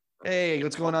Hey,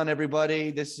 what's going on,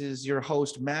 everybody? This is your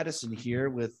host, Madison,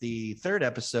 here with the third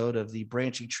episode of the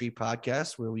Branching Tree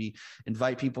podcast, where we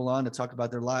invite people on to talk about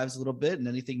their lives a little bit and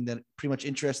anything that pretty much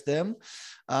interests them.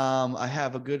 I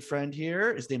have a good friend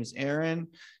here. His name is Aaron.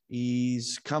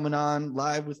 He's coming on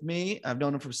live with me. I've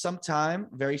known him for some time.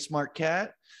 Very smart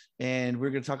cat. And we're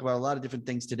going to talk about a lot of different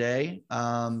things today.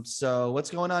 So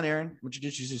what's going on, Aaron? Would you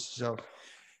introduce yourself?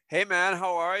 Hey man,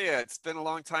 how are you? It's been a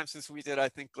long time since we did, I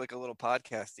think, like a little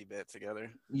podcasty bit together.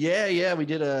 Yeah, we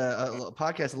did a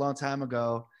podcast a long time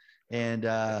ago, and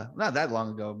not that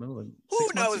long ago, maybe like Who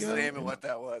 6 months knows ago. the name of what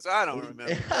that was? I don't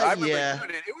remember. But I remember Yeah, doing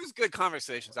it. It was good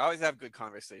conversations. I always have good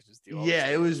conversations. yeah,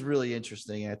 it was really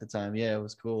interesting at the time. Yeah, it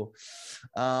was cool.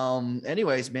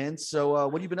 Anyways, man, so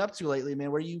what have you been up to lately, man?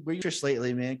 Where you just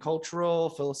lately, man?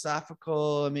 Cultural,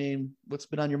 philosophical? I mean, what's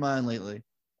been on your mind lately?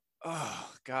 Oh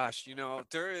gosh,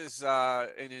 there is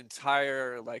an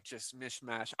entire like just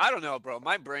mishmash. I don't know, bro.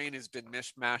 My brain has been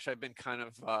mishmash. I've been kind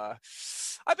of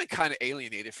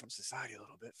alienated from society a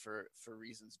little bit for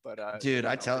reasons, but Dude,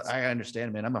 I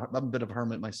understand, man. I'm a bit of a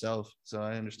hermit myself, so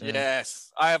I understand.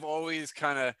 yes, I always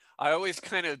kind of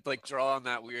like draw on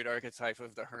that weird archetype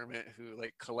of the hermit who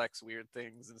like collects weird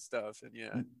things and stuff.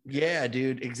 And Yeah,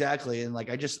 dude, exactly. And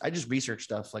like I just research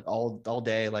stuff like all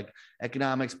day, like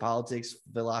economics, politics,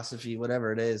 philosophy,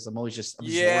 whatever it is. I'm always just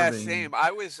yeah, absorbing. same.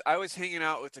 I was hanging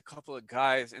out with a couple of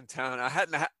guys in town. I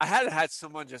hadn't had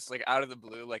someone just like out of the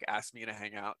blue like ask me to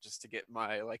hang out just to get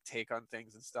my like take on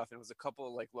things and stuff. And it was a couple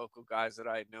of like local guys that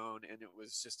I had known, and it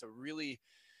was a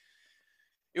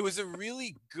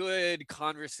really good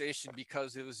conversation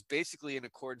because it was basically in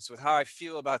accordance with how I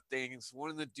feel about things. One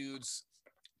of the dudes,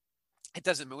 it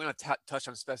doesn't, we're going to touch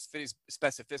on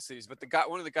specificities, but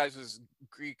one of the guys was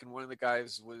Greek and one of the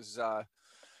guys was,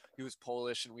 he was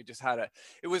Polish, and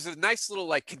it was a nice little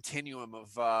like continuum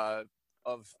of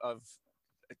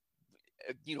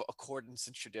accordance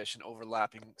and tradition,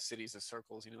 overlapping cities and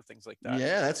circles, things like that.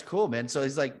 Yeah, that's cool, man. So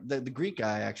he's like the Greek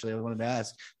guy. Actually, I wanted to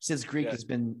ask, since Yeah.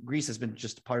 Greece has been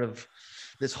just part of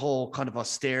this whole kind of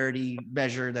austerity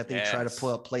measure that they try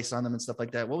to place on them and stuff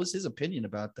like that. What was his opinion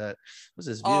about that? What was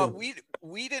his view?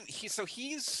 We didn't. He's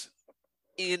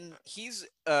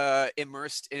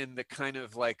immersed in the kind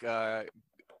of like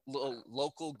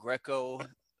local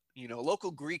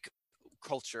local Greek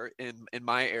culture in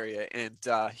my area, and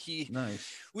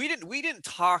Nice. we didn't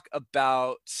talk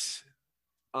about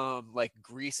like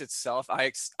Greece itself.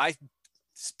 I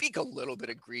speak a little bit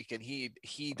of Greek, and he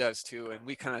does too, and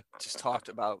we kind of just talked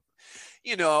about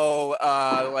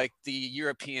like the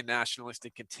European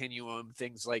nationalistic continuum,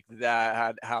 things like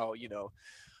that, how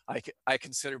I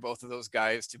consider both of those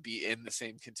guys to be in the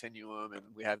same continuum, and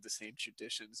we have the same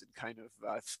traditions and kind of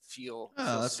feel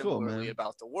That's cool, similarly man.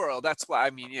 about the world. That's why,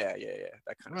 I mean, yeah,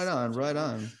 that kind of Right on, stuff. right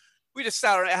on. We just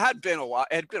sat around. It had been a while.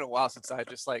 It had been a while since I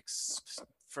just like,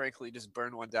 frankly, just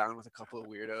burned one down with a couple of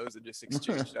weirdos and just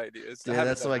exchanged ideas. Yeah,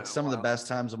 that's like some of the best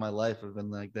times of my life have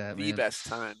been like that, man. The best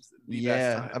times.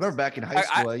 Yeah, I remember back in high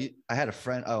school, I had a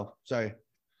friend. Oh, sorry.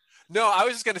 No, I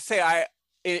was just gonna say,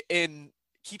 in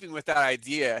keeping with that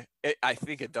idea, I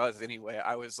think it does anyway.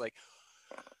 I was like,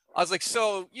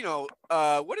 so,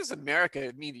 what does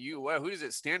America mean to you? Who does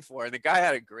it stand for? And the guy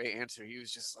had a great answer. He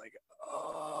was just like,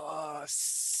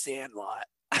 Sandlot.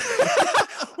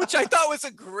 Which I thought was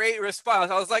a great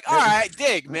response. I was like, all right,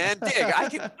 dig, man, dig.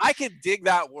 I can dig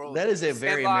that world. That is a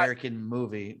very American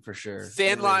movie for sure.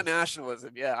 Sandlot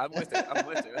nationalism. Yeah, I'm with it.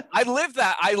 I lived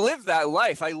that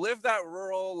life. I lived that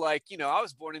rural, like, I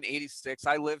was born in 86.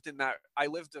 I lived a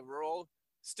rural,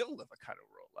 still live a kind of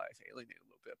rural life, alienated a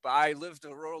little bit, but I lived a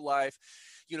rural life,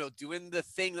 doing the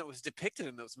thing that was depicted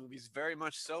in those movies, very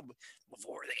much so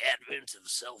before the advent of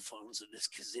cell phones and this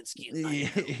Kaczynski.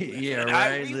 Yeah,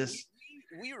 right.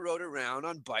 We rode around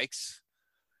on bikes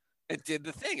and did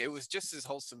the thing. It was just as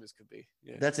wholesome as could be.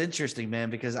 Yeah. That's interesting, man,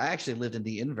 because I actually lived in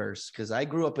the inverse, because I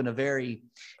grew up in it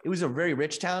was a very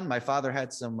rich town. My father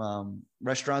had some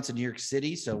restaurants in New York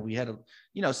City, so we had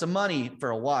some money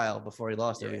for a while before he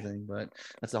lost everything, but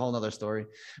that's a whole nother story.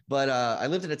 But I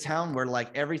lived in a town where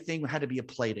like everything had to be a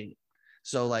play date.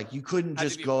 So like you couldn't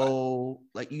just go,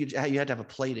 like you had to have a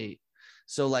play date.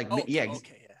 So like,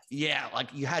 yeah, like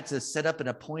you had to set up an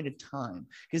appointed time,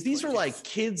 because these were like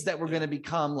kids that were going to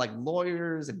become like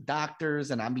lawyers and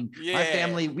doctors. And I mean, my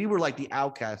family, we were like the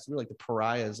outcasts. We were like the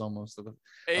pariahs almost of the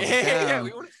town.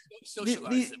 We want to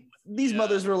socialize these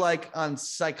mothers were like on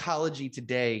Psychology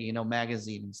Today,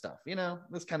 magazine and stuff,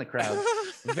 this kind of crowd.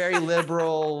 Very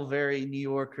liberal, very New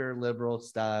Yorker liberal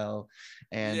style.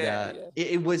 And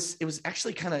it was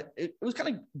actually kind of, it was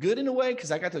kind of good in a way,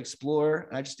 because I got to explore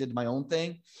and I just did my own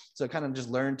thing. So I kind of just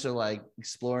learned to like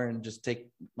explore and just take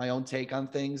my own take on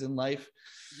things in life.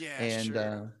 Yeah, And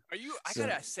sure. Are you? I so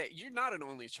gotta say, you're not an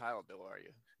only child, though, are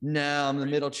you? no, I'm the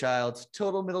middle child.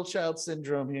 Total middle child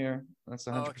syndrome here. That's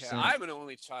Oh, okay, 100%. I'm an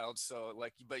only child, so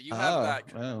like, but you have Oh, that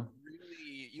kind of wow.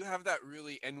 really, you have that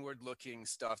really inward-looking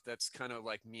stuff. That's kind of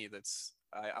like me. That's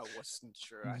I wasn't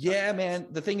sure. I thought you Yeah, had. man.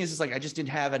 The thing is like I just didn't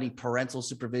have any parental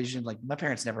supervision. Like my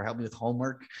parents never helped me with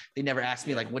homework. They never asked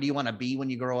me Yeah. like, what do you want to be when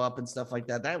you grow up and stuff like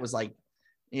that. That was like,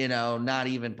 not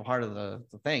even part of the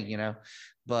thing.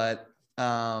 But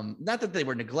not that they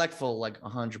were neglectful like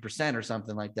 100% or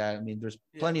something like that. I mean, there's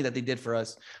Yeah. plenty that they did for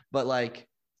us, but like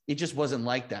it just wasn't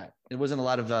like that. It wasn't a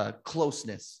lot of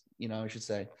closeness, I should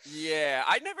say. Yeah,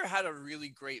 I never had a really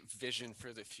great vision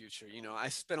for the future. I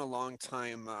spent a long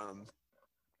time.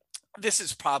 This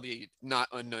is probably not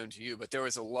unknown to you, but there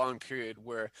was a long period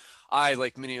where I,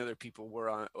 like many other people,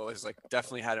 was like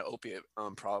definitely had an opiate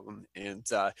problem, and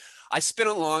I spent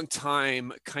a long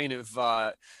time kind of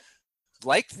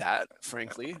like that.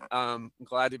 Frankly, I'm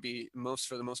glad to be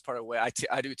for the most part away.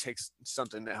 I do take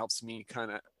something that helps me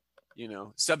kind of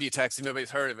Subutex, if nobody's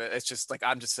heard of it. It's just like,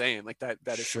 I'm just saying, like that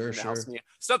is Sure, something that helps sure. me.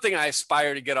 Something I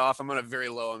aspire to get off. I'm on a very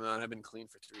low amount. I've been clean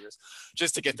for 3 years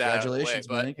just to get that out of the way. Congratulations,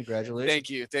 But man.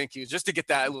 Congratulations. thank you. Just to get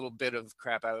that little bit of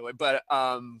crap out of the way. But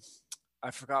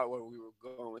I forgot where we were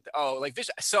going with oh, like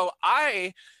vision. So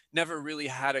I never really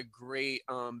had a great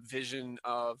vision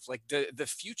of like the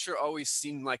future always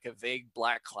seemed like a vague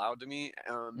black cloud to me.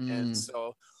 And Mm,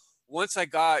 so once I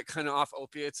got kind of off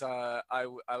opiates, I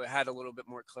had a little bit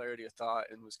more clarity of thought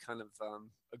and was kind of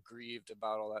aggrieved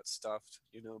about all that stuff,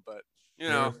 but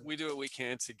sure. we do what we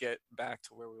can to get back to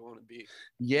where we want to be.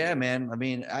 Yeah, man. I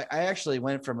mean, I actually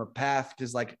went from a path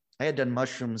because like I had done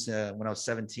mushrooms when I was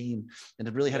 17 and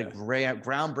it really had a Yeah. great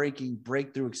groundbreaking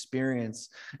breakthrough experience.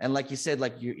 And like you said,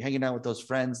 like you're hanging out with those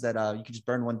friends that you could just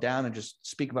burn one down and just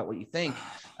speak about what you think.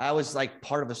 I was like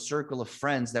part of a circle of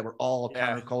friends that were all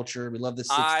Yeah. counterculture. We love the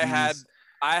I had 60s,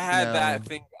 I you had that know.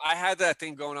 thing. I had that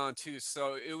thing going on too.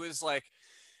 So it was like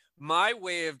my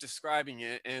way of describing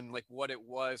it and like what it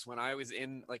was when I was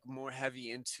in like more heavy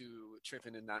into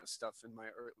tripping and that stuff in my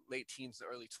late teens to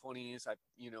early 20s. I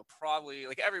probably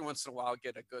like every once in a while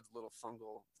get a good little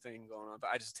fungal thing going on, but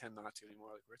I just tend not to anymore,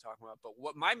 like we are talking about. But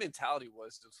what my mentality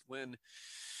was when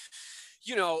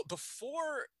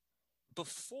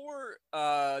before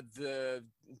the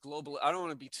global, I don't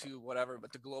want to be too whatever,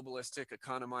 but the globalistic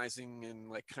economizing and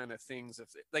like kind of things of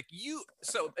like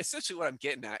so essentially what I'm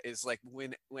getting at is like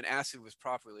when acid was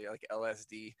properly like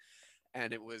LSD,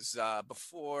 and it was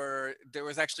before there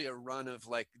was actually a run of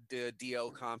like the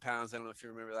DO compounds. I don't know if you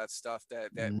remember that stuff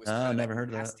that was No, kind of that never heard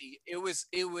of that. nasty. It was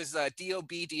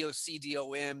DOB, DOC,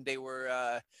 DOM. They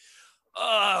were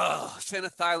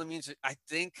phenethylamines, I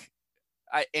think.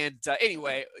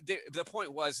 Anyway, the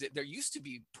point was that there used to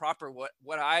be proper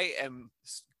what I am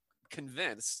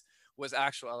convinced was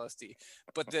actual LSD,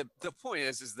 but the point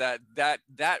is that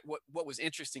what was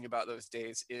interesting about those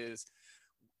days is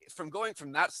from going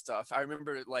from that stuff. I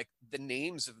remember like the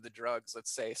names of the drugs,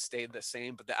 let's say, stayed the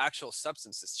same, but the actual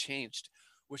substances changed,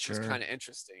 which was Sure. kind of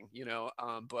interesting,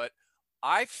 but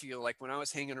I feel like when I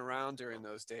was hanging around during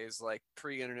those days, like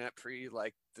pre-internet,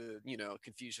 like the,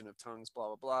 confusion of tongues, blah,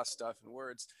 blah, blah stuff and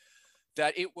words,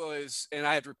 that it was, and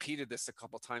I had repeated this a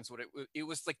couple times, it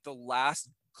was like the last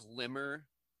glimmer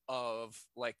of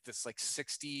like this like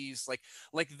 60s,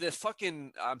 like the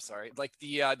fucking, I'm sorry, like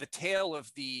the tail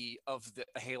of the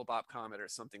Hale-Bopp comet or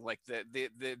something, like the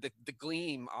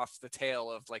gleam off the tail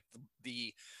of like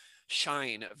the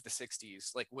shine of the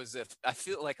 60s, like I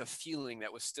feel like a feeling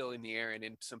that was still in the air and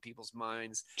in some people's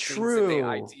minds, things that they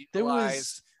True.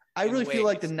 idealized I in really feel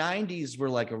like the ways. 90s were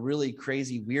like a really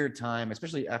crazy, weird time,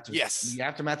 especially after Yes. the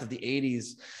aftermath of the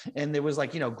 80s. And there was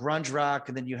like, grunge rock.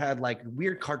 And then you had like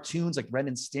weird cartoons like Ren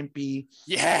and Stimpy.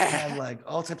 You had Yeah. like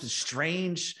all types of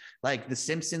strange, like The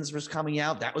Simpsons was coming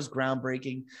out. That was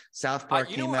groundbreaking. South Park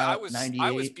You know came what? out, I was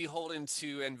 98. beholden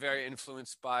to and very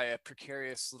influenced by a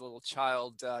precarious little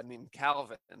child named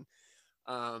Calvin.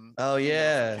 Oh, From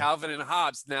yeah. Calvin and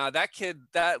Hobbes. Now that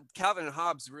Calvin and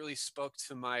Hobbes really spoke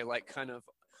to my like kind of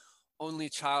only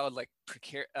child, like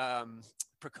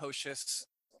precocious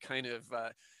kind of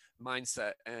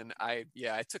mindset. And I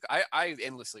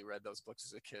endlessly read those books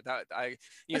as a kid. That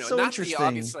That's so not the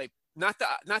obvious, interesting. like not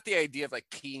the idea of like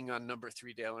peeing on number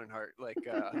 3 Dale Earnhardt, like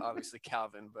obviously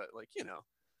Calvin, but like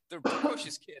the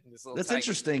precocious kid in this little. That's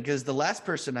interesting because the last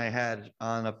person I had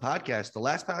on a podcast, the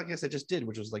last podcast I just did,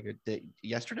 which was like a day,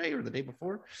 yesterday or the day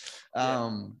before,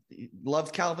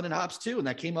 loved Calvin and Hobbes too, and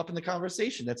that came up in the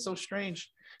conversation. That's so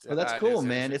strange, but that's cool,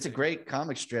 man. It's a great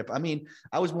comic strip. I mean,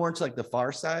 I was more into like the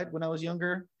Far Side when I was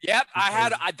younger. Yep,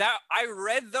 I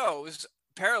read those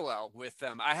parallel with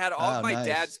them. I had all of my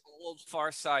dad's old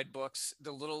Far Side books,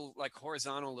 the little like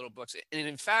horizontal little books, and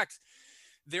in fact,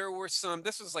 there were some.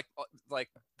 This was like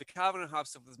the Calvin and Hobbes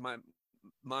stuff was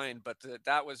mine, but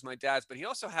that was my dad's. But he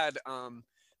also had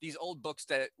these old books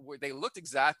they looked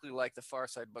exactly like the Far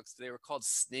Side books. They were called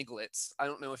Sniglets. I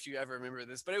don't know if you ever remember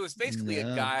this, but it was basically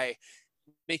a guy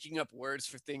making up words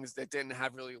for things that didn't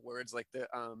have really words. Like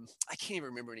I can't even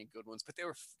remember any good ones, but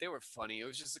they were funny. It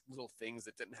was just like little things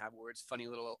that didn't have words, funny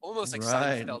little, almost like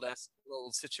Seinfeld-esque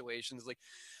little situations. Like,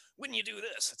 when you do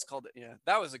this, it's called,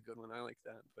 that was a good one. I like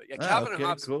that. But yeah, Calvin and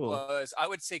Hobbes I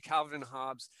would say Calvin and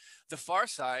Hobbes, the Far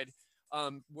Side,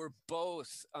 were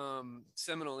both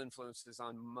seminal influences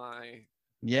on my.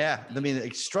 Yeah, I mean,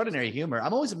 extraordinary humor.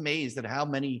 I'm always amazed at how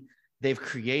many they've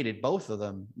created, both of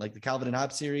them, like the Calvin and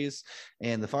Hobbes series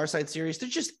and the Far Side series. They're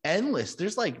just endless.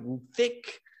 There's like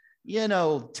thick,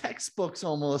 textbooks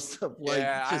almost of like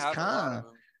just kind of.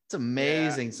 It's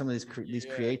amazing some of these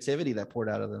creativity that poured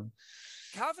out of them.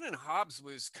 Calvin and Hobbes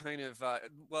was kind of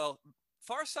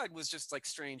Far Side was just like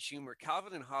strange humor.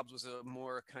 Calvin and Hobbes was a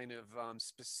more kind of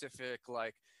specific,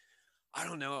 like, I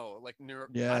don't know, like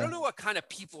I don't know what kind of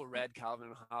people read Calvin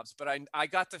and Hobbes, but I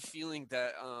got the feeling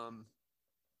that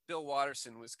Bill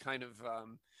Watterson was kind of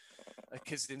a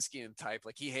Kaczynskian type.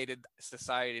 Like, he hated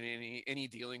society and any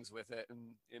dealings with it,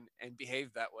 and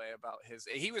behaved that way about his.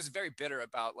 He was very bitter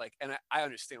about, like, and I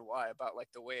understand why, about like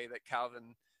the way that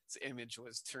Calvin's image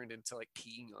was turned into like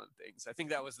peeing on things. I think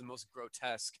that was the most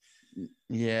grotesque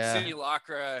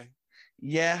simulacra.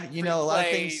 Yeah, a lot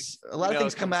of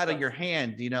things come out of your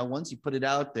hand. Once you put it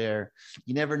out there,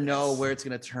 you never know where it's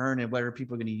going to turn and whether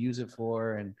people are going to use it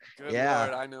for. And Lord,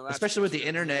 I know, especially with the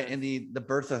internet and the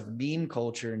birth of meme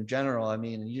culture in general. I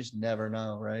mean, you just never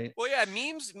know, right? Well, yeah,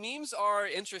 memes are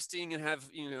interesting and have,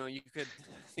 you could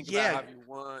think about how you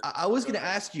want. I was going to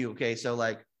ask you, okay, so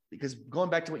like, because going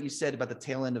back to what you said about the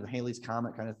tail end of Haley's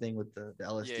Comet kind of thing with the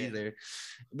LSD there,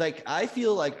 like, I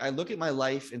feel like I look at my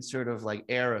life in sort of like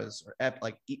eras or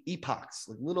epochs,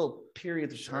 like little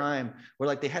periods of time where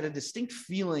like they had a distinct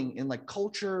feeling, and like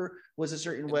culture was a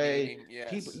certain way.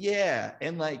 People,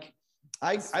 and like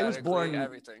I was born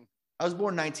everything. I was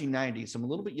born 1990, so I'm a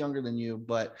little bit younger than you,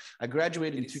 but I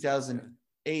graduated in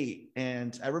 2008,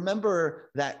 and I remember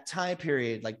that time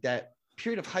period, like that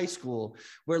period of high school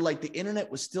where like the internet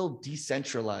was still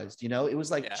decentralized. It was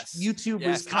like YouTube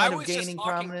was kind of gaining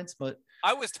prominence, but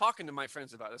I was talking to my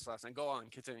friends about this last night. Go on,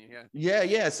 continue.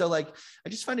 So like I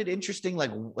just find it interesting, like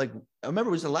I remember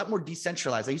it was a lot more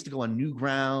decentralized. I used to go on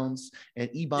Newgrounds and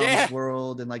eBombs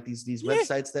World and like these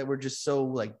websites that were just so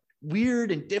like weird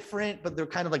and different, but they're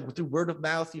kind of like through word of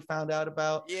mouth you found out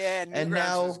about. And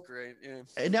now was great.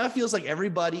 And now it feels like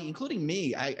everybody, including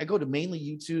me, I go to mainly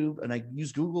YouTube, and I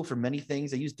use Google for many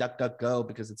things. I use DuckDuckGo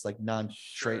because it's like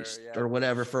non-traced or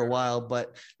whatever for a while,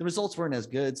 but the results weren't as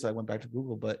good, so I went back to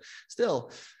Google. But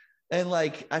still, and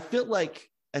like I feel like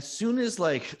as soon as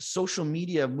like social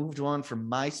media moved on from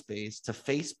MySpace to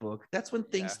Facebook, that's when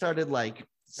things started tearing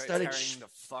the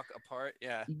fuck apart.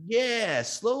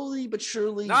 Slowly but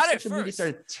surely. Not social at first. Media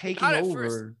started taking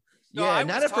over. No,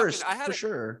 not at first, for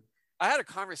sure. I had a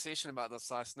conversation about this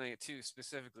last night too.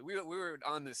 Specifically, we were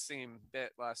on this same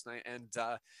bit last night, and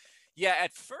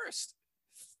at first,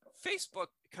 Facebook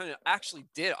kind of actually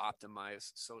did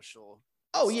optimize social.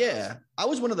 Oh yeah, I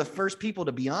was one of the first people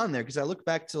to be on there because I look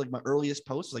back to like my earliest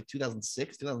posts, like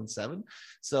 2006, 2007.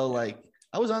 So like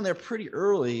I was on there pretty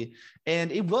early,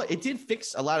 and it did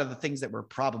fix a lot of the things that were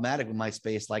problematic with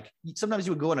MySpace. Like sometimes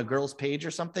you would go on a girl's page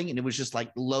or something, and it was just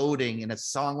like loading, and a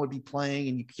song would be playing,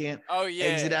 and you can't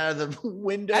exit out of the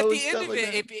window. At the end of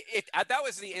it, that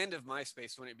was the end of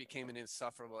MySpace when it became an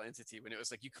insufferable entity. When it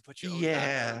was like you could put your own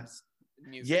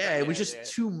music. It was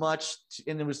just too much,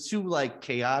 and it was too like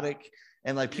chaotic,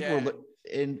 and like people were.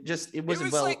 And just it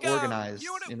wasn't well organized. You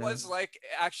know what it was like,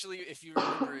 actually, if you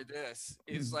remember this,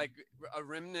 is like a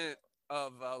remnant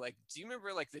of do you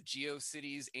remember like the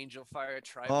GeoCities Angel Fire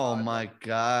Tripod? Oh my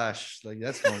gosh, like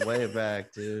that's going way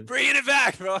back, dude. Bringing it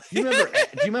back, bro. Do you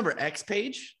remember X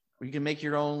Page, where you can make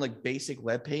your own like basic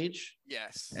web page?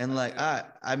 Yes. And like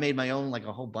I made my own, like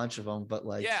a whole bunch of them, but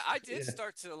like I did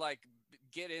start to like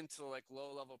get into like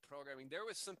low-level programming. There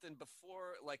was something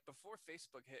before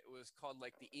Facebook hit. It was called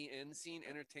like the EN scene,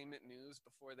 Entertainment News,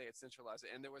 before they had centralized it,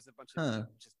 and there was a bunch of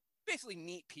just basically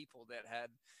neat people that had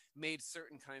made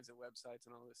certain kinds of websites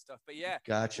and all this stuff. But yeah,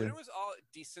 when Gotcha. it was all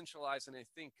decentralized, and I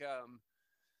think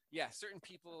yeah, certain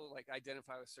people like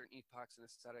identify with certain epochs and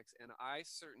aesthetics, and I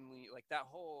certainly like that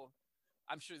whole.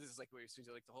 I'm sure this is like what you're saying,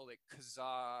 like the whole like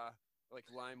Kazaa, like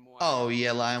Oh LimeWire,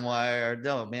 yeah, Torrent, LimeWire.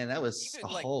 No, man, that was a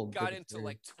even like whole got different into period.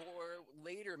 like Tor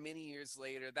later, many years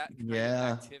later, that kind of Yeah.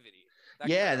 activity, that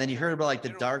Yeah, kind and of then you heard about like the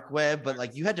general dark web, but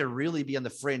like you had piracy. to really be on the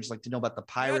fringe, like to know about the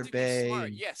You had Pirate to be Bay. smart.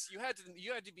 And Yes, you had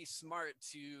to be smart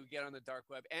to get on the dark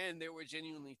web, and there were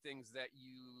genuinely things that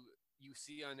you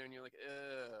see on there, and you're like,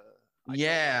 I don't want to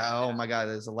yeah, do oh that. my God,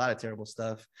 there's a lot of terrible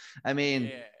stuff. I mean,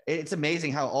 Yeah, it's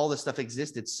amazing how all this stuff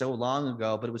existed so long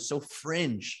ago, but it was so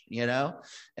fringe, you know?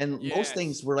 And most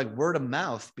things yes, were like word of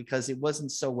mouth because it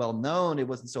wasn't so well known, it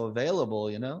wasn't so available,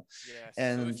 you know? yes. So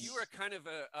And if you were kind of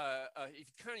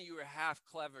if kind of you were half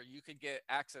clever, you could get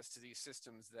access to these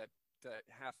systems that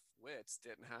half wits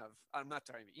didn't have. I'm not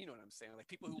talking about, you know what I'm saying, like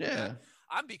people who yeah,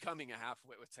 I'm becoming a half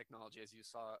wit with technology, as you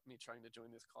saw me trying to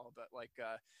join this call, but like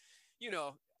you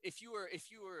know, if you were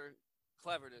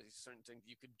clever to certain things,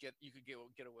 you could get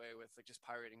away with like just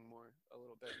pirating more a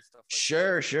little bit and stuff like that.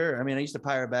 sure, sure. I mean, I used to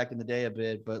pirate back in the day a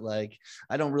bit, but like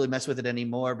I don't really mess with it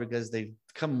anymore because they've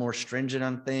become more stringent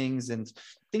on things and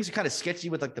things are kind of sketchy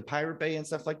with like the Pirate Bay and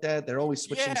stuff like that. They're always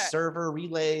switching Yeah, server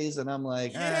relays, and I'm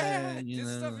like, yeah, you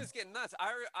this stuff know, is getting nuts.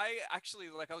 I actually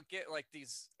like I'll get like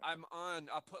these.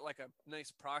 I'll put like a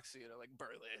nice proxy to like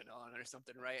Berlin on or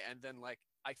something, right? And then like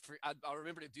I'll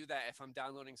remember to do that if I'm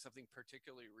downloading something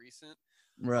particularly recent.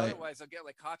 right. Otherwise, I'll get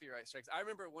like copyright strikes. I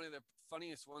remember one of the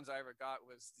funniest ones I ever got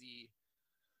was the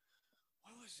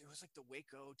what was it? It was like the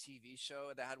Waco TV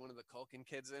show that had one of the Culkin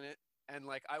kids in it. And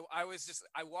like I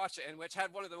watched it, and which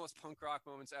had one of the most punk rock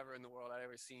moments ever in the world I'd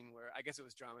ever seen, where I guess it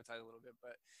was dramatized a little bit,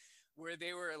 but where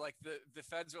they were like the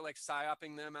feds were like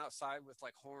psyoping them outside with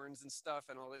like horns and stuff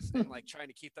and all this, and like trying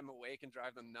to keep them awake and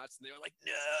drive them nuts. And they were like,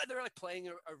 no, they were like playing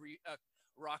a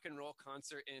rock and roll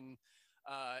concert in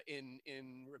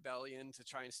rebellion to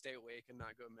try and stay awake and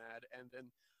not go mad. And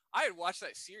then I had watched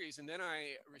that series, and then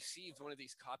I received one of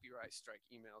these copyright strike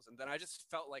emails, and then I just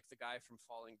felt like the guy from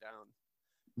Falling Down.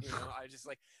 You know, I just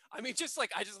like, I mean, just like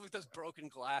I just with those broken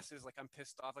glasses, like I'm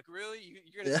pissed off. Like, really,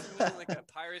 you're gonna sue me in like a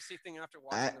piracy thing after I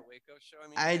watching the Waco show? I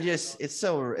mean, I come on, just dog.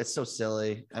 it's so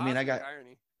silly. I mean, I Cosmic got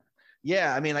irony.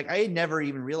 yeah, I mean, like I never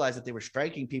even realized that they were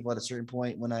striking people at a certain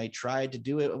point when I tried to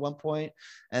do it at one point,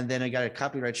 and then I got a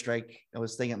copyright strike. I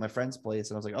was staying at my friend's place,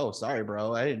 and I was like, "Oh, sorry,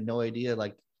 bro. I had no idea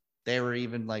like they were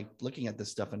even like looking at this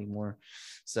stuff anymore."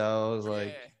 So I was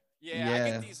like, Yeah, yeah. I get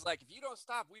 "Yeah, these like, if you don't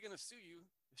stop, we're gonna sue you.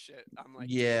 Shit. I'm like,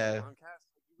 damn, yeah, Downcast.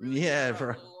 You really care yeah, about bro,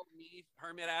 little old me,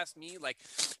 hermit ass me, like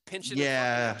pinching a fucking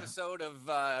yeah." episode of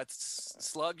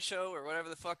Slug Show or whatever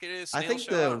the fuck it is, I Snail think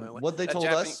Show. I don't the know what they that told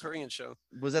Japanese us Korean show.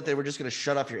 was that they were just going to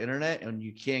shut off your internet and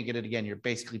you can't get it again. You're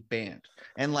basically banned.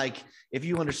 And like, if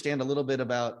you understand a little bit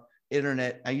about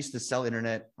internet, I used to sell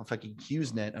internet on fucking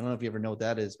HughesNet. I don't know if you ever know what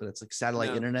that is, but it's like satellite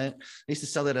No, internet. I used to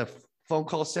sell it at a phone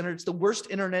call center. It's the worst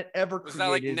internet ever was that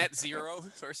like created. Net Zero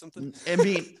or something? I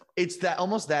mean, it's that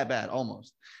almost that bad,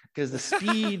 almost because the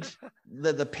speed,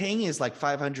 the ping is like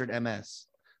 500 ms.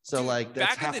 So Dude, like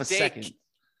that's back in half the a day, second.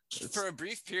 It's for a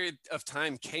brief period of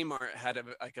time, Kmart had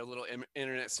like a little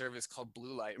internet service called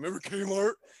Blue Light. Remember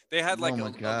Kmart? They had oh like my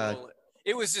a god. little.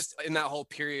 It was just in that whole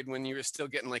period when you were still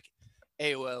getting like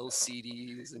AOL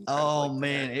CDs and kind of Oh like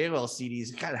man, that. AOL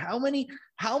CDs. God, how many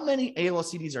AOL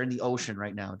CDs are in the ocean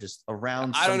right now? Just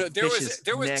around I don't some know. fish's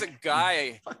There was a neck.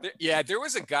 guy. Yeah, there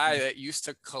was a guy that used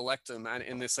to collect them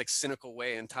in this like cynical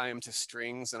way and tie them to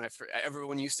strings. And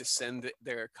everyone used to send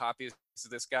their copies to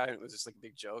this guy, and it was just like a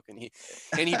big joke. And he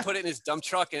put it in his dump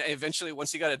truck. And eventually,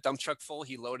 once he got a dump truck full,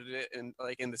 he loaded it in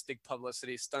like in this big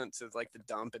publicity stunt to like the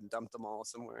dump and dumped them all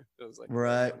somewhere. It was like really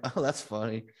Right. funny. Oh, that's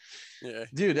funny. Yeah.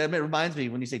 Dude, that reminds me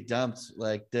when you say dumped,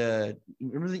 like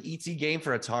remember the ET game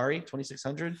for Atari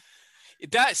 2600?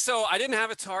 So I didn't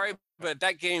have Atari, but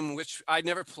that game, which I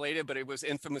never played it, but it was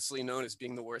infamously known as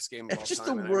being the worst game of all It's just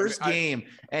the time. And I remember, worst game.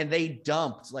 And they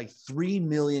dumped like 3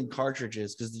 million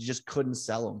cartridges because they just couldn't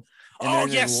sell them. And they're oh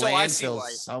in a yes, so I see landfill why.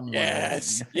 somewhere.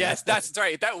 Yes, that's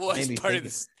right. That Made was me part of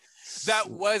think this. That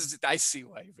was. I see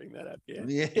why you bring that up. Yeah,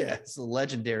 yeah, it's a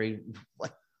legendary.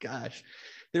 Like, gosh,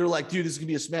 they were like, dude, this is gonna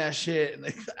be a smash hit.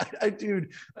 And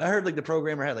dude, I heard like the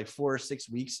programmer had like 4 or 6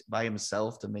 weeks by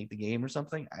himself to make the game or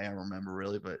something. I don't remember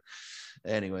really, but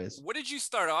anyways. What did you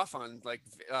start off on, like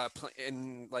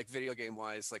in like video game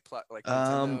wise, like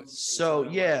Nintendo? So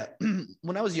yeah,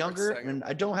 when I was Or younger, Sega? and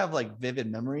I don't have like vivid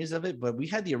memories of it, but we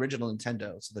had the original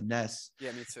Nintendo, so the NES,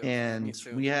 Yeah, me too. Me and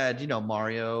too. we had, you know,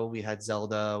 Mario, we had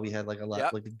Zelda, we had like a lot,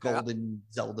 Yep, like the golden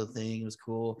Zelda thing. It was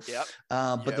cool. Yep.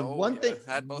 But the one thing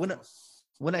Had both when of them.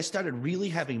 when I started really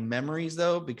having memories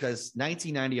though, because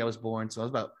 1990 I was born, so I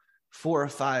was about 4 or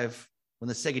 5 when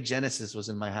the Sega Genesis was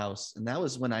in my house, and that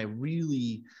was when I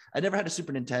never had a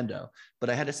Super Nintendo, but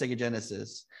I had a Sega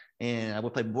Genesis, and I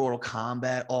would play Mortal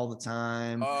Kombat all the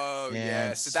time. Oh and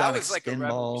yeah, so that Sonic was like a Spinball.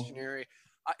 revolutionary.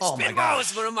 Oh my Spinball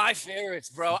gosh, is one of my favorites,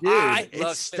 bro. dude, I it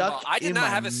love stuck Spinball. I did in not my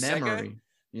have a Sega. memory.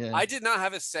 Yeah, I did not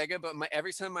have a Sega, but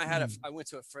every time I went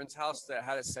to a friend's house that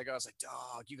had a Sega, I was like,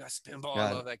 dog, you got Spinball. I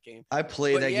God, love that game. I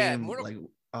played But that yeah, game like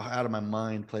out of my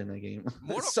mind playing that game.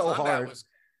 Mortal It's so Kombat hard, was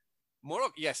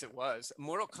yes, it was.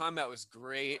 Mortal Kombat was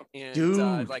great, and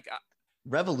dude. like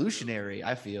Revolutionary,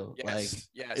 I feel like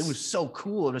yes, it was so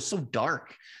cool. It was so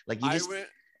dark. Like you I just went.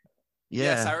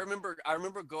 yeah. Yes, I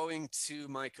remember going to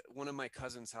one of my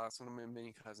cousin's house, one of my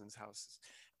many cousins' houses,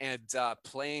 and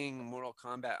playing Mortal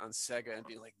Kombat on Sega and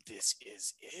being like, "This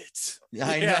is it."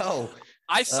 I know.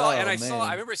 I saw, and Oh, I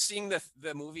man. remember seeing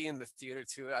the movie in the theater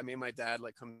too. I made my dad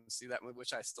like come see that movie,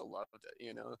 which I still loved it.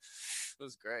 You know, it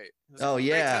was great. It was Oh a great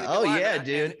time yeah. to be Oh alive, yeah, man.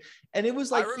 dude. And it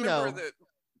was like, I you remember know, the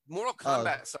Mortal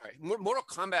Kombat. Sorry, Mortal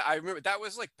Kombat. I remember that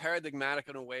was like paradigmatic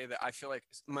in a way that I feel like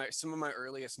some of my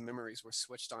earliest memories were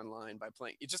switched online by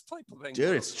playing. You just playing. dude,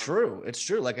 Mortal it's Kombat. true. It's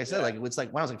true. Like I said, Yeah. like it's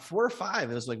like when I was like 4 or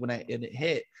 5, it was like when it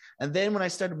hit. And then when I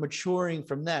started maturing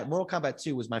from that, Mortal Kombat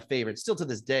 2 was my favorite. Still to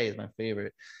this day is my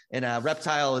favorite. And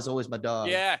Reptile is always my dog.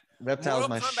 Yeah, Reptile is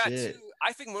my Kombat shit. 2.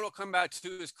 I think Mortal Kombat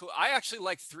 2 is cool. I actually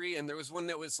like 3, and there was one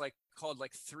that was like called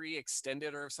like 3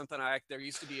 Extended or something. There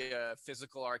used to be a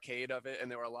physical arcade of it, and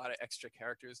there were a lot of extra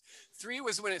characters. 3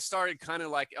 was when it started kind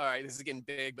of like, all right, this is getting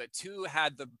big, but 2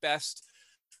 had the best,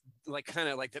 like kind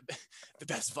of like the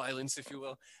best violence, if you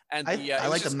will. And I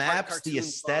like the maps, the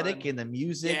aesthetic, fun. and the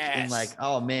music, Yes. and like,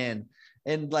 oh man.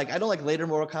 And like, I don't like later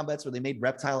Mortal Kombat's where they made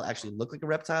Reptile actually look like a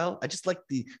reptile. I just like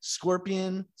the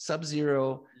Scorpion,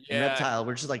 Sub-Zero, and Reptile.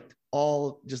 We're just like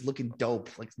all just looking dope,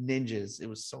 like ninjas. It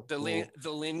was so cool.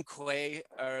 The Lin Kuei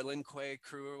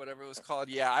crew or whatever it was called.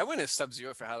 Yeah, I went as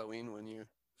Sub-Zero for Halloween one year.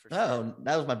 For sure. Oh,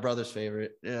 that was my brother's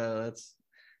favorite.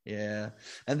 Yeah.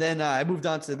 And then I moved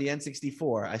on to the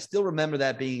N64. I still remember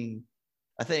that being,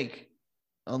 I think,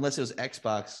 unless it was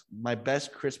Xbox, my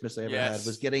best Christmas I ever had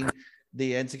was getting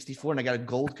the N64, and I got a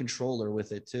gold controller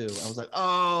with it too. I was like,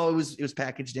 oh, it was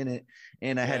packaged in it,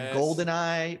 and I had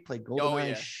GoldenEye, played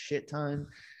GoldenEye shit ton.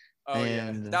 Oh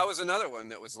yeah, that was another one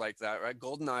that was like that, right?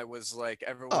 GoldenEye was like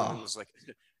everyone was like,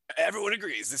 everyone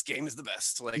agrees this game is the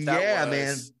best. Like that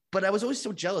man. But I was always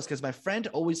so jealous because my friend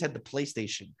always had the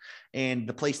PlayStation and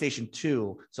the PlayStation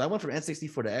 2. So I went from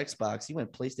N64 to Xbox. He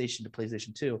went PlayStation to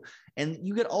PlayStation 2. And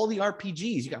you get all the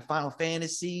RPGs. You got Final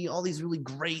Fantasy, all these really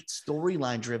great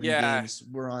storyline driven games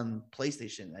were on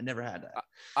PlayStation. I never had that.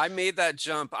 I made that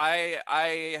jump.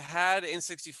 I had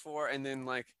N64, and then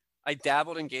like I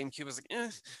dabbled in GameCube. I was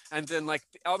like, and then like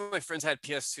all my friends had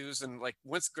PS2s, and like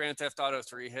once Grand Theft Auto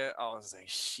 3 hit, I was like,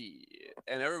 shit,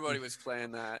 and everybody was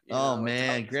playing that.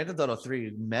 Man, Grand Theft Auto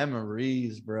 3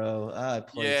 memories, bro. I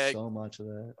played so much of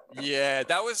that. Yeah,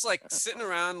 that was like sitting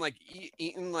around like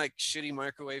eating like shitty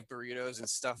microwave burritos and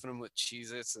stuffing them with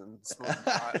Cheez-Its and smoking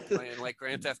pot, playing like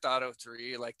Grand Theft Auto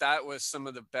 3. Like that was some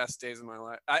of the best days of my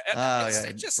life.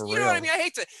 Just you know what I mean. I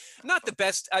hate to not the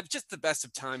best. Just the best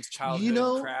of times,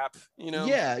 childhood crap.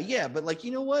 Yeah, but like,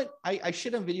 you know what, I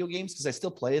shit on video games because I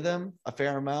still play them a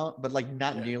fair amount, but like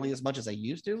not nearly as much as I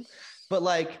used to. But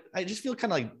like I just feel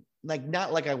kind of like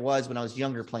not like I was when I was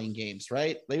younger playing games,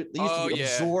 right? They used to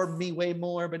absorb me way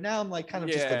more, but now I'm like kind of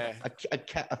just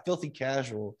a filthy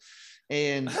casual.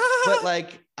 And but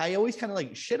like I always kind of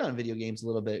like shit on video games a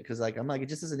little bit because like I'm like, it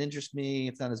just doesn't interest me,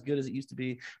 it's not as good as it used to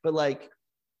be. But like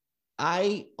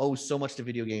I owe so much to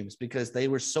video games because they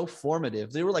were so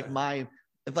formative. They were like back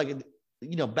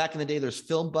in the day, there's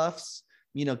film buffs,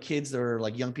 kids that are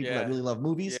like young people that really love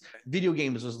movies. Video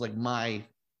games was like my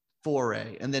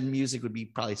foray, and then music would be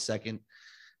probably second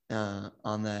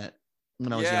on that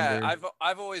when I was younger.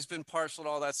 I've always been partial to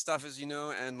all that stuff, as you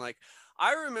know, and like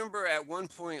I remember at one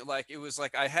point, like it was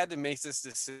like I had to make this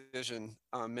decision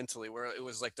mentally, where it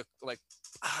was like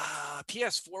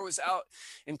PS4 was out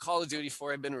and Call of Duty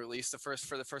 4 had been released for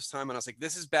the first time, and I was like,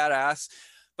 this is badass.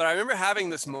 But I remember having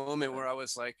this moment where I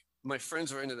was like, my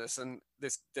friends were into this and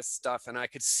this stuff, and I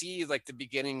could see like the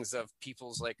beginnings of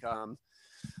people's like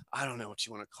I don't know what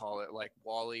you want to call it, like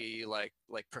Wally, like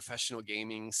professional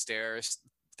gaming stairs,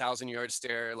 1,000-yard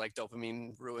stare, like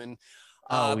dopamine ruin.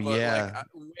 Oh But like yeah.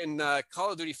 when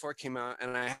Call of Duty 4 came out,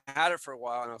 and I had it for a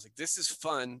while, and I was like, this is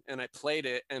fun, and I played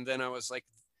it, and then I was like,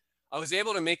 I was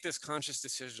able to make this conscious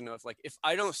decision of like, if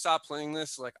I don't stop playing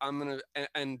this, like I'm gonna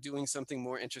and doing something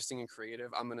more interesting and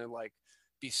creative, I'm gonna like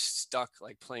be stuck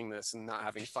like playing this and not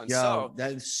having fun. So Yo,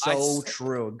 that is I so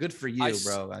true. Good for you,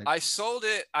 bro. I sold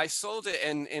it. I sold it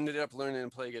and ended up learning to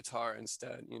play guitar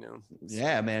instead. You know.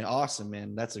 Yeah, So, man. Awesome,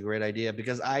 man. That's a great idea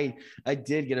because I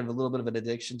did get a little bit of an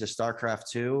addiction to StarCraft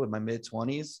 2 in my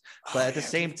mid-20s, but at the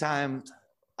same time,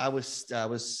 I was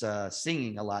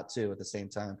singing a lot too at the same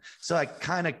time. So I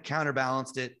kind of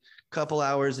counterbalanced it. Couple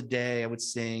hours a day, I would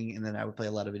sing, and then I would play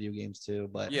a lot of video games too.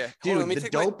 But yeah. dude, Hold on, the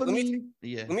dopamine.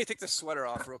 Yeah. let me take the sweater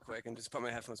off real quick and just put my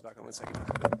headphones back on 1 second.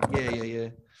 Yeah.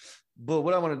 But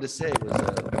what I wanted to say was,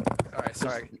 all right,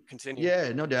 sorry, continue.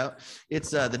 yeah, no doubt. It's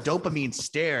the dopamine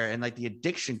stare and like the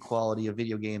addiction quality of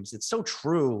video games. It's so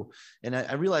true. And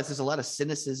I realize there's a lot of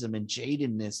cynicism and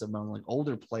jadedness among like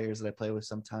older players that I play with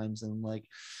sometimes. And like,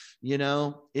 you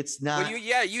know, it's not. Well,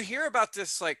 you hear about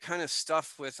this like kind of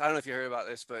stuff with, I don't know if you heard about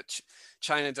this, but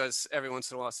China does every once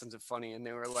in a while something funny, and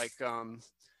they were like, and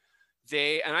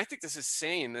I think this is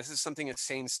sane. This is something a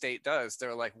sane state does.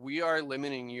 They're like, we are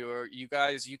limiting you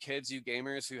guys, you kids, you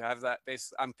gamers who have that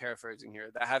base. I'm paraphrasing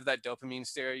here. That have that dopamine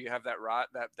stare. You have that rot,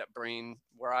 that brain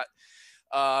rot.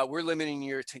 We're limiting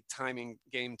your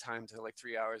game time to like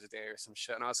 3 hours a day or some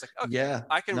shit. And I was like, okay, Yeah,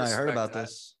 I can. no, I heard about that.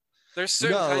 this. There's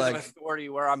certain kinds like, of authority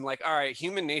where I'm like, all right,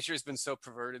 human nature has been so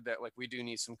perverted that like we do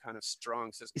need some kind of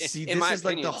strong system. See, In this my is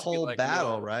opinion, like the whole like,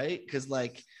 battle, no. right? Because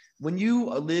like when you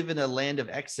live in a land of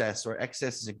excess or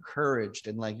excess is encouraged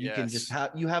and like you can just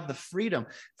Yes. have the freedom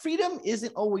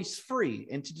isn't always free,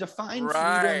 and to define freedom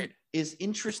Right. is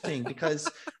interesting because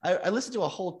I listened to a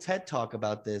whole TED talk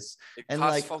about this, It and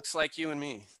costs like, folks like you and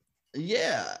me.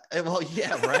 yeah, well,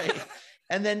 yeah, right.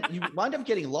 And then you wind up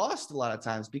getting lost a lot of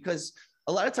times because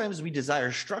a lot of times we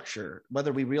desire structure,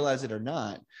 whether we realize it or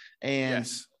not. And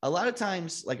Yes. a lot of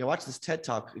times, like I watched this TED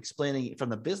talk explaining from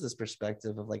the business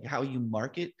perspective of like how you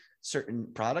market certain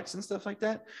products and stuff like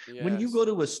that. Yes. When you go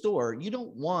to a store, you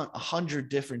don't want 100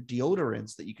 different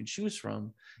deodorants that you can choose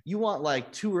from. You want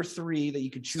like 2 or 3 that you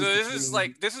can choose. So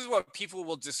this is what people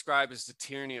will describe as the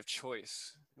tyranny of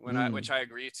choice, which I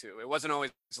agree to. It wasn't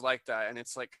always like that, and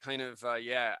it's like kind of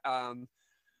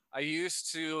I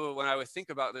used to, when I would think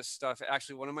about this stuff,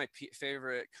 actually one of my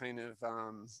favorite kind of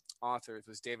authors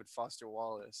was David Foster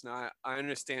Wallace. Now I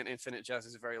understand Infinite Jest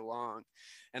is very long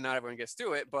and not everyone gets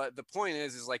through it, but the point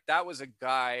is like that was a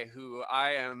guy who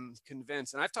I am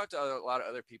convinced, and I've talked to a lot of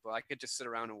other people, I could just sit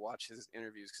around and watch his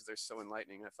interviews because they're so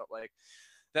enlightening. I felt like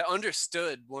that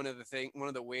understood one of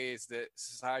the ways that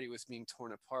society was being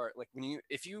torn apart. Like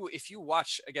if you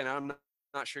watch, again, I'm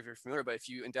not sure if you're familiar, but if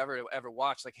you endeavor to ever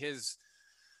watch like his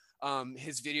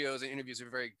videos and interviews are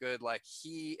very good. Like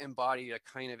he embodied a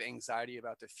kind of anxiety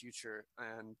about the future,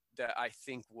 and that I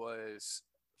think was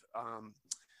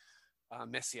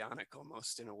messianic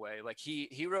almost in a way. Like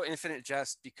he wrote Infinite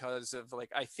Jest because of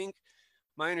like, I think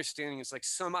my understanding is like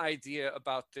some idea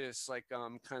about this like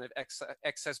kind of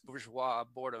excess bourgeois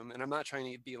boredom, and I'm not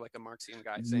trying to be like a Marxian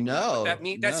guy saying that,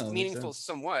 but that's meaningful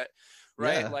somewhat,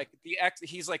 right? Yeah. Like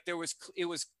he's like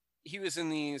he was in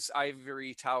these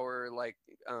ivory tower like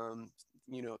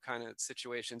kind of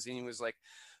situations, and he was like,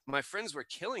 my friends were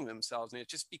killing themselves, and it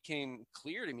just became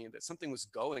clear to me that something was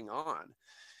going on,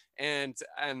 and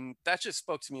that just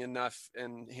spoke to me enough,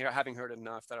 and having heard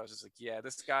enough, that I was just like, yeah,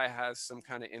 this guy has some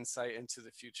kind of insight into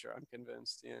the future. I'm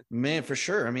convinced. Yeah, Man, for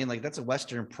sure. I mean, like that's a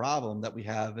Western problem that we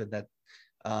have, and that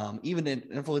even in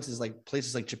influences like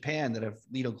places like Japan that have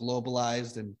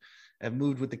globalized and have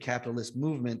moved with the capitalist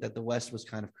movement that the West was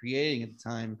kind of creating at the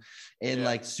time. And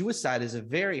like suicide is a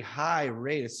very high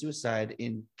rate of suicide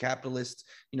in capitalist,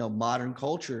 modern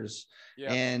cultures.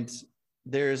 And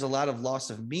there's a lot of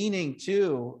loss of meaning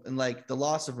too. And like the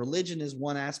loss of religion is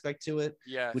one aspect to it,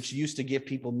 which used to give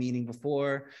people meaning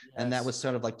before. And that was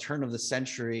sort of like turn of the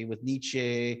century with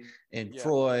Nietzsche and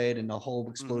Freud and the whole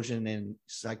explosion in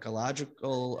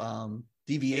psychological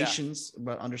deviations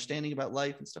about understanding about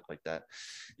life and stuff like that.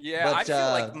 But I feel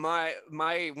like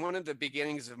my one of the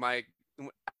beginnings of my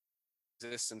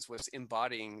existence was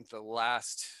embodying the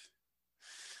last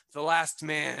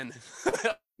man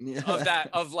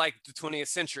of like the 20th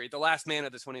century, the last man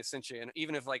of the 20th century. And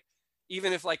even if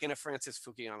like in a Francis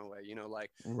Fukuyama way,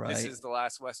 this is the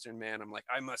last Western man, I'm like,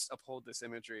 I must uphold this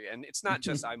imagery. And it's not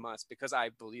just I must, because I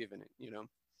believe in it,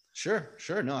 Sure.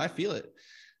 No, I feel it.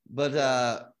 But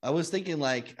I was thinking,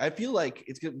 like, I feel like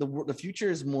it's good. The future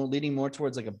is more leading more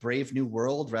towards like a brave new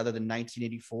world rather than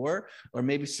 1984, or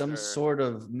maybe some sort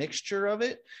of mixture of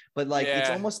it. But like, it's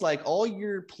almost like all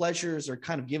your pleasures are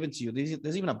kind of given to you.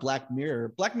 There's even a Black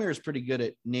Mirror. Black Mirror is pretty good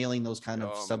at nailing those kind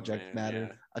of subject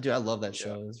matter. I love that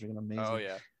show. It's freaking amazing. Oh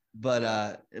yeah.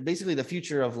 But basically, the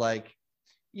future of like,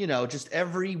 you know, just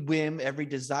every whim, every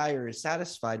desire is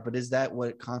satisfied. But is that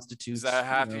what constitutes? Is that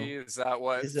happy? You know, is that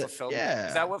what fulfilling? Yeah.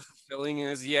 Is that what fulfilling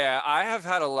is? Yeah, I have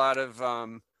had a lot of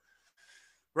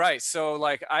right. So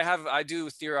like I do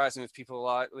theorizing with people a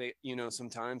lot, you know,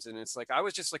 sometimes, and it's like I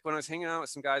was just like when I was hanging out with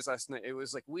some guys last night, it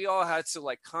was like we all had to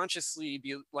like consciously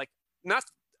be like not.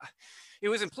 It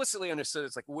was implicitly understood.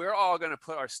 It's like we're all going to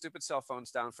put our stupid cell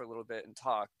phones down for a little bit and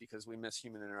talk because we miss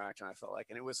human interaction. I felt like,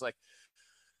 and it was like,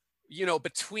 you know,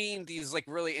 between these like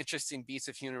really interesting beats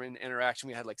of human interaction,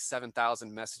 we had like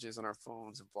 7,000 messages on our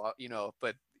phones and blah, you know,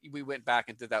 but we went back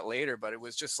and did that later. But it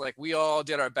was just like we all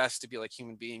did our best to be like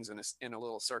human beings in a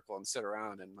little circle and sit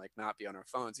around and like not be on our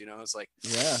phones, you know. It's like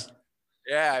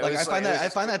like I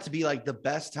find that to be like the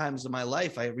best times of my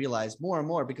life. I realize more and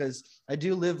more because I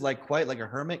do live like quite like a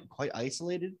hermit, quite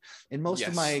isolated, and most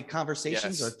of my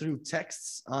conversations are through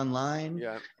texts online.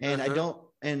 And I don't,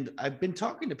 and I've been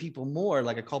talking to people more.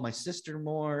 Like I call my sister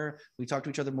more. We talk to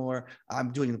each other more.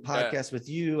 I'm doing the podcast with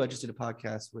you. I just did a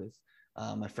podcast with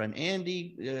my friend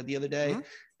Andy the other day,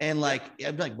 and like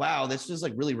I'm like, wow, this is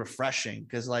like really refreshing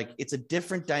because like it's a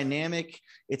different dynamic.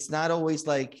 It's not always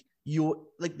like you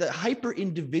like the hyper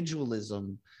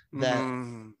individualism that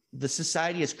the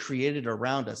society has created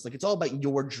around us. Like it's all about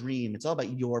your dream, it's all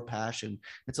about your passion,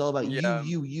 it's all about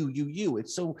you.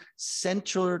 It's so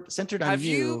centered on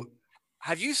you.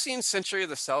 Have you seen Century of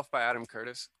the Self by Adam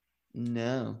Curtis?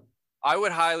 No. I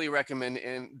would highly recommend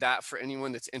that for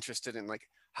anyone that's interested in like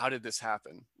how did this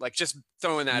happen, like just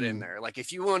throwing that in there. Like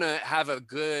if you want to have a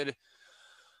good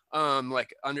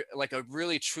like a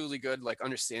really truly good like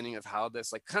understanding of how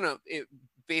this like kind of it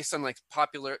based on like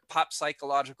popular pop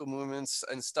psychological movements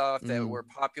and stuff that were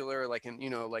popular, like, and you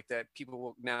know, like that people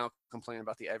will now complain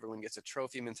about the everyone gets a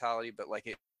trophy mentality, but like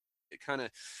it kind of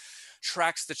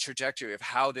tracks the trajectory of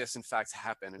how this in fact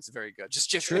happened. It's very good. Just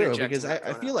true, because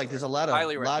I feel like there's a lot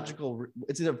of logical.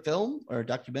 It's either a film or a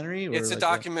documentary. Or it's a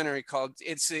documentary called.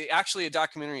 It's actually a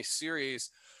documentary series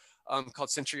called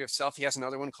Century of Self. He has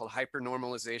another one called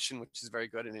Hypernormalization, which is very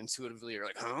good, and intuitively you're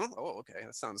like, huh? Oh, okay,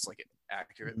 that sounds like it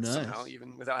accurate somehow,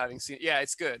 even without having seen it. Yeah,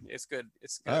 it's good. It's good.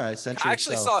 All right, Century I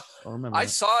actually of Self. I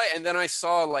saw it, and then I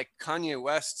saw like Kanye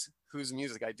West, whose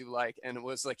music I do like, and it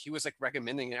was like he was like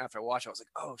recommending it after I watched it. I was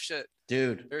like, oh shit,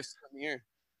 dude, there's something here.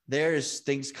 There's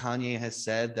things Kanye has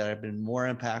said that have been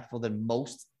more impactful than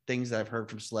most things that I've heard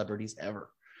from celebrities ever.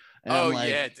 And I'm like,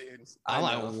 yeah, dude. I'm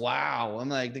like, wow. I'm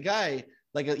like, the guy,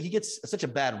 like, he gets such a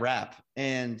bad rap,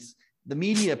 and the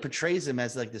media portrays him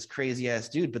as like this crazy ass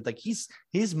dude, but like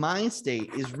his mind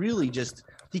state is really just,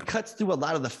 he cuts through a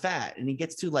lot of the fat and he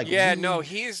gets to like, yeah, really no,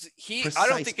 I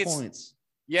don't think points.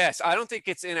 Yes, I don't think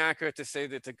it's inaccurate to say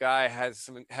that the guy has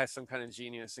some kind of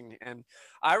genius. And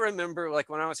I remember like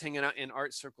when I was hanging out in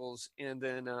art circles, and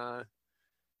then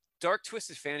Dark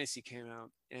Twisted Fantasy came out,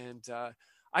 and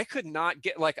I could not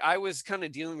get, like, I was kind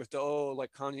of dealing with the,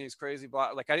 like Kanye's crazy,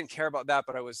 blah, like I didn't care about that,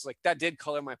 but I was like, that did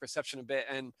color my perception a bit.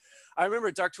 And I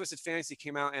remember Dark Twisted Fantasy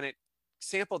came out, and it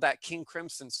sampled that King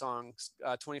Crimson song,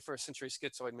 21st Century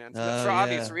Schizoid Man, for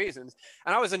obvious reasons.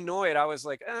 And I was annoyed. I was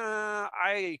like,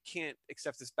 I can't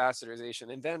accept this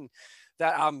bastardization. And then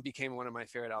that album became one of my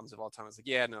favorite albums of all time. I was like,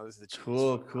 yeah, no, this is the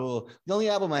cool. The only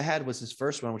album I had was his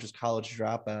first one, which was College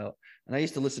Dropout. And I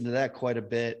used to listen to that quite a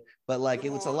bit, but like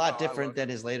it was a lot different than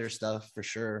his later stuff for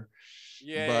sure.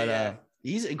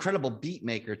 He's an incredible beat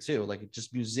maker too. Like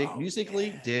just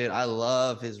musically, dude, I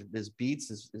love his beats,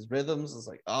 his rhythms. It's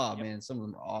like, man, some of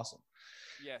them are awesome.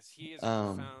 Yes, he is a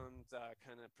profound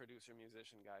kind of producer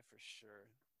musician guy for sure.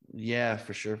 Yeah,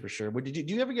 for sure. But do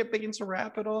you ever get big into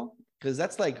rap at all? Because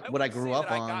that's like what I grew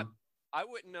up on. I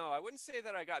wouldn't say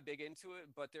that I got big into it,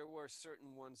 but there were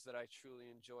certain ones that I truly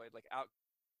enjoyed. Like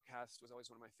Outkast was always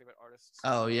one of my favorite artists.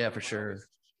 Oh yeah, for sure.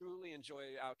 Truly enjoy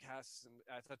Outkast, and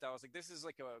I thought that was like this is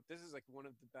like one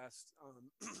of the best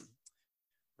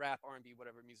rap, R&B,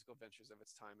 whatever musical ventures of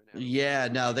its time. And yeah,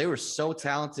 no, they were so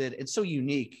talented and so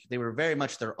unique. They were very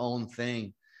much their own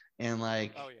thing, and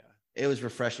like, it was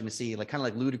refreshing to see, like kind of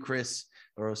like Ludacris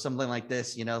or something like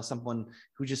this, you know, someone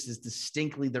who just is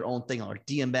distinctly their own thing, or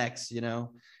DMX, you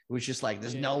know. was just like,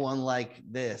 there's no one like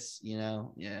this, you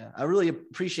know? Yeah. I really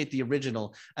appreciate the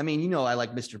original. I mean, you know, I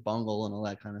like Mr. Bungle and all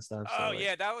that kind of stuff. Oh, So, like,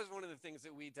 yeah, that was one of the things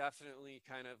that we definitely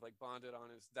kind of like bonded on,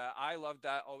 is that I loved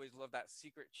that, always loved that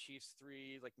Secret Chiefs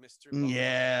 3, like Mr. Bungle.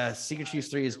 yeah, Secret Chiefs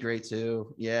 3 is great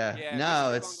too. Yeah. Yeah, No,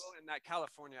 Mr. it's Bungle and that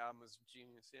California album was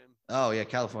genius. Yeah. oh yeah,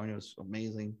 California was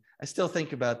amazing. I still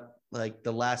think about like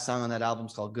the last song on that album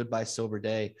is called Goodbye Sober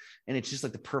Day, and it's just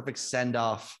like the perfect send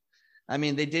off. I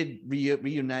mean, they did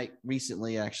reunite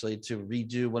recently actually to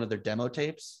redo one of their demo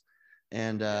tapes,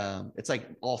 and it's like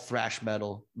all thrash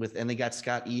metal with, and they got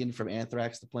Scott Ian from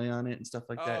Anthrax to play on it and stuff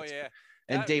like that. Oh yeah,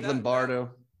 And Dave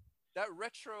Lombardo. That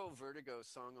retro Vertigo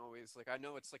song always, like, I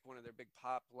know it's like one of their big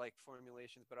pop like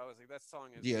formulations, but I was like, that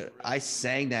song is Yeah, really I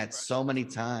sang that so many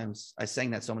times.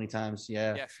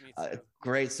 Yeah. Yes, me too.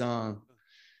 Great song.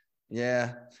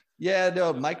 Yeah.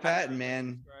 No, Mike Patton,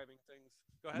 man.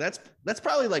 Go ahead. That's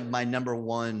probably like my number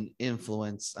one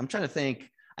influence. I'm trying to think.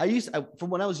 From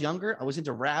when I was younger, I was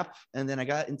into rap, and then I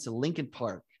got into Linkin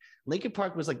Park. Linkin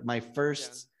Park was like my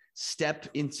first step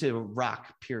into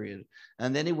rock, period.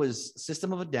 And then it was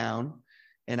System of a Down,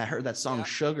 and I heard that song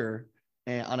Sugar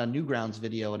on a Newgrounds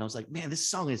video, and I was like, man, this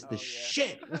song is the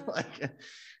shit. Like,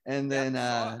 and then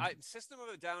System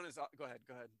of a Down is go ahead.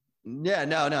 Yeah,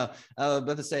 no. I was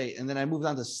about to say, and then I moved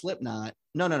on to Slipknot.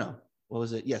 No. What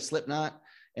was it? Yeah, Slipknot.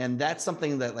 And that's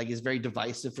something that like is very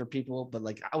divisive for people, but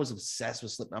like I was obsessed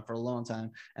with Slipknot for a long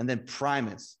time. And then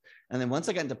Primus. And then once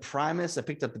I got into Primus, I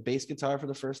picked up the bass guitar for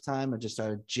the first time. I just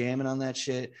started jamming on that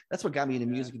shit. That's what got me into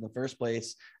music in the first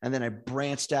place. And then I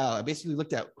branched out. I basically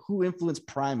looked at who influenced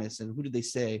Primus and who did they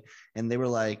say. And they were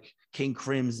like King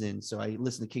Crimson. So I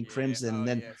listened to King Crimson. And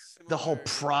then the whole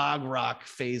prog rock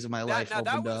phase of my life opened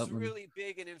up. That was really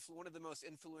big, and one of the most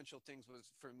influential things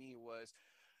for me was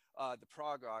the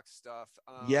prog rock stuff.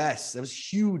 Yes, that was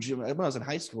huge. When I was in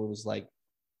high school, it was like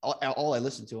all I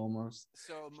listened to almost.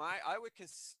 So I would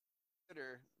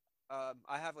consider,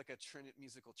 I have like a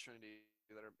musical trinity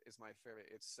that is my favorite.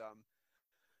 It's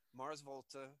Mars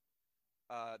Volta,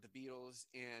 the Beatles,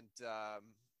 and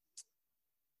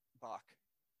Bach.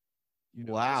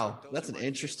 Wow, that's an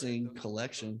interesting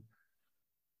collection.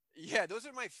 Yeah, those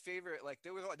are my favorite. Like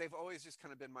they've always just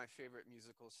kind of been my favorite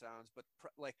musical sounds. But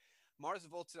like Mars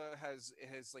Volta has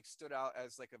like stood out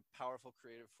as like a powerful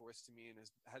creative force to me, and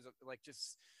has like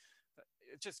just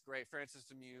it's just great. Francis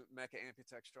Demute, Mecha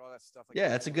Amputexture, all that stuff. Like, yeah,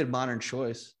 that's a good modern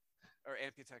choice. Or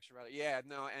Amputexture, rather. Yeah,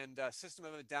 no, and System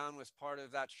of a Down was part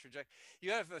of that trajectory.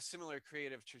 You have a similar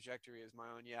creative trajectory as my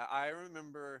own. Yeah, I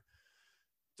remember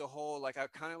the whole, like, I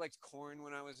kind of liked Korn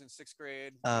when I was in 6th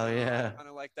grade. Oh, yeah. I kind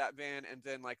of liked that band. And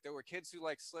then, like, there were kids who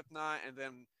liked Slipknot, and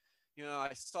then,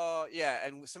 I saw,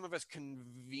 and some of us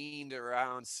convened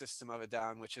around System of a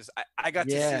Down, which is, I got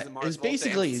to see the Mars it's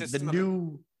basically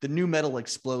the new metal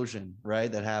explosion,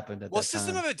 right? That happened at that time.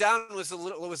 System of a Down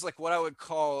was like what I would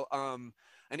call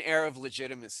an era of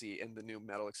legitimacy in the new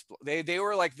metal explosion. They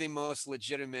were like the most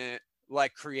legitimate,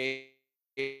 like, creative,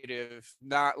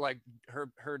 not like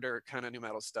herder kind of new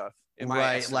metal stuff.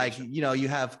 Right, like, you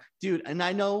have, dude, and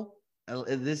I know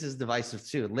this is divisive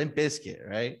too, Limp Bizkit,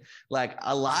 right? Like,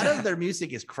 a lot of their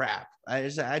music is crap. I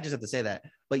just have to say that.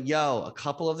 But a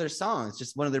couple of their songs,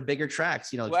 just one of their bigger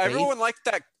tracks, well, everyone liked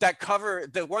that cover,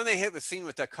 the one they hit the scene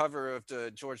with, that cover of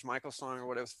the George Michael song, or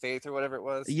whatever, Faith or whatever it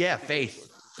was. Yeah, Faith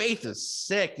is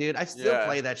sick, dude. I still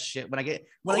play that shit when I get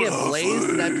blazed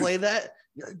and I play that.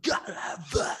 Gotta have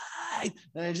vibe,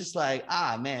 and it's just like,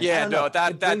 man. Yeah, no,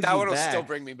 that one will still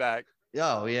bring me back.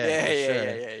 Oh yeah.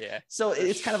 Yeah. So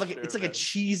it's kind of like it's like a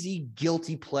cheesy,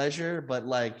 guilty pleasure, but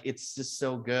like it's just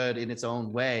so good in its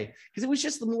own way, because it was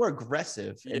just more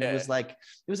aggressive, and it was like,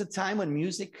 it was a time when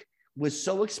music was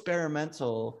so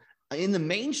experimental in the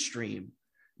mainstream.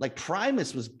 Like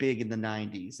Primus was big in the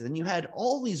 90s, and then you had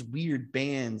all these weird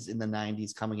bands in the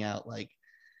 90s coming out. Like,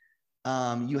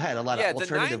 you had a lot of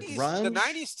alternative grunge.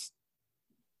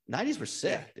 The 90s were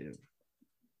sick, dude.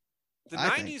 The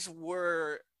 90s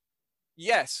were.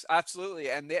 Yes,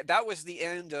 absolutely. And that was the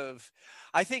end of,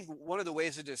 I think one of the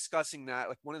ways of discussing that,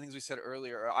 like one of the things we said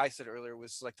earlier, or I said earlier,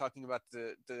 was like talking about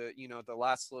the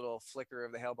last little flicker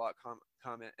of the Hale-Bopp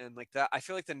comment. And like that, I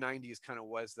feel like the 90s kind of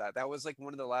was that. That was like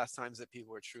one of the last times that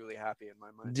people were truly happy in my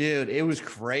mind. Dude, it was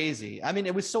crazy. I mean,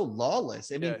 it was so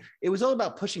lawless. I mean, it was all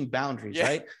about pushing boundaries,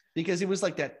 right? Because it was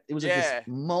like that, it was like this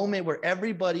moment where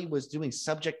everybody was doing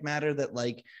subject matter that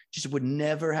like just would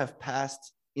never have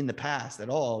passed in the past at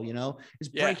all, it's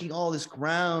breaking all this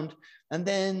ground. And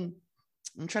then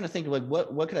I'm trying to think of like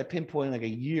what could I pinpoint like a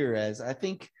year as. I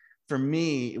think for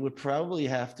me it would probably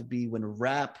have to be when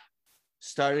rap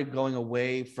started going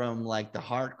away from like the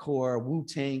hardcore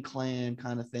Wu-Tang Clan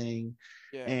kind of thing,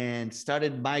 and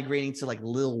started migrating to like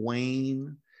Lil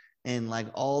Wayne and like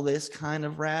all this kind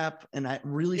of rap. And I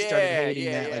really started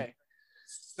hating that. Like,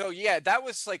 so yeah, that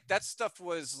was like, that stuff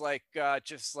was like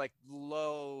just like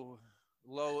low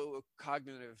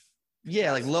cognitive like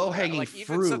capacity. low hanging Like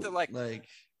even fruit. something like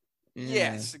Yeah.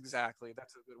 yes, exactly.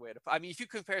 That's a good way to. I mean, if you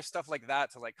compare stuff like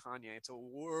that to like Kanye, it's a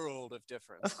world of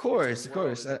difference. Of course.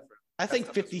 I That think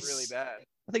stuff 50 is really bad.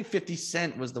 I think 50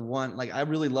 Cent was the one. Like, I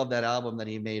really love that album that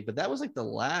he made, but that was like the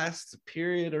last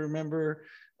period I remember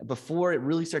before it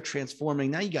really started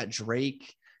transforming. Now you got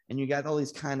Drake, and you got all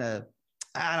these kind of,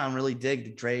 I don't really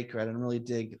dig Drake, or I don't really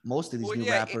dig most of these new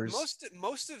rappers.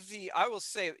 Most of the, I will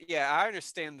say, yeah, I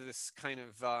understand this kind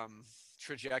of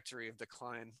trajectory of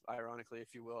decline, ironically,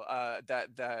 if you will,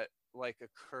 that like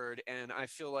occurred, and I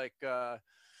feel like I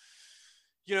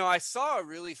saw a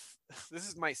really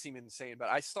this might seem insane, but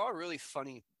I saw a really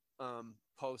funny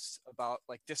post about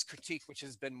like this critique, which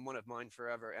has been one of mine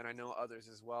forever, and I know others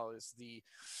as well, is the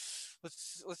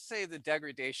let's say the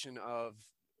degradation of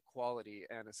quality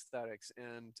and aesthetics,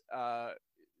 and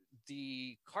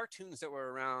the cartoons that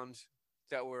were around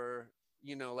that were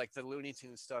like the Looney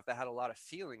Tunes stuff that had a lot of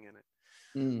feeling in it.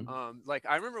 Like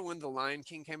I remember when The Lion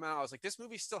King came out, I was like, this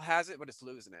movie still has it, but it's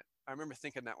losing it. I remember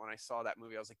thinking that when I saw that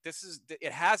movie, I was like,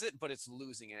 it has it, but it's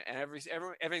losing it. And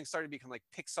everything started to become like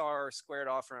Pixar, squared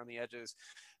off around the edges.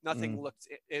 Nothing looked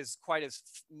is quite as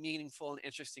meaningful and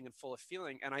interesting and full of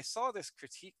feeling. And I saw this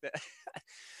critique that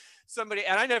somebody,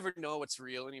 and I never know what's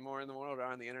real anymore in the world or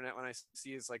on the internet, when I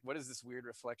see is like, what is this weird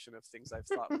reflection of things I've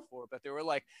thought before? But they were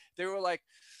like,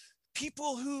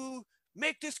 people who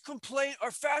make this complaint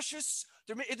are fascists.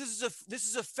 This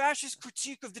is a fascist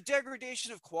critique of the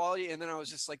degradation of quality. And then I was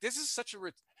just like, this is such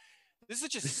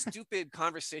a stupid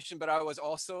conversation. But I was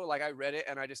also like, I read it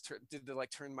and I just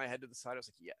turned my head to the side. I was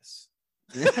like, yes.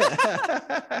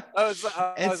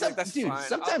 I was like, that's fine.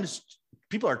 Sometimes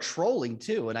people are trolling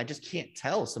too, and I just can't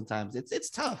tell. Sometimes it's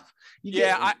tough.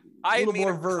 I a little made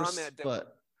more a versed, comment that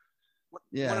but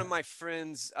one of my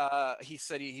friends, he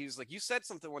said he was like, you said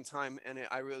something one time, and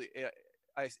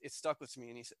it stuck with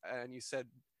me. And he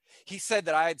said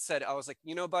that I had said, I was like,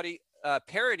 buddy,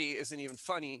 parody isn't even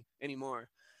funny anymore.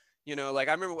 Like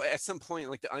I remember at some point,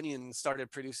 like the Onion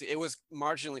started producing. It was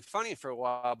marginally funny for a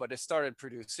while, but it started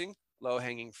producing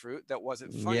low-hanging fruit that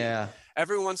wasn't funny. Yeah.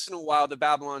 Every once in a while, the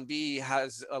Babylon Bee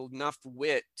has enough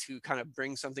wit to kind of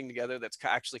bring something together that's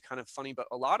actually kind of funny, but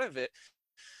a lot of it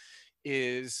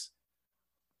is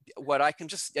what I can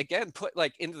just again put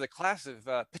like into the class of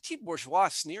petit bourgeois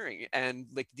sneering, and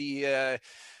like the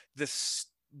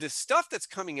stuff that's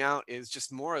coming out is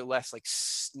just more or less like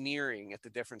sneering at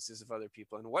the differences of other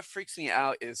people. And what freaks me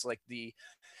out is like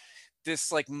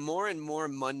this like more and more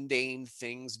mundane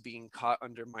things being caught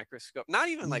under microscope. Not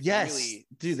even like really,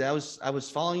 dude. I was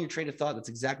following your train of thought. That's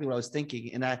exactly what I was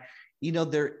thinking. And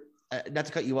there, not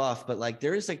to cut you off, but like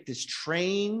there is like this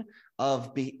train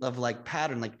of like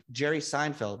pattern, like Jerry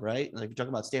Seinfeld, right? Like you're talking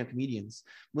about stand-up comedians,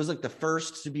 was like the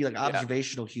first to be like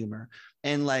observational humor.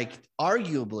 And like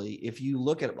arguably, if you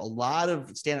look at a lot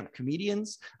of stand-up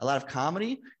comedians, a lot of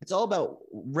comedy, it's all about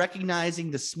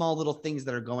recognizing the small little things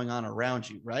that are going on around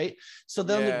you, right? So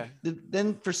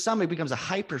then for some it becomes a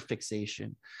hyper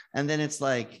fixation, and then it's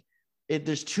like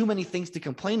there's too many things to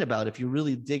complain about if you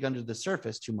really dig under the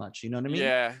surface too much. You know what I mean?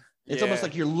 Yeah. It's almost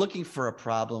like you're looking for a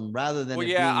problem rather than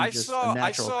I saw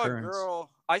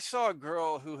a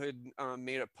girl who had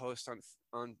made a post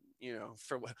on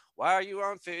for why are you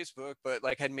on Facebook, but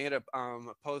like had made a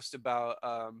post about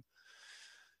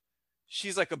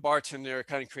she's like a bartender,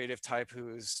 kind of creative type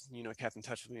who's kept in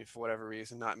touch with me for whatever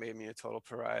reason, not made me a total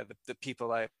pariah, the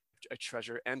people I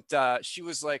treasure. And she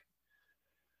was like,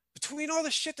 between all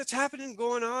the shit that's happening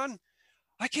going on,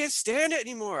 I can't stand it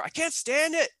anymore. I can't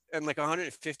stand it. And like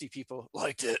 150 people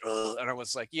liked it. And I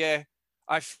was like, yeah,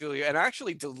 I feel you. And I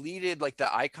actually deleted like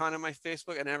the icon of my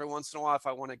Facebook. And every once in a while, if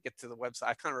I want to get to the website,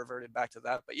 I kind of reverted back to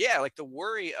that. But yeah, like the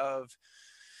worry of,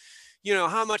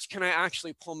 how much can I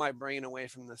actually pull my brain away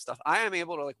from this stuff? I am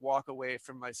able to like walk away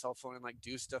from my cell phone and like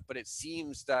do stuff. But it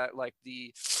seems that like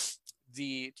the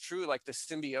true like the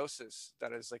symbiosis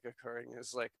that is like occurring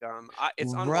is like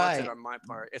it's unwanted on my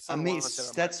part. It's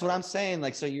unwanted. That's what I'm saying.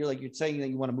 Like, so you're saying that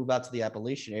you want to move out to the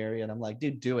Appalachian area, and I'm like,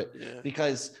 dude, do it.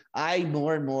 Because I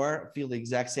more and more feel the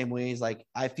exact same ways. Like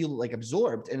I feel like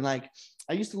absorbed, and like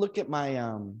I used to look at my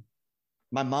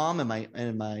my mom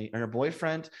and her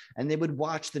boyfriend, and they would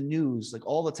watch the news like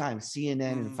all the time,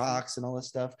 CNN and Fox and all this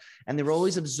stuff, and they were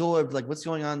always absorbed like what's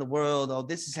going on in the world. Oh,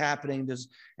 this is happening.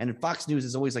 And Fox News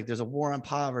is always like there's a war on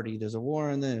poverty, there's a war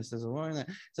on this, there's a war on that.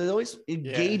 So it always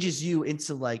engages you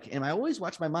into like, and I always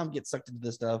watch my mom get sucked into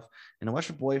this stuff, and I watch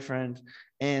her boyfriend,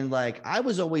 and like I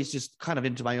was always just kind of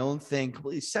into my own thing,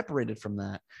 completely separated from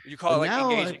that. You call it like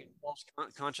engaging in false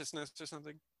consciousness or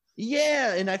something?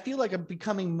 Yeah, and I feel like I'm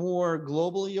becoming more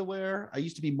globally aware. I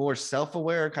used to be more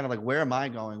self-aware, kind of like, where am I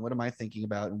going? What am I thinking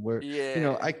about? And where,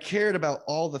 I cared about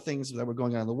all the things that were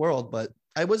going on in the world, but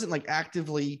I wasn't like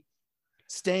actively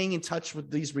staying in touch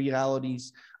with these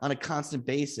realities on a constant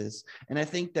basis. And I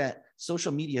think that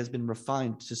social media has been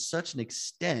refined to such an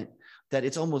extent that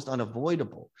it's almost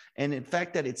unavoidable. And in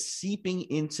fact, that it's seeping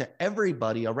into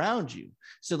everybody around you.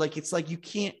 So like, it's like you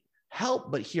can't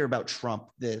help but hear about Trump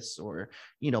this, or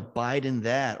Biden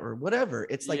that, or whatever.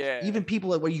 It's like even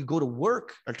people where you go to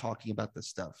work are talking about this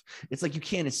stuff. It's like you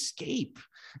can't escape.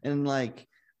 And like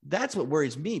that's what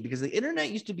worries me, because the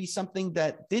internet used to be something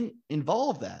that didn't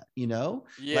involve that,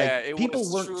 like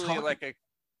people weren't talking.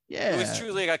 It was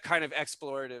truly like a kind of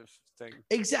explorative thing.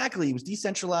 Exactly. It was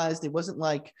decentralized. It wasn't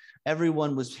like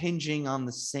everyone was hinging on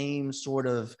the same sort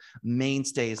of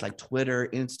mainstays like Twitter,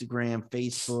 Instagram,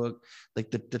 Facebook,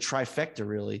 like the trifecta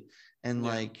really. And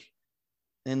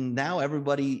and now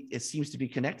everybody, it seems to be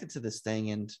connected to this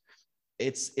thing. And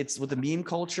it's with the meme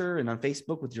culture and on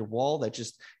Facebook with your wall that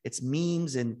just, it's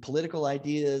memes and political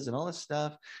ideas and all this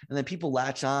stuff. And then people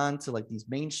latch on to like these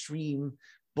mainstream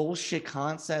bullshit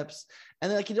concepts, and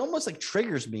then like it almost like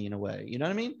triggers me in a way, you know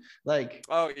what I mean? Like,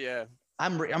 oh yeah,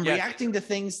 I'm reacting to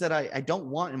things that I don't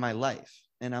want in my life,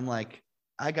 and I'm like,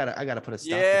 I gotta put a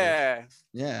stop to this.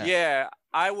 Yeah,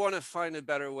 I want to find a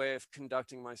better way of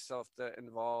conducting myself that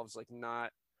involves like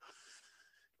not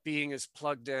being as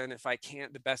plugged in, if I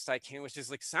can't, the best I can, which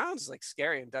is like sounds like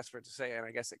scary and desperate to say, and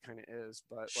I guess it kind of is,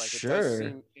 but like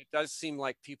it does seem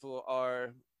like people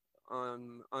are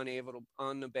unable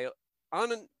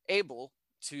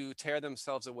to tear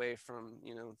themselves away from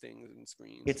things and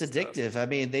screens. It's addictive. I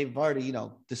mean, they've already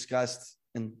discussed,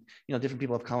 and different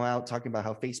people have come out talking about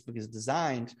how Facebook is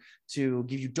designed to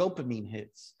give you dopamine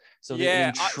hits, so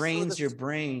it trains your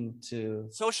brain to.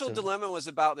 Social Dilemma was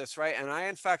about this, right? And I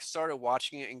in fact started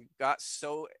watching it and got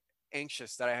so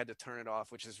anxious that I had to turn it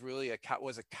off, which is really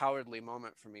was a cowardly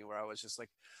moment for me, where I was just like,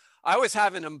 I was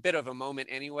having a bit of a moment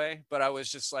anyway, but I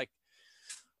was just like,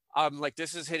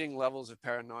 this is hitting levels of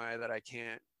paranoia that I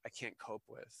can't cope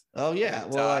with. Oh yeah.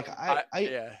 And, well, like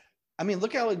I mean,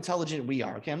 look how intelligent we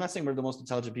are. Okay. I'm not saying we're the most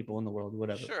intelligent people in the world,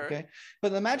 whatever. Sure. Okay.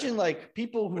 But imagine like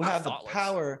people who have the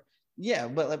power. Yeah.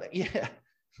 But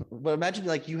but imagine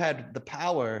like you had the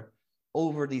power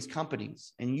over these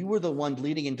companies, and you were the one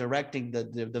leading and directing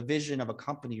the vision of a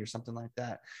company or something like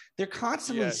that. They're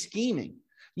constantly scheming.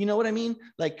 You know what I mean?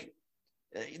 Like,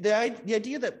 the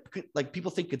idea that like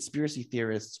people think conspiracy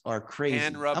theorists are crazy.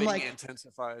 Hand rubbing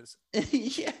intensifies.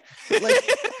 Yeah, like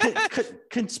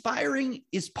conspiring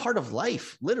is part of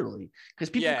life, literally, because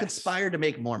people conspire to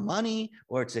make more money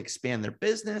or to expand their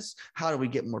business. How do we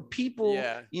get more people?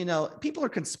 People are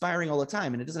conspiring all the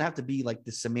time, and it doesn't have to be like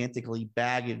the semantically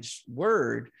baggage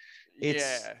word.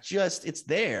 It's just, it's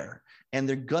there, and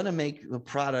they're gonna make the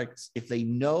product if they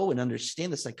know and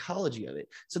understand the psychology of it.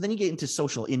 So then you get into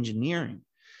social engineering.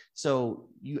 So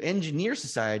you engineer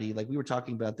society, like we were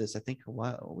talking about this, I think,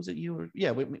 what was it, you were,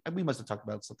 we must have talked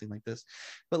about something like this.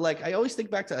 But like I always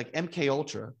think back to like MK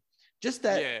Ultra, just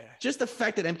the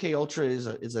fact that MK Ultra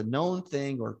is a known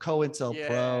thing, or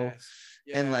COINTELPRO,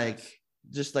 and like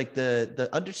just like the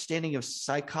understanding of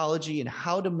psychology and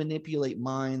how to manipulate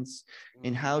minds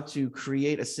and how to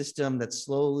create a system that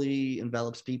slowly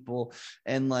envelops people,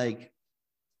 and like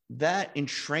that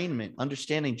entrainment,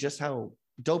 understanding just how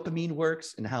dopamine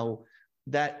works and how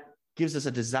that gives us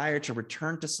a desire to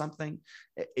return to something.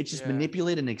 It's just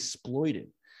manipulated and exploited.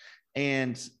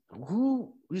 And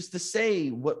who is to say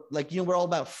what, like, we're all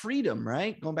about freedom,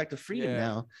 right? Going back to freedom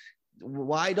now.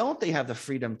 Why don't they have the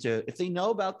freedom to, if they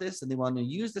know about this and they want to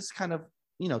use this kind of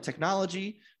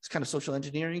technology, this kind of social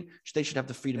engineering, they should have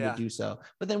the freedom to do so.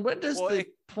 But then what does the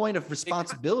point of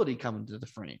responsibility come into the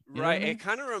frame? Right. I mean? It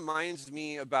kind of reminds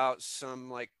me about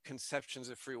some like conceptions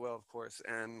of free will, of course,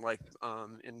 and like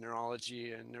in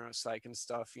neurology and neuropsych and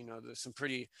stuff, there's some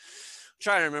pretty, I'm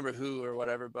trying to remember who or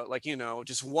whatever, but like,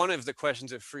 just one of the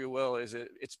questions of free will is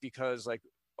it's because like,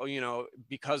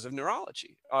 because of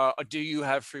neurology, do you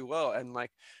have free will? And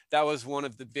like, that was one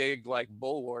of the big like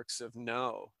bulwarks of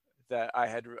no that I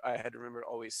had remembered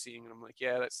always seeing. And I'm like,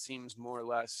 yeah, that seems more or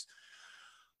less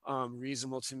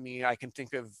reasonable to me. I can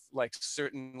think of like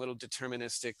certain little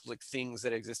deterministic like things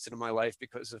that existed in my life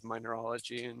because of my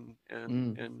neurology,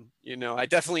 and you know, I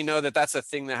definitely know that that's a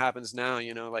thing that happens now.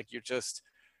 You know, like you're just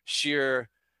sheer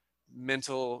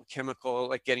mental chemical,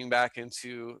 like getting back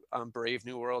into Brave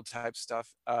New World type stuff.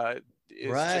 Is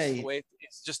just the Right. way,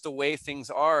 it's just the way things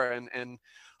are, and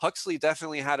Huxley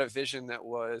definitely had a vision that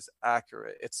was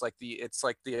accurate. It's like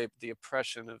the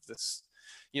oppression of this,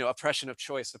 you know, oppression of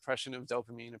choice, oppression of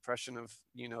dopamine, oppression of,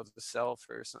 you know, the self,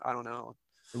 or I don't know.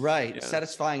 Right. Yeah.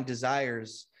 Satisfying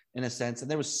desires in a sense.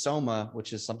 And there was soma,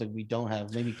 which is something we don't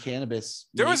have. Maybe cannabis,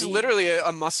 There was maybe. literally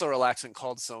a muscle relaxant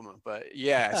called Soma, but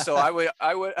yeah. So I would,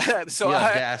 so The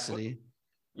I, audacity.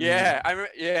 yeah,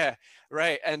 yeah,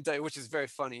 right, and which is very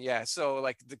funny. Yeah, so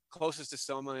like the closest to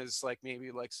Soma is like maybe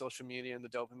like social media and the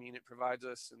dopamine it provides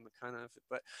us, and the kind of,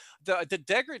 but the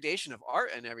degradation of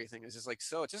art and everything is just like,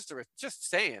 so just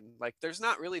saying, like there's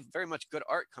not really very much good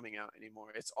art coming out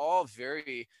anymore. It's all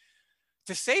very,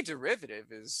 to say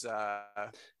derivative is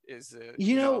You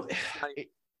you know, know, it's not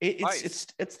it, vice.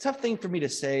 it's a tough thing for me to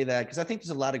say that, because I think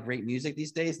there's a lot of great music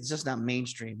these days. It's just not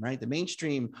mainstream, right? The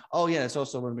mainstream. Oh yeah, it's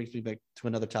also what brings me back to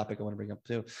another topic I want to bring up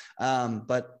too.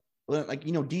 But like,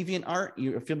 you know, Deviant Art.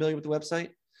 You're familiar with the website?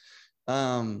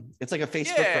 It's like a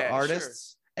Facebook for Yeah, sure.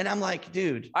 artists, and I'm like,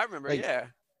 dude, I remember. like Yeah.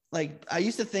 like I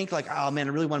used to think like, oh man, I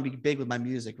really want to be big with my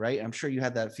music, right? I'm sure you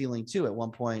had that feeling too at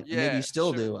one point, and maybe you Yeah.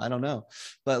 still Sure. do. I don't know,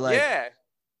 but like, Yeah.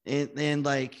 and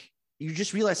like, you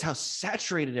just realize how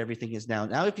saturated everything is now.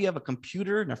 Now, if you have a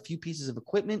computer and a few pieces of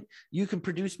equipment, you can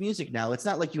produce music now. It's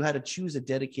not like you had to choose a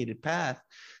dedicated path.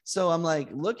 So I'm like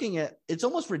looking at, it's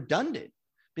almost redundant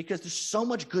because there's so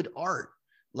much good art.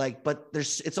 Like, but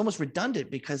it's almost redundant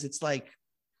because it's like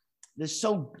there's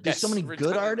so Yes. many good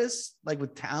Redundant. artists like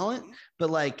with talent,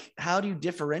 but like, how do you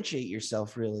differentiate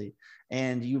yourself really?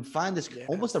 And you find this Yeah.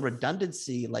 almost a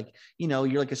redundancy, like, you know,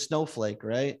 you're like a snowflake,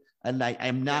 right? And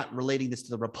I'm Yeah. not relating this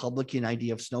to the Republican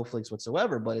idea of snowflakes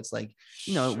whatsoever, but it's like,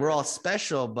 you know, we're Sure. all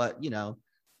special, but you know,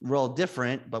 we're all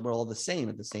different, but we're all the same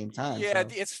at the same time. Yeah, So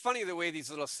it's funny the way these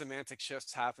little semantic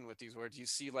shifts happen with these words. You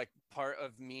see like part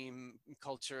of meme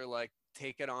culture like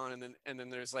take it on, and then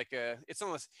there's like it's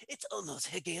almost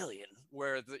Hegelian,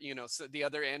 where the, you know, so the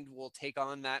other end will take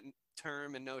on that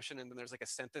term and notion, and then there's like a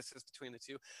synthesis between the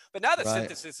two. But now right.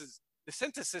 the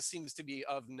synthesis seems to be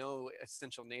of no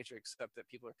essential nature, except that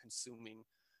people are consuming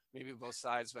maybe both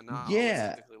sides, but not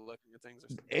Yeah. holistically looking at things or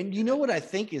something. And you know what I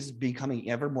think is becoming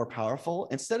ever more powerful?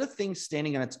 Instead of things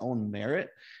standing on its own merit,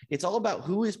 it's all about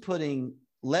who is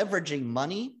leveraging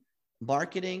money,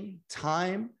 marketing,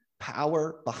 time,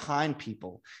 power behind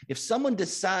people. If someone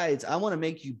decides, I want to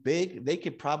make you big, they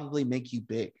could probably make you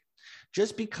big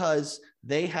just because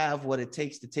they have what it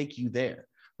takes to take you there,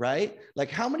 right? Like,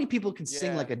 how many people can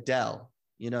sing Yeah. like Adele?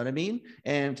 You know what I mean?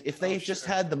 And if Oh, they just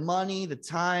sure. had the money, the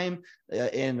time,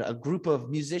 and a group of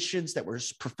musicians that were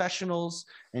professionals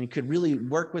and could really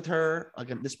work with her, like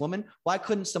this woman, why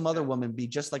couldn't some other Yeah. woman be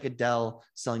just like Adele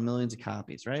selling millions of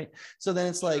copies, right? So then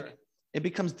it's like, Sure. it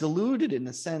becomes diluted in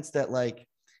the sense that like,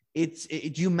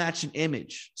 you match an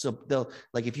image. So they'll,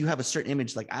 like, if you have a certain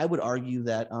image, like I would argue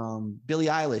that Billie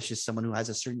Eilish is someone who has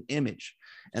a certain image,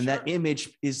 and that Sure.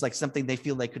 image is like something they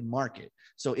feel they could market.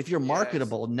 So if you're Yes.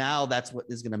 marketable, now that's what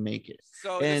is going to make it.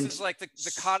 So this And is like the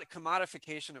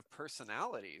commodification of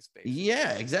personalities, basically.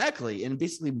 yeah, exactly. And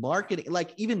basically marketing,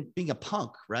 like even being a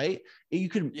punk, right? You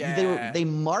could, Yeah. they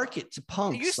market to It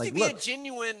punks. used to Like, be a look,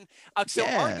 genuine. So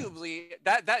yeah, arguably,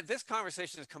 that this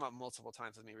conversation has come up multiple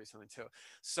times with me recently too.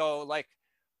 So like,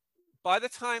 by the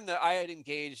time that I had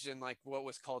engaged in like what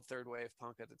was called third wave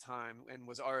punk at the time, and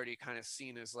was already kind of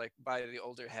seen as like by the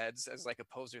older heads as like a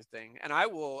poser thing, and I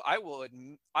will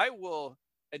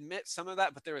admit some of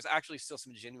that, but there was actually still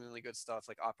some genuinely good stuff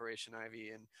like Operation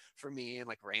Ivy, and for me, and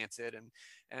like Rancid,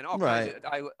 and all kinds of,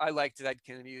 right. I liked Dead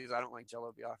Kennedys. I don't like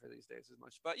Jello Biafra these days as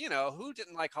much, but you know, who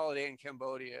didn't like Holiday in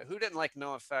Cambodia? Who didn't like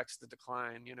No Effects, The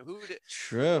Decline? You know,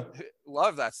 True.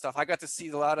 love that stuff. I got to see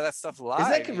a lot of that stuff Is that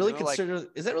live, you really know, like. considered?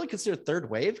 Is that really considered third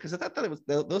wave? Because I thought that it was,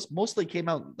 those mostly came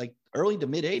out like early to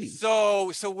mid '80s.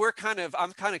 So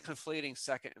I'm kind of conflating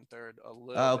second and third a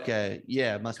little bit Okay,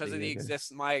 yeah, it must because of be okay.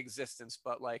 my existence,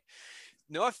 but like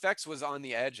No Effects was on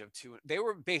the edge of two. They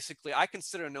were basically, I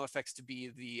consider No Effects to be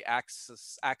the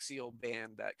axial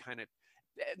band that kind of,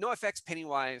 No Effects,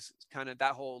 Pennywise, kind of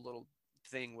that whole little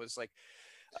thing was like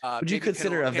Would you maybe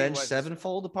consider Avenged Pennywise was.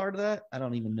 Sevenfold a part of that? I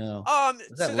don't even know. Was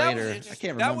that So that was an later? I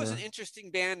can't that was an remember.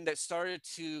 interesting band that started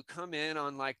to come in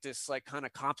on like this like kind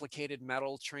of complicated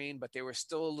metal train, but they were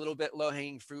still a little bit low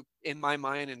hanging fruit in my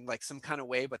mind in like some kind of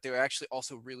way, but they were actually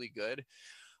also really good.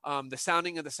 The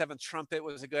Sounding of the Seventh Trumpet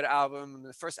was a good album,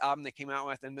 the first album they came out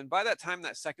with. And then by that time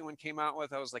that second one came out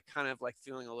with, I was like kind of like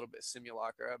feeling a little bit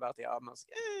simulacra about the album. I was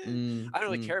like, I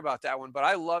don't really care about that one, but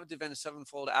I loved Avenged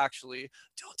Sevenfold. Actually,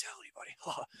 don't tell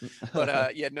anybody.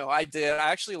 But yeah, no, I did.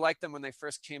 I actually liked them when they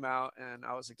first came out, and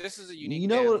I was like, this is a unique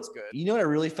band. It's good. You know what I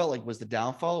really felt like was the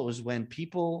downfall? It was when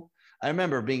people, I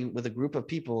remember being with a group of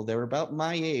people, they were about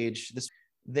my age.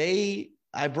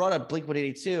 I brought up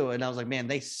Blink-182 and I was like, man,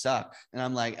 they suck. And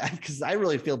I'm like, because I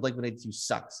really feel Blink-182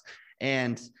 sucks.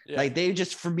 And like, they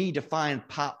just, for me, define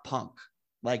pop punk.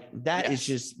 Like that is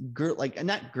just like,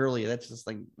 not girly. That's just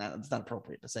like, it's not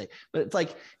appropriate to say, but it's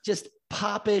like just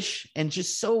popish and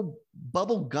just so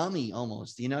bubble gummy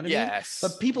almost, you know what I mean?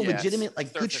 But people legitimate,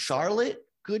 like Good Charlotte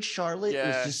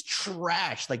was just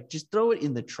trash. Like just throw it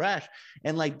in the trash.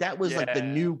 And like, that was like the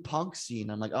new punk scene.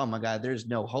 I'm like, oh my God, there's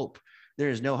no hope. There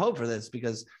is no hope for this,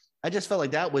 because I just felt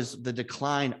like that was the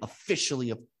decline officially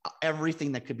of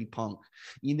everything that could be punk.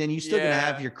 And then you're still going to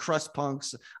have your crust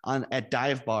punks at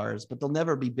dive bars, but they'll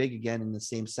never be big again in the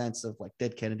same sense of like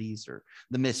Dead Kennedys or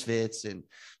the Misfits. And,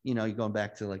 you know, you're going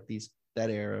back to like that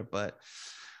era. But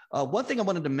one thing I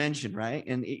wanted to mention, right.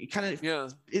 And it kind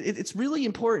of, it's really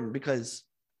important because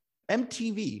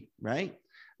MTV, right?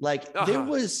 Like there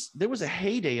was a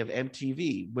heyday of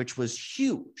MTV, which was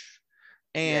huge.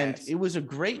 And it was a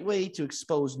great way to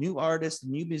expose new artists,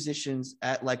 new musicians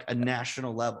at like a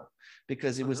national level,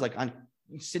 because it was like on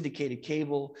syndicated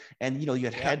cable, and, you know, you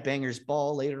had Headbangers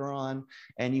Ball later on,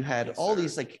 and you had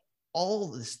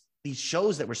these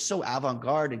shows that were so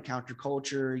avant-garde and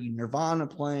counterculture. You Nirvana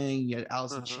playing, you had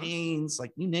Alice in Chains,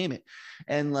 like you name it.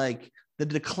 And like the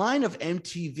decline of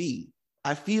MTV,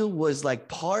 I feel, was like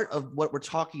part of what we're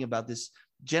talking about, this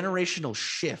generational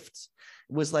shift.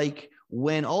 It was like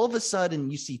when all of a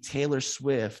sudden you see Taylor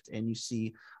Swift and you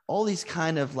see all these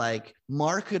kind of like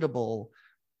marketable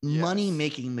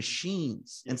money-making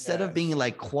machines, instead of being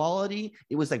like quality,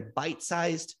 it was like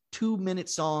bite-sized 2-minute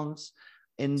songs,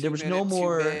 and there was no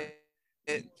more.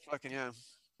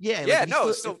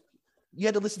 You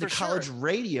had to listen to college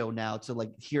radio now to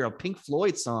like hear a Pink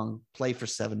Floyd song play for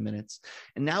 7 minutes.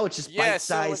 And now it's just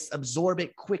bite-sized, absorb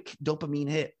it, quick dopamine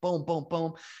hit, boom, boom,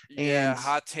 boom. And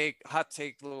hot take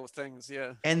little things.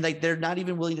 Yeah. And like, they're not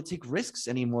even willing to take risks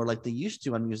anymore like they used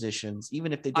to on musicians,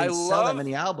 even if they didn't sell that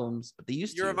many albums, but they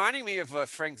used to. You're reminding me of a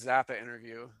Frank Zappa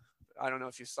interview. I don't know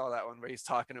if you saw that one, where he's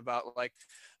talking about like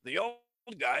the old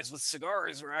guys with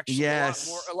cigars were actually a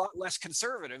lot less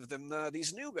conservative than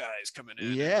these new guys coming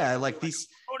in. Like these,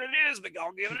 what it is, but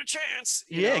I'll give it a chance.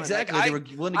 Exactly. Like, they were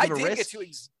willing to give a risk.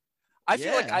 I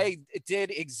feel like I did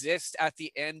exist at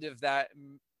the end of that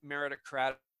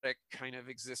meritocratic kind of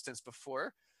existence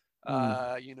before.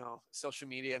 You know, social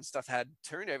media and stuff had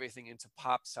turned everything into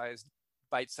pop-sized,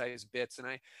 bite-sized bits, and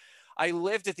I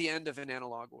lived at the end of an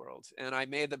analog world, and I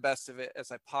made the best of it as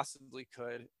I possibly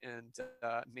could, and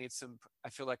I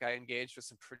feel like I engaged with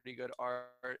some pretty good art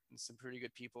and some pretty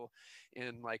good people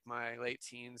in like my late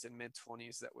teens and mid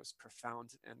 20s that was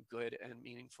profound and good and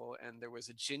meaningful. And there was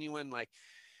a genuine like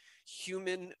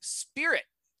human spirit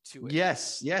to it.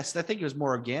 Yes. I think it was more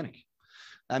organic.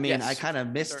 I mean, I kind of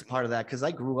missed part of that because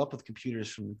I grew up with computers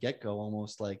from the get-go,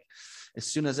 almost like as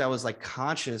soon as I was like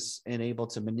conscious and able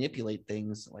to manipulate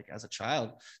things, like as a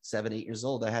child, 7, 8 years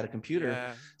old, I had a computer.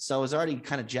 So I was already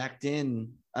kind of jacked in.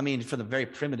 I mean, from the very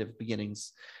primitive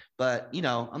beginnings, but you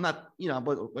know, I'm not, you know,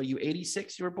 but are you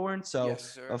 86 you were born? So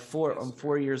I'm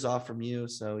 4 years off from you.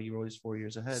 So you were always 4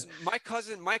 years ahead. So my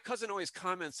cousin always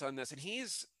comments on this, and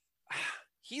he's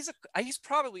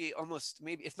probably almost,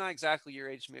 maybe if not exactly your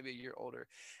age, maybe a year older,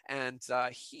 and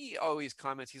he always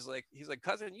comments, he's like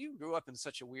cousin, you grew up in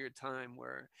such a weird time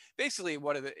where basically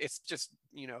it's just,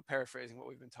 you know, paraphrasing what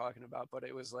we've been talking about, but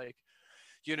it was like,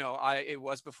 you know, it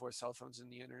was before cell phones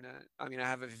and the internet. I mean, I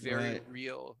have a very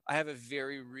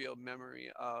real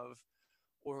memory of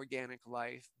organic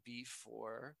life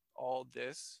before all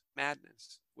this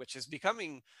madness, which is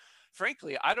becoming,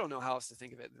 frankly, I don't know how else to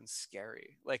think of it than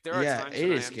scary. Like there are times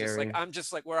when I'm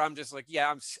just like,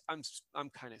 I'm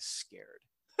kind of scared.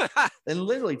 And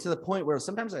literally to the point where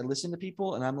sometimes I listen to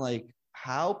people and I'm like,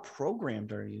 how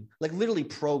programmed are you? Like literally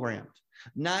programmed,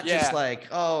 not just like,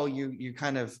 oh, you're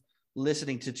kind of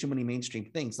listening to too many mainstream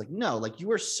things. Like, no, like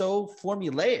you are so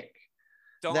formulaic.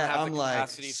 That I'm like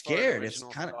scared. It's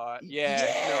kind of no,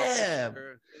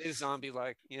 it is zombie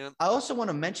like. Yeah. I also want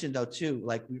to mention though too,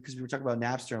 like because we were talking about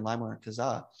Napster and LimeWire and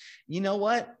Kazaa. You know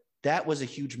what? That was a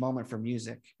huge moment for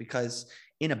music because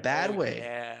in a bad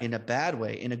way, in a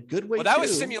good way. Well, that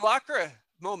was simulacra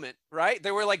moment, right?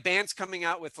 There were like bands coming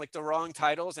out with like the wrong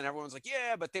titles, and everyone's like,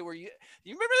 yeah, but they were. You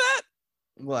remember that?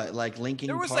 What, like There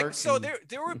Linkin was like Park so and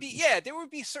there would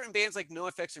be certain bands like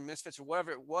NoFX or Misfits or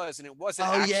whatever it was, and it wasn't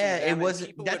oh actually yeah, it them, and wasn't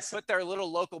people would that's put their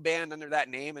little local band under that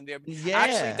name, and they'd actually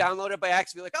yeah. download it by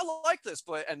accident, be like, I like this,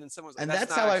 but and then someone's like, And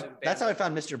that's not actually the that's band. how I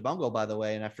found Mr. Bungle, by the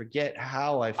way, and I forget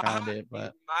how I found it,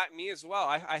 but Me as well.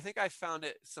 I think I found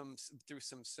it through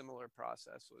some similar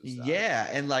process. Was yeah,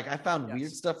 and like I found weird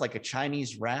yes. stuff like a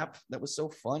Chinese rap that was so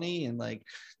funny, and like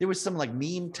there was some like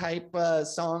meme type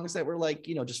songs that were like,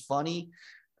 you know, just funny.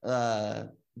 Uh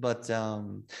but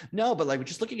no, but like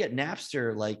just looking at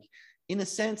Napster, like in a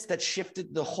sense that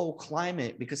shifted the whole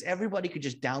climate because everybody could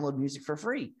just download music for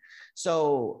free.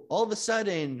 So all of a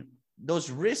sudden,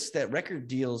 those risks that record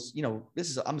deals, you know, this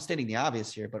is, I'm stating the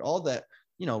obvious here, but all that,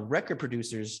 you know, record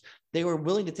producers, they were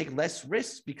willing to take less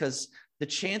risks because the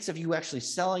chance of you actually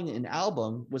selling an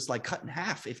album was like cut in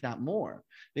half, if not more,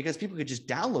 because people could just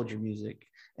download your music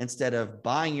instead of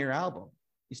buying your album.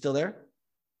 You still there?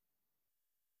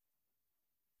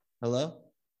 Hello?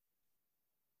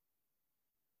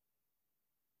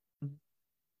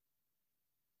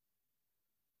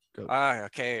 Go.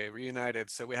 Okay, reunited.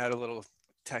 So we had a little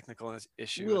technical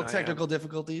issue, Little and technical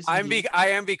difficulties. I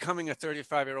am becoming a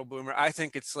 35-year-old boomer. I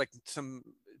think it's like some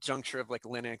juncture of like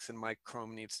Linux and my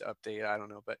Chrome needs to update. I don't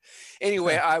know, but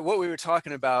anyway, what we were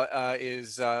talking about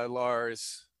is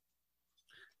Lars.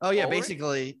 Oh yeah, Ulrich?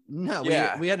 basically, no,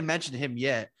 Yeah. we hadn't mentioned him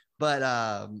yet,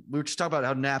 but we were just talking about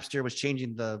how Napster was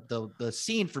changing the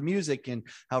scene for music and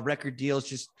how record deals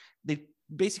just they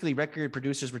basically record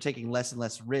producers were taking less and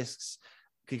less risks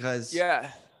because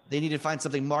Yeah. they needed to find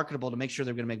something marketable to make sure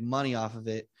they're going to make money off of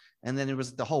it. And then it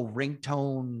was the whole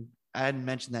ringtone. I hadn't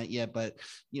mentioned that yet, but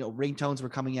you know, ringtones were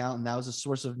coming out, and that was a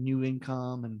source of new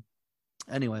income. And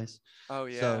anyways, Oh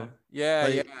yeah. so Yeah,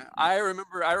 but yeah. I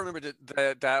remember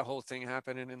that whole thing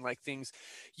happening and like things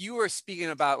you were speaking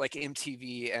about like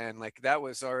MTV and like that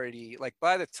was already like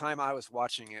by the time I was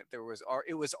watching it it was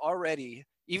already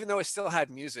even though it still had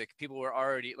music, people were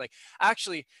already like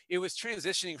actually it was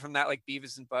transitioning from that like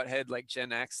Beavis and Butthead like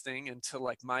Gen X thing into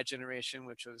like my generation,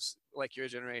 which was like your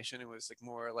generation. It was like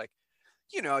more like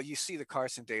you see the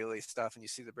Carson Daly stuff and you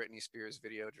see the Britney Spears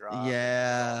video drop and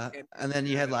yeah, and then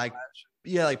you had and all like that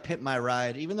shit. yeah, like Pimp My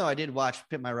Ride. Even though I did watch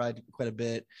Pimp My Ride quite a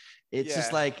bit, it's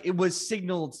just Yeah. like it was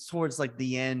signaled towards like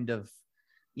the end of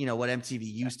you know what MTV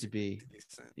used to be.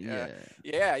 Decent. Yeah.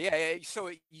 Yeah, Yeah. So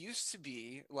it used to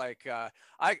be like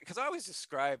because I always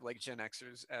describe like Gen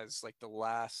Xers as like the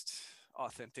last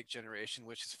authentic generation,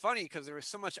 which is funny because there was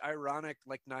so much ironic,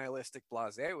 like nihilistic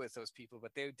blasé with those people,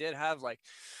 but they did have like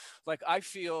I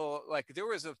feel like there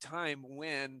was a time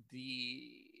when the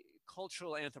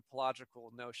cultural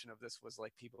anthropological notion of this was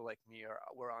like people like me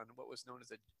were on what was known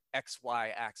as a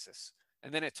XY axis.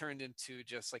 And then it turned into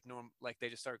just like like they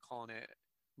just started calling it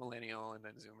millennial and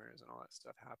then Zoomers and all that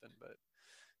stuff happened. But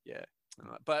yeah,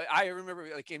 but I remember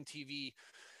like MTV,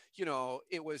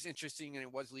 it was interesting and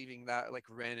it was leaving that like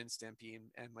Ren and Stimpy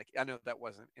and like I know that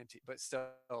wasn't but still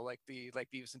like the like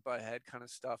Beavis and Butthead kind of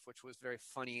stuff, which was very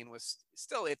funny and was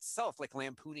still itself like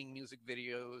lampooning music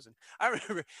videos. And I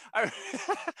remember I,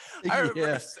 I remember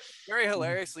yeah. very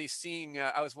hilariously seeing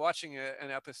I was watching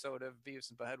an episode of Beavis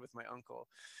and Butthead with my uncle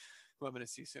who I'm going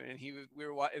to see soon. And they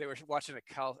were watching a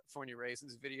California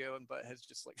Raisins video, and Butthead's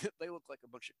just like, they look like a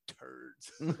bunch of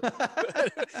turds.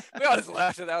 We all just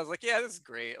laughed at that. I was like, yeah, this is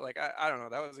great. Like, I don't know.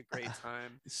 That was a great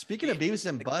time. Speaking of Beavis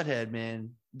and Butthead, man,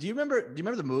 do you remember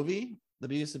the movie, The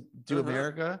Beavis Do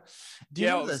America? Do you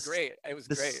Yeah, it remember was great. It was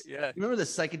great. Yeah. You remember the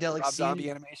psychedelic Rob scene?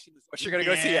 Zombie animation is what you're gonna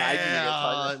go see. Yeah,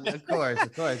 I knew you were of course,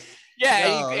 of course.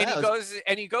 Yeah, No, he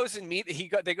goes and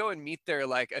they go and meet their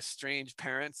like estranged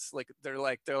parents. Like they're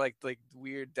like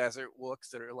weird desert looks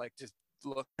that are like just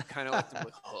look kind of like them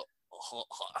like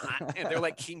and they're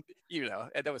like king,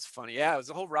 and that was funny. Yeah, it was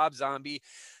the whole Rob Zombie.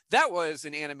 That was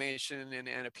an animation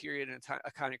and a period and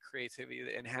a kind of creativity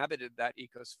that inhabited that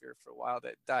ecosphere for a while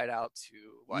that died out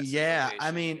to yeah,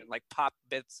 I mean, and like pop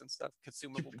bits and stuff,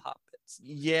 consumable pop bits.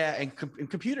 Yeah, and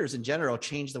computers in general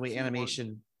changed the way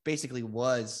animation basically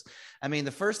was. I mean,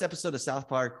 the first episode of South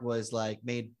Park was like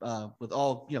made with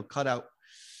all cut out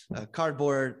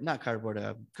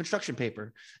construction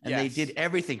paper, and they did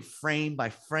everything frame by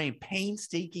frame,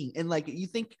 painstaking. And like you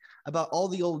think about all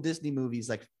the old Disney movies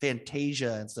like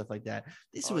Fantasia and stuff like that,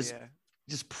 this was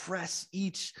just press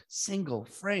each single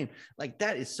frame. Like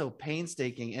that is so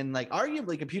painstaking. And like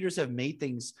arguably computers have made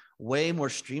things way more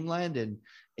streamlined and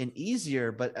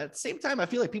easier, but at the same time I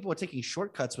feel like people are taking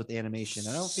shortcuts with animation.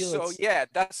 I don't feel so. Yeah,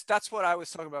 that's what I was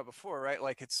talking about before, right?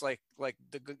 Like it's like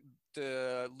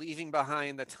the leaving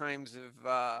behind the times of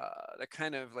the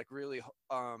kind of like really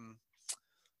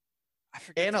I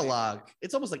forget the name of Analog. it.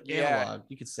 It's almost like Yeah, analog,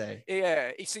 you could say.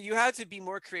 yeah. So you had to be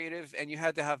more creative and you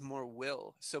had to have more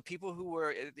will. So people who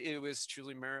were, it was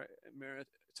truly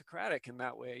meritocratic in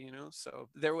that way, you know. So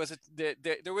there was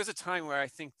a time where I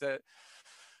think that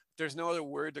there's no other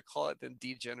word to call it than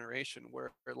degeneration,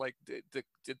 where like the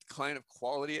decline of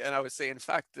quality. And I would say, in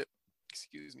fact, that,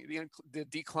 excuse me, the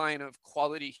decline of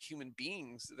quality human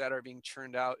beings that are being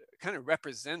churned out kind of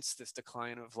represents this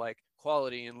decline of like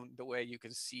quality, and the way you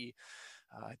can see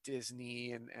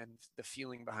Disney and the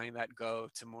feeling behind that go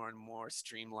to more and more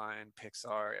streamlined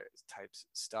Pixar type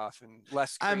stuff and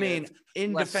less I mean, creative,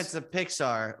 in less. defense of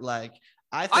Pixar, like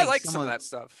I I think like some of someone, that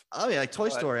stuff, oh yeah, like Toy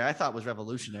but Story, I thought was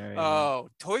revolutionary. I mean, oh,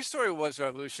 Toy Story was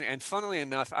revolutionary. And funnily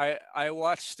enough, I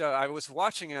was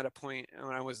watching at a point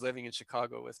when I was living in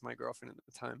Chicago with my girlfriend at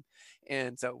the time,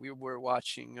 and we were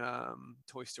watching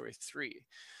Toy Story 3.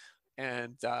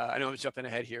 And I know I'm jumping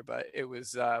ahead here, but it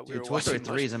was we dude, were Toy Story watching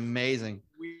 3 most. is amazing.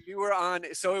 We were on,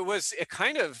 so it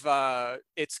kind of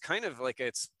it's kind of like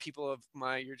it's people of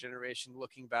your generation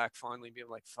looking back fondly being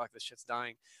like, fuck, this shit's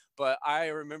dying. But I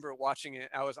remember watching it.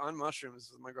 I was on mushrooms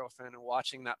with my girlfriend and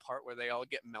watching that part where they all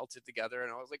get melted together,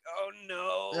 and I was like, oh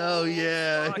Oh no,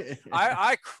 yeah. fuck.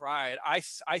 I cried.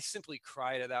 I simply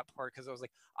cried at that part because I was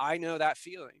like, I know that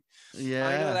feeling. I know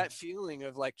Yeah. that feeling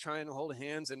of like trying to hold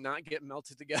hands and not get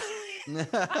melted together.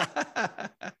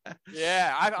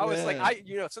 Yeah, I was like,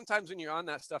 Yeah. sometimes when you're on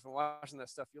that stuff and watching that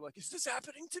stuff, you're like, is this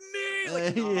happening to me?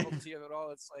 Like the Yeah. novelty of it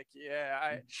all. It's like,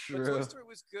 yeah, but Toy True. Story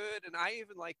was good, and I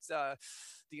even liked The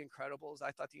Incredibles.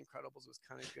 I thought The Incredibles was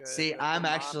kind of good, See, but my I'm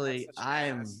mom had actually, such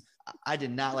an ass. I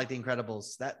did not like The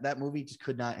Incredibles. That movie just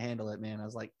could not handle it, man. I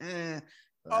was like,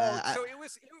 Oh, I, so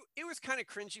it was kind of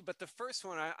cringy, but the first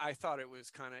one I thought it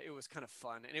was kind of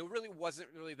fun, and it really wasn't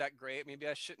really that great. Maybe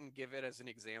I shouldn't give it as an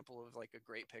example of like a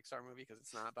great Pixar movie because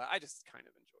it's not, but I just kind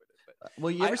of enjoyed it. But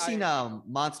well, you ever seen I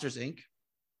Monsters Inc?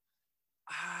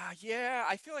 yeah,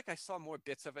 I feel like I saw more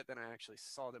bits of it than I actually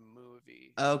saw the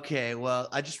movie. Okay, well,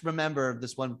 I just remember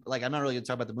this one. Like, I'm not really gonna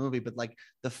talk about the movie, but like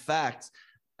the fact,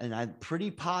 and I'm pretty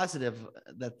positive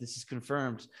that this is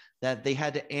confirmed, that they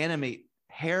had to animate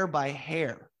hair by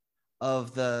hair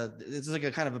of the. It's like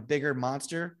a kind of a bigger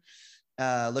monster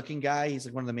looking guy. He's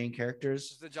like one of the main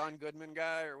characters. Is the John Goodman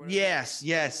guy or whatever? Yes,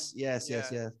 yes, yes, yes,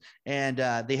 Yeah. yes.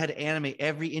 And they had to animate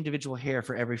every individual hair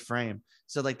for every frame.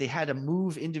 So like they had to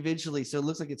move individually, so it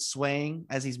looks like it's swaying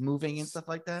as he's moving and stuff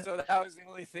like that. So that was the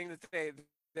only thing that they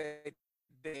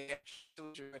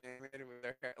actually animated with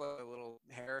their hair, like a little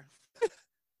hair,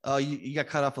 Oh, you got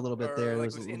cut off a little bit there. or There like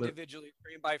was a was little bit. individually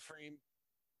frame by frame.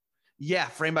 Yeah,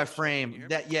 frame by Oh shit! Can you frame. hear me?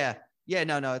 That yeah, yeah.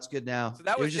 No, it's good now. So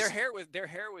that It was was just their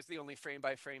hair was the only frame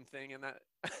by frame thing, and that.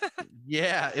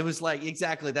 yeah. It was like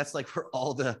exactly. That's like where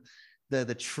all the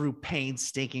true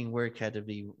painstaking work had to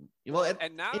be. Well, And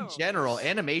in now you general,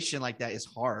 animation like that is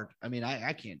hard. I mean,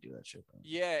 I can't do that shit.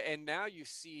 yeah, and now you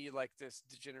see like this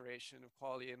degeneration of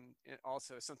quality, and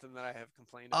also something that I have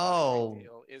complained about a great Oh,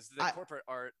 deal is the I corporate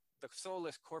art, the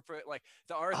soulless corporate, like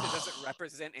the art that doesn't oh,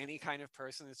 represent any kind of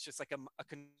person. It's just like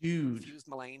a dude. confused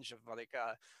melange of like,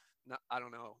 I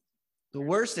don't know. The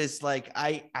worst is like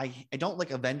I don't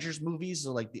like Avengers movies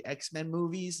or like the X-Men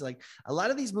movies. Like a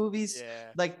lot of these movies,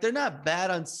 Yeah, like they're not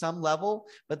bad on some level,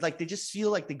 but like they just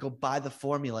feel like they go by the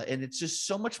formula, and it's just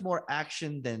so much more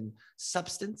action than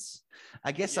substance.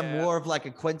 I guess I'm yeah, more of like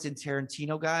a Quentin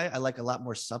Tarantino guy. I like a lot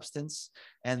more substance,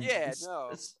 and yeah. No,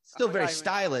 it's still very I even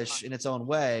stylish in its own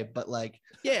way. But like,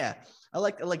 yeah, I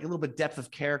like a little bit depth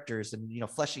of characters and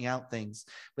fleshing out things.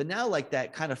 But now like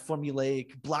that kind of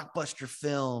formulaic blockbuster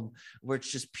film where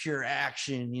it's just pure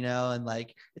action, and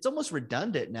like it's almost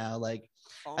redundant now. Like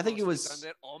I think it almost was,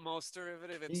 redundant, almost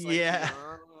derivative. It's like yeah,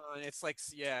 beyond. It's like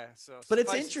yeah. So but it's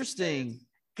suffice it to say, interesting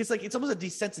because like it's almost a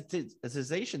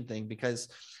desensitization thing because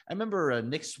I remember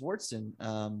Nick Swartzen,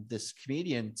 this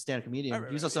comedian, stand-up comedian.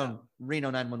 He was also yeah. on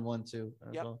Reno 911 too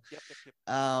as Yep, well. yep, yep,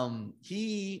 yep.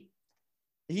 He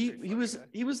Pretty funny guy.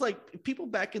 he was like people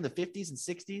back in the 50s and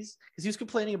 60s because he was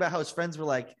complaining about how his friends were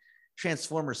like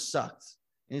Transformers sucked.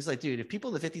 And he's like, dude, if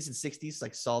people in the 50s and 60s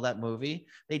like saw that movie,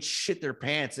 they'd shit their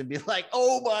pants and be like,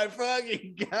 oh my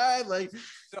fucking God. Like,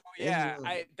 So yeah,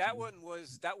 that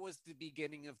was the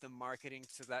beginning of the marketing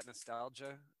to that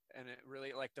nostalgia. And it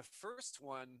really, like the first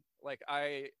one, like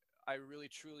I really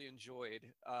truly enjoyed,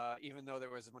 even though there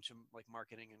was a bunch of like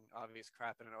marketing and obvious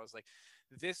crap in it. I was like,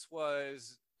 this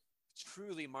was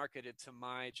truly marketed to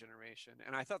my generation,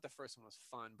 and I thought the first one was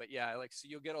fun. But yeah, like so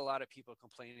you'll get a lot of people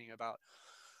complaining about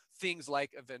things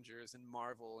like Avengers and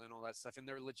Marvel and all that stuff, and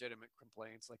they're legitimate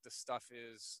complaints. Like the stuff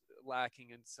is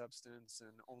lacking in substance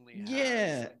and only has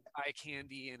Yeah. like eye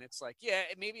candy, and it's like, yeah,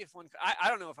 maybe if one, I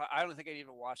don't know if I don't think I'd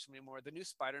even watch them anymore. The new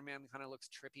Spider-Man kind of looks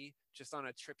trippy, just on a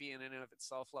trippy in and of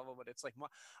itself level, but it's like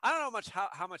I don't know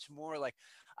how much more like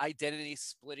identity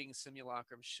splitting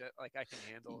simulacrum shit like I can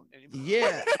handle anymore.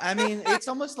 Yeah. I mean, it's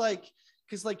almost like,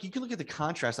 because like you can look at the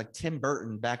contrast, like Tim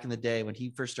Burton back in the day when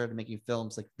he first started making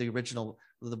films, like the original,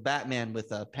 the Batman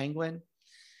with a penguin,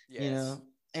 Yes. you know,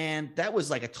 and that was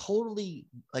like a totally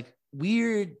like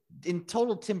weird in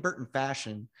total Tim Burton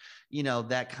fashion, you know,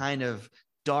 that kind of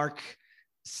dark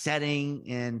setting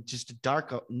and just the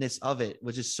darkness of it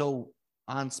was just so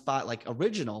on spot, like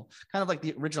original, kind of like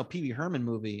the original Pee Wee Herman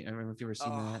movie. I don't know if you've ever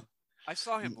seen that. I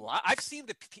saw him live. I've seen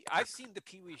the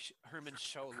Pee Wee Herman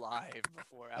show live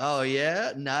before. Actually. Oh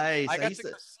yeah, nice. I got to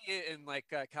go see it in like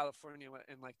California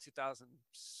in like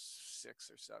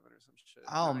 2006 or 7 or some shit.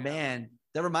 Oh man,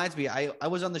 that reminds me. I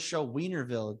was on the show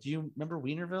Wienerville. Do you remember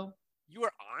Wienerville? You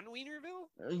were on Wienerville?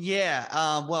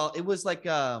 Yeah. Well, it was like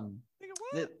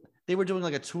they were doing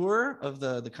like a tour of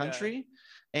the country,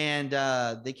 and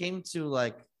they came to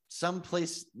like some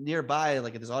place nearby,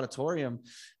 like at this auditorium,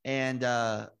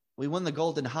 and we won the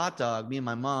golden hot dog, me and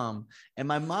my mom. And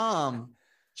my mom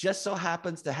just so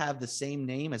happens to have the same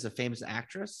name as a famous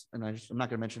actress, and I'm not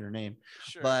going to mention her name,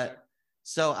 but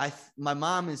so my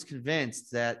mom is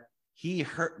convinced that he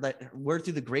heard that word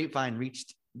through the grapevine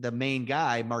reached the main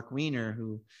guy, Mark Wiener,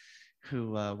 who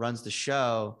runs the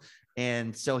show.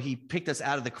 And so he picked us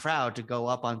out of the crowd to go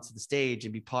up onto the stage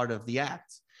and be part of the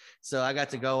act. So I got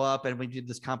to go up and we did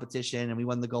this competition and we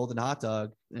won the golden hot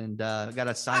dog and got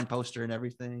a signed poster and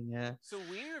everything. Yeah. So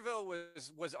Wienerville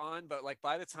was on, but like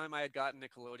by the time I had gotten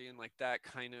Nickelodeon, like that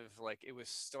kind of like it was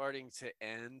starting to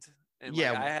end. And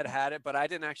like, I had it, but I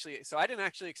didn't actually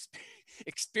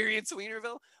experience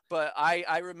Wienerville, but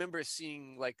I remember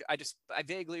seeing like, I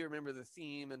vaguely remember the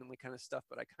theme and the kind of stuff,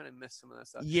 but I kind of missed some of that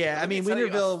stuff. Yeah. I mean,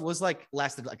 Wienerville was like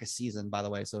lasted like a season, by the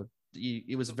way. So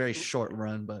it was a very short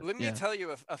run, but let me tell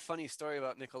you a funny story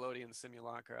about Nickelodeon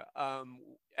Simulacra.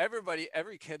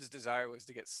 Every kid's desire was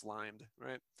to get slimed,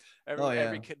 right?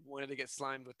 Every kid wanted to get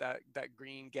slimed with that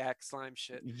green gack slime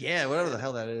shit. Yeah. Whatever the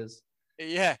hell that is.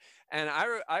 Yeah, and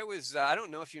I was I don't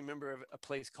know if you remember a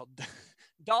place called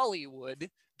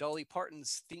Dollywood, Dolly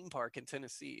Parton's theme park in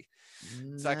Tennessee.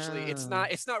 It's actually it's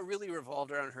not really revolved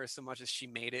around her so much as she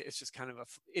made it. It's just kind of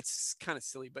it's kind of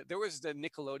silly, but there was the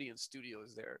Nickelodeon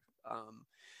studios there.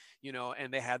 You know,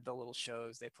 and they had the little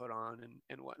shows they put on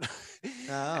and whatnot.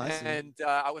 Oh,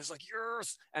 I was like,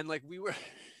 yours, and like we were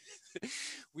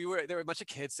there were a bunch of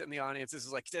kids sitting in the audience. This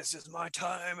is like, this is my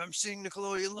time. I'm seeing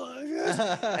Nickelodeon live. Yes.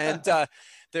 And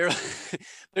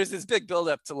there's this big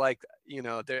buildup to like, you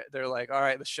know, they're like, all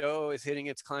right, the show is hitting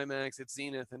its climax, its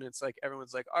zenith, and it's like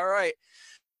everyone's like, all right,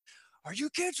 are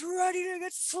you kids ready to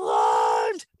get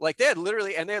slimed? Like they had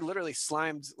literally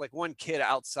slimed like one kid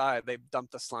outside. They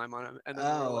dumped the slime on him, and then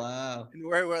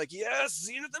we're like, yes,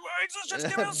 Zenith, let's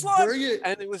get a slime.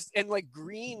 And like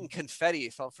green confetti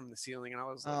fell from the ceiling, and I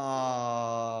was like,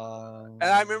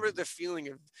 and I remember the feeling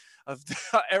of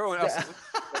everyone else.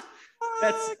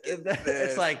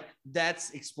 It's like that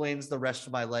explains the rest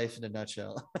of my life in a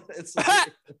nutshell. It's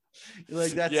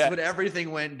like that's when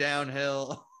everything went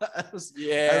downhill. I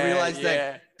realized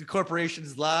that the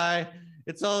corporations lie.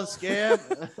 It's all a scam.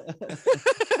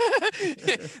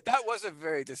 That was a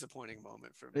very disappointing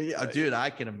moment for me. Yeah, dude, I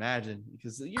can imagine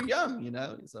because you're young, you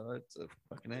know. So it's a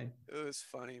fucking A. It was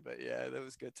funny, but yeah, that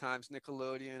was good times.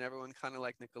 Nickelodeon, everyone kind of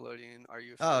liked Nickelodeon. Are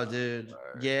you? Oh, dude,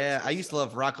 yeah. I used to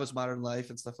love Rocco's Modern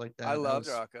Life and stuff like that. I loved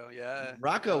Rocco. Yeah,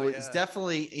 Rocco is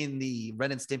definitely in the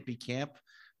Ren and Stimpy camp,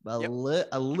 but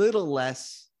a little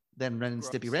less than Ren and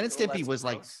Stimpy. Ren and Stimpy was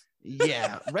like.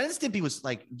 Yeah, Ren and Stimpy was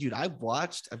like, dude, I've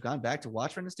gone back to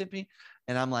watch Ren and Stimpy,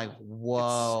 and I'm like,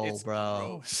 whoa, it's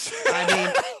bro. I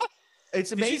mean,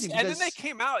 it's amazing. And then they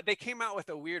came out with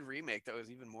a weird remake that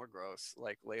was even more gross.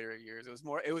 Like later years, it was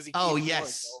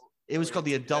it was called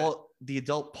the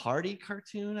adult party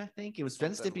cartoon. I think it was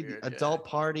Ren and Stimpy, the adult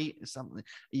party something.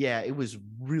 Yeah, it was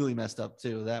really messed up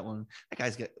too. That one, that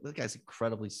guy's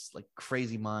incredibly like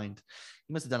crazy mind.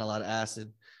 He must have done a lot of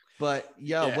acid. But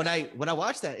when I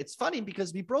watched that, it's funny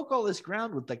because we broke all this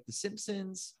ground with like The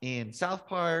Simpsons and South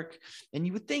Park, and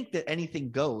you would think that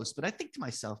anything goes. But I think to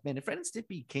myself, man, if Ren and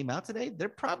Stimpy came out today, there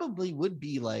probably would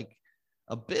be like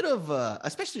a bit of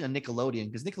especially on Nickelodeon,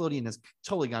 because Nickelodeon has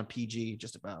totally gone PG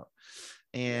just about.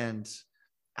 And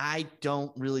I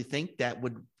don't really think that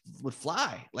would would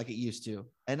fly like it used to.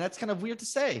 And that's kind of weird to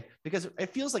say because it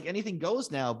feels like anything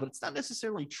goes now, but it's not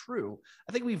necessarily true.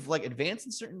 I think we've like advanced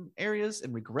in certain areas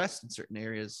and regressed in certain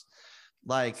areas.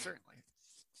 Like, Certainly.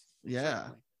 yeah,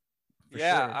 Certainly. for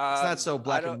Yeah. sure. It's not so I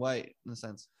black don't. and white in a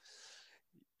sense.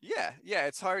 Yeah.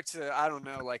 It's hard to. I don't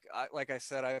know. Like I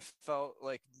said, I felt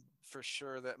like for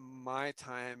sure that my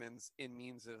time and in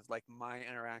means of like my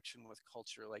interaction with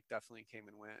culture like definitely came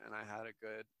and went, and I had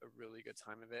a really good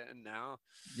time of it. And now,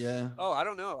 Yeah. oh, I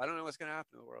don't know. I don't know what's gonna happen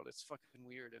in the world. It's fucking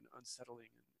weird and unsettling.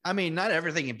 I mean, not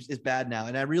everything is bad now.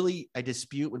 And I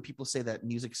dispute when people say that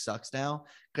music sucks now.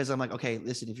 Cause I'm like, okay,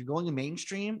 listen, if you're going to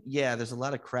mainstream, yeah, there's a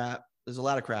lot of crap. There's a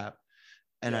lot of crap.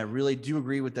 And I really do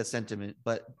agree with that sentiment,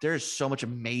 but there's so much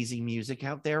amazing music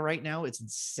out there right now. It's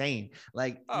insane.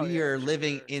 Like we are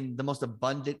living in the most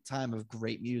abundant time of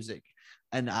great music.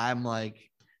 And I'm like,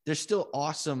 there's still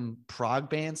awesome prog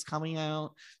bands coming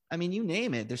out. I mean, you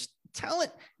name it. There's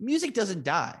talent. Music doesn't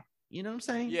die. You know what I'm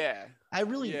saying? Yeah. I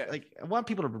really like, I want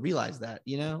people to realize that,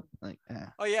 like,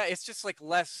 Oh yeah, it's just like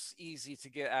less easy to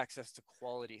get access to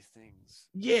quality things.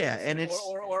 Yeah, and it's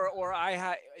or I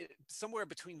had somewhere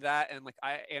between that and like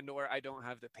or I don't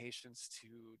have the patience to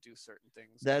do certain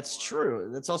things. That's anymore.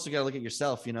 true. That's also got to look at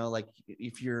yourself, like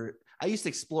if I used to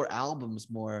explore albums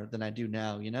more than I do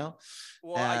now,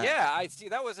 Well, yeah, I see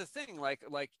that was a thing. Like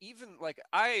even like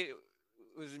I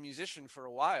was a musician for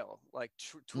a while, like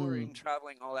touring,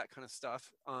 traveling, all that kind of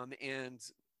stuff. And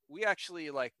we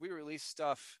actually we released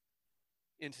stuff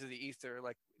into the ether,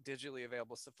 like digitally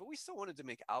available stuff, but we still wanted to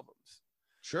make albums.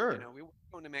 Sure. We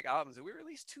wanted to make albums, and we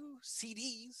released 2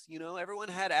 CDs. Everyone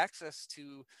had access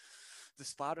to the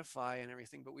Spotify and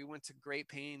everything, but we went to great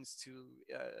pains to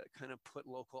kind of put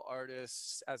local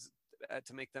artists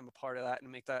to make them a part of that and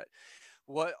make that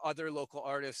what other local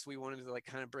artists we wanted to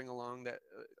kind of bring along that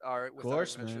are with our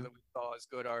adventure that we saw as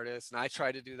good artists. And I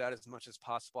try to do that as much as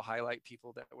possible, highlight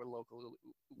people that were local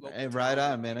hey, right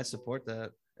on, man. I support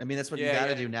that. I mean, that's what you got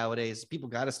to do nowadays. People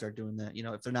got to start doing that,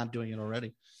 if they're not doing it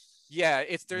already. Yeah,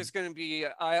 there's going to be.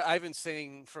 I've been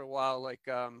saying for a while, this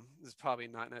is probably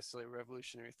not necessarily a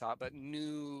revolutionary thought, but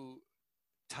new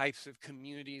types of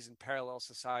communities and parallel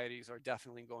societies are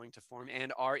definitely going to form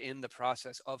and are in the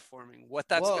process of forming. What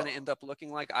that's going to end up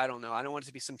looking like, I don't know. I don't want it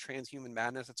to be some transhuman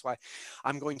madness. That's why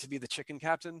I'm going to be the chicken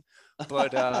captain.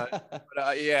 But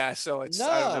yeah, so it's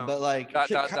I don't know. But like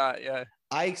yeah.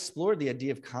 I explored the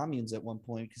idea of communes at one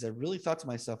point because I really thought to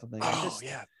myself, I'm like,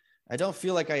 I don't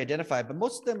feel like I identify, but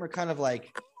most of them are kind of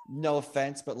like, no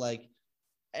offense, but like,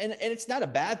 and it's not a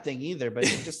bad thing either, but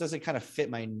it just doesn't kind of fit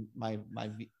my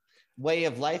way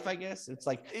of life, I guess. It's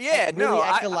like really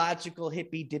ecological,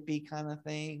 hippy dippy kind of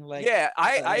thing. Like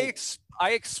I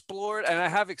explored, and I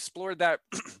have explored that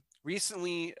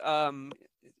recently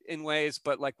in ways,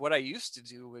 but like what I used to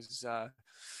do was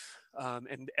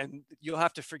and you'll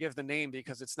have to forgive the name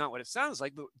because it's not what it sounds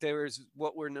like, but there's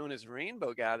what were known as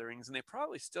rainbow gatherings, and they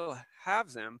probably still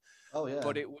have them. Oh yeah.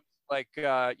 But it was like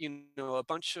a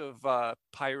bunch of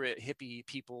pirate hippie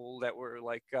people that were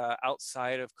like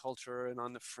outside of culture and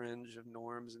on the fringe of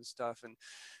norms and stuff, and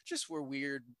just were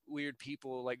weird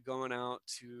people like going out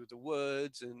to the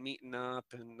woods and meeting up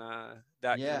and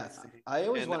that kind of thing. I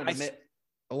always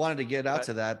I wanted to get out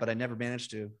to that, but I never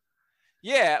managed to.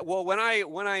 Yeah, well, when I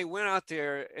went out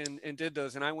there and did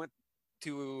those, and I went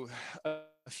to a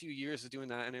few years of doing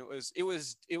that, and it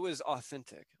was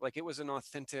authentic. Like it was an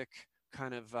authentic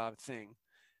kind of thing,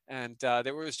 and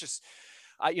there was just,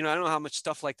 I don't know how much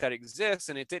stuff like that exists,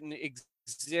 and it didn't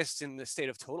exist in the state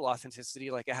of total authenticity.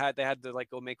 Like they had to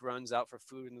like go make runs out for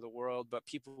food into the world, but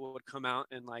people would come out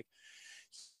and like,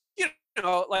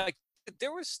 like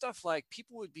there was stuff like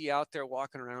people would be out there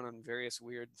walking around on various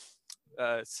weird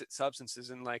substances,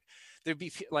 and like there'd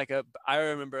be like I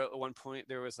remember at one point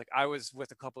there was like I was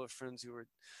with a couple of friends who were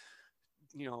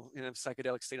in a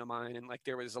psychedelic state of mind, and like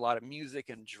there was a lot of music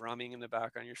and drumming in the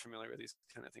background. You're familiar with these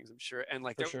kind of things, I'm sure. And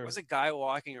like there was a guy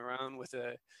walking around with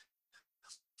a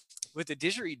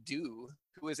didgeridoo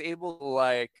who was able to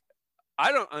like,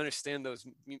 I don't understand those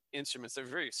instruments, they're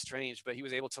very strange, but he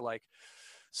was able to like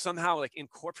somehow like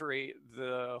incorporate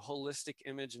the holistic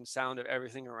image and sound of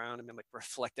everything around him and like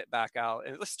reflect it back out.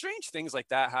 And strange things like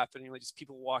that happening, like just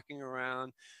people walking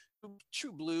around,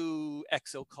 true blue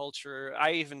exoculture.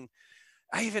 I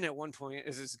even at one point,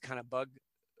 this is kind of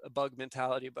a bug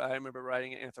mentality, but I remember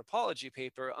writing an anthropology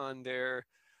paper on their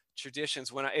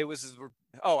traditions when I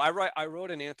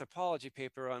wrote an anthropology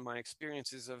paper on my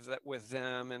experiences of that with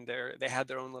them, and they had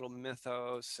their own little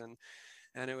mythos, and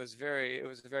And it was a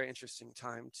very interesting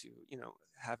time to, you know,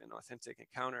 have an authentic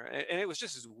encounter. And it was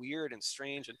just as weird and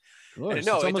strange. Of And course,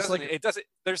 no, it's almost like it doesn't,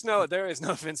 there is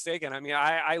no offense taken. I mean,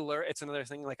 I learned, it's another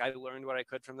thing, like I learned what I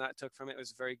could from that, took from it. It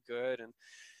was very good. And,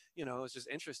 you know, it was just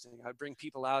interesting. I'd bring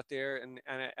people out there, and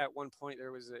at one point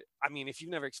there was I mean, if you've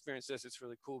never experienced this, it's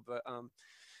really cool, but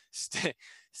st-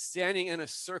 standing in a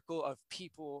circle of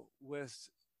people with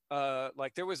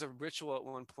like there was a ritual at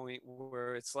one point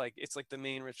where it's like the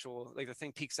main ritual, like the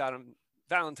thing peaks out on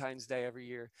Valentine's Day every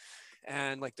year,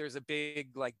 and like there's a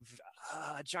big like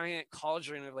giant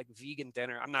cauldron of like vegan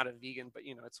dinner. I'm not a vegan, but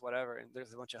you know, it's whatever, and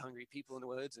there's a bunch of hungry people in the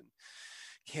woods, and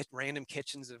hit random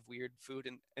kitchens of weird food,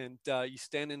 and you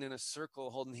standing in a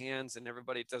circle holding hands, and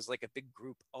everybody does like a big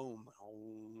group om,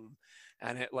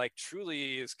 and it like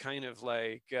truly is kind of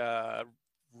like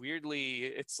weirdly,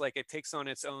 it's like it takes on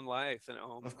its own life, and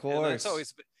of and course.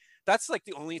 that's like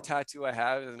the only tattoo I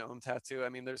have is an tattoo. I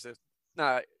mean, there's a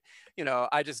not, you know,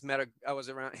 I just I was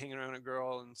around hanging around a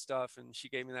girl and stuff, and she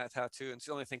gave me that tattoo, and it's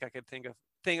the only thing I could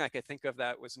think of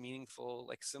that was meaningful,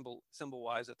 like symbol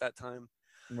wise at that time.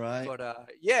 Right. But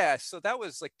yeah, so that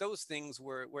was like, those things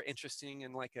were interesting,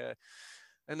 and like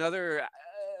another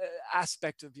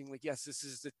aspect of being like, yes, this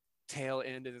is the tail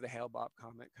end of the Hale Bopp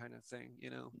comic kind of thing, you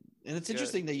know. And it's Good.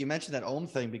 interesting that you mentioned that Om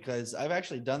thing, because I've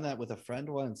actually done that with a friend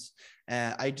once.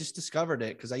 And I just discovered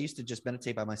it because I used to just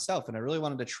meditate by myself. And I really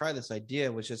wanted to try this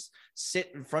idea, was just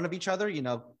sit in front of each other, you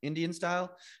know, Indian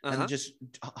style, and Uh-huh. just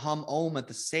hum Om at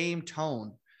the same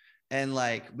tone. And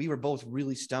like we were both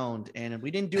really stoned, and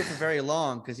we didn't do it for very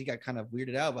long because he got kind of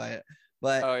weirded out by it.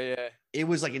 But Oh yeah. it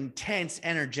was like intense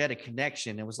energetic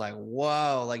connection. It was like,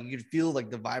 whoa, like you could feel like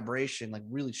the vibration, like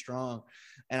really strong.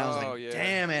 And I was like, Oh yeah.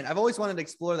 damn it. I've always wanted to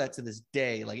explore that to this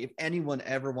day. Like if anyone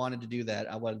ever wanted to do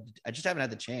that, I just haven't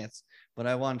had the chance, but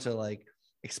I wanted to like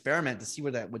experiment to see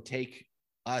where that would take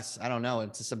us. I don't know,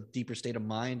 into some deeper state of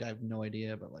mind. I have no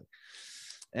idea, but like,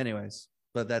 anyways,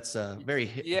 but that's a very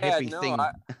Yeah, hippie no, thing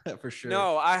for sure.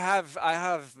 no, I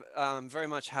have very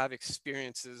much have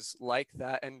experiences like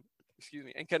that, and excuse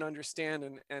me, and can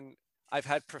understand, and I've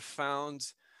had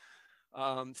profound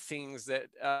things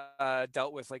that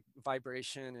dealt with like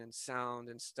vibration and sound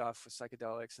and stuff with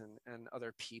psychedelics, and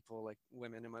other people, like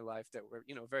women in my life, that were,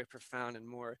 you know, very profound and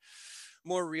more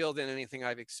real than anything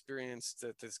I've experienced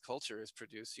that this culture has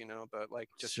produced, you know. But like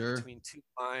just Sure. between two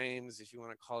minds, if you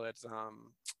want to call it,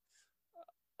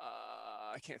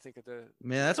 I can't think of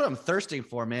Man, that's what I'm thirsting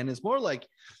for, man. It's more like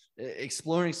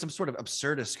exploring some sort of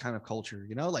absurdist kind of culture,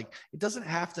 you know, like it doesn't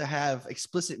have to have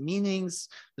explicit meanings.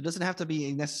 There doesn't have to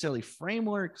be necessarily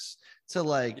frameworks to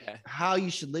like yeah. how you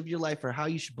should live your life or how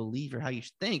you should believe or how you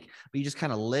should think, but you just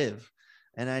kind of live.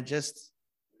 And I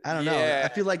don't know. I Yeah,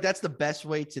 feel like that's the best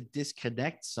way to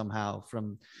disconnect somehow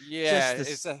from yeah, just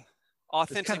it's this, a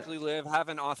this kind of, authentically live, have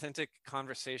an authentic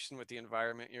conversation with the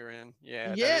environment you're in.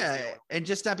 Yeah, that is the yeah, only. and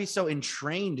just not be so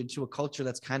entrained into a culture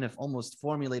that's kind of almost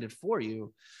formulated for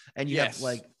you, and you have Yes.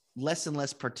 like less and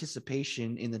less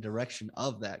participation in the direction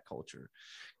of that culture.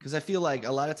 Because I feel like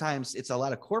a lot of times it's a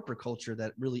lot of corporate culture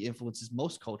that really influences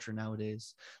most culture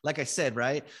nowadays, like I said,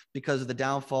 right, because of the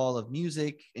downfall of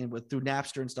music and with through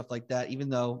Napster and stuff like that. Even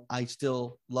though I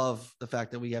still love the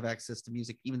fact that we have access to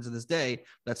music even to this day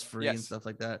that's free and Yes. stuff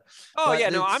like that, Oh but yeah,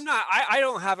 no, I'm it's not. I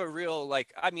don't have a real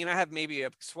like. I mean, I have maybe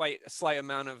a slight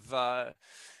amount of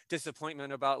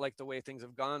disappointment about like the way things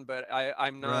have gone, but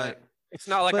I'm not. right. It's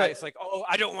not like it's But like, oh,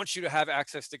 I don't want you to have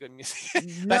access to good music.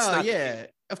 That's no, not the case. yeah,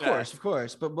 of Yeah. course, of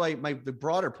course. But the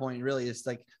broader point really is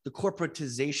like the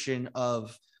corporatization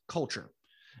of culture.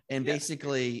 And Yes.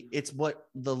 basically, it's what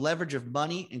the leverage of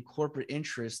money and corporate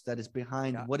interest that is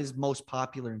behind Yeah. what is most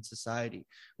popular in society,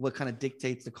 what kind of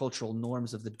dictates the cultural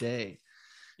norms of the day.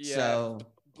 Yeah. So,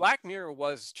 Black Mirror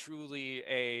was truly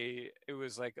it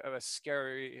was like a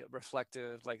scary,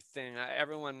 reflective like thing.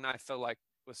 Everyone I felt like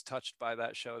was touched by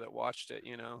that show that watched it,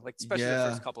 you know, like especially the yeah.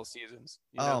 first couple seasons,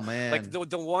 you know, Oh, like man.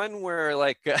 the one where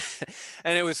like,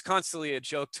 and it was constantly a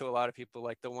joke to a lot of people,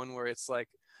 like the one where it's like,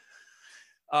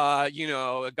 you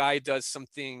know, a guy does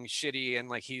something shitty, and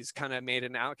like he's kind of made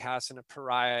an outcast and a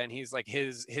pariah, and he's like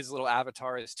his little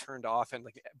avatar is turned off and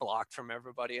like blocked from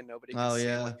everybody, and nobody can Oh, see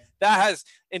him. Like yeah. that has,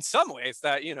 in some ways,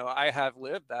 that, you know, I have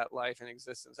lived that life in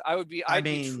existence. I mean,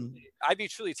 I'd be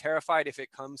truly terrified if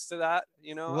it comes to that,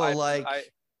 you know. well, like I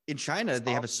in China, it's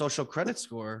they have a awful. social credit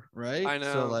score, right? I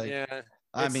So, know, like, yeah.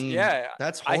 I It's mean, yeah.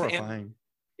 that's I and horrifying.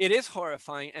 it is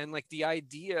horrifying, and like the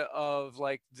idea of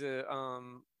like the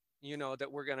you know,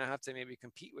 that we're gonna have to maybe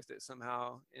compete with it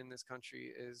somehow in this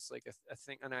country is like a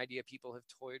thing, an idea people have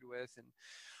toyed with. And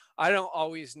I don't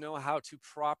always know how to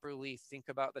properly think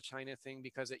about the China thing,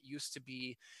 because it used to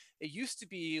be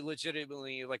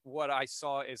legitimately like what I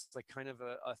saw is like kind of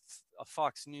a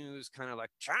Fox News kind of like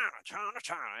China, China,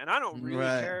 China, and I don't really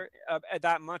Right. care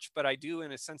that much, but I do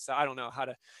in a sense that I don't know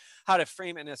how to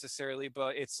frame it necessarily.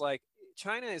 But it's like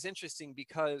China is interesting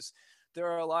because there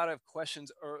are a lot of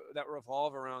questions that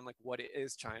revolve around like what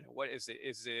is China? What is it?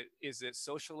 Is it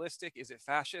socialistic? Is it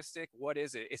fascistic? What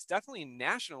is it? It's definitely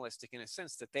nationalistic in a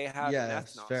sense that they have an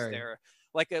Yes, ethnos very. there,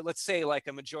 like let's say like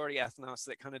a majority ethnos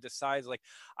that kind of decides. Like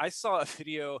I saw a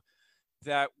video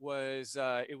that was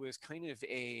it was kind of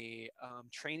a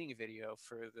training video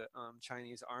for the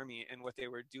Chinese army, and what they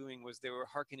were doing was they were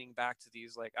hearkening back to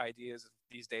these like ideas of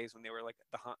these days when they were like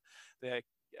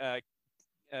the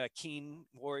keen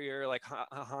warrior like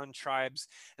Han tribes,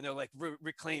 and they're like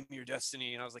reclaim your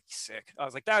destiny, and I was like sick. I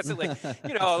was like that's it, like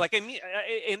like I mean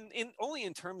in only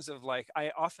in terms of like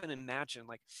I often imagine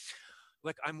like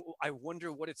I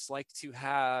wonder what it's like to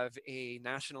have a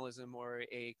nationalism or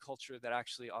a culture that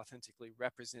actually authentically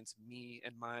represents me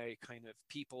and my kind of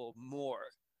people more.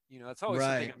 It's always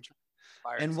something Right. I'm trying to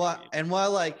aspire And to.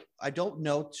 while like I don't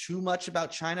know too much about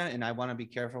China, and I want to be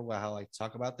careful about how I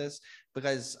talk about this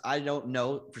because I don't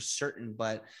know for certain,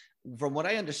 but from what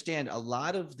I understand, a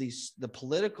lot of the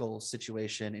political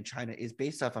situation in China is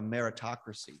based off a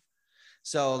meritocracy.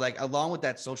 So like along with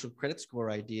that social credit score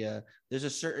idea, there's a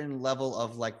certain level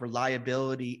of like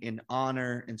reliability in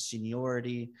honor and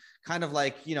seniority, kind of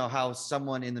like, how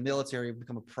someone in the military will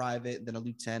become a private, then a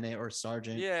lieutenant or a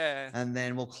sergeant, Yeah. and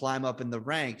then we'll climb up in the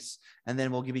ranks, and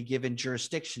then we'll be given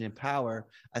jurisdiction and power.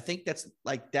 I think that's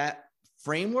like that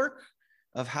framework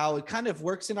of how it kind of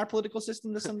works in our political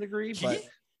system to some degree, Key?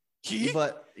 Key?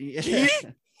 yeah. Key?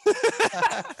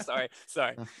 Sorry.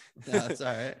 No, it's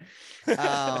all right.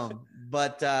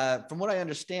 But from what I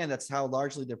understand, that's how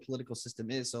largely their political system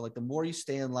is. So like the more you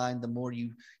stay in line, the more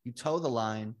you toe the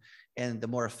line, and the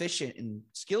more efficient and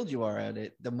skilled you are at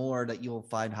it, the more that you'll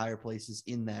find higher places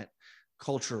in that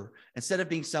culture. Instead of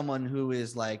being someone who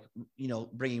is like,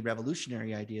 bringing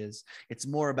revolutionary ideas, it's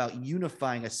more about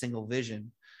unifying a single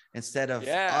vision. Instead of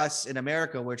Yeah. us in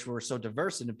America, which we're so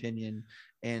diverse in opinion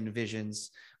and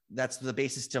visions, that's the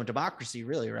basis of democracy,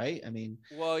 really, right? I mean,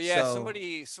 Well, yeah. so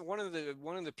So one of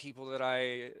the people that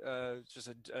I just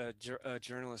a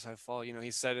journalist I follow,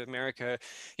 he said America.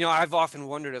 I've often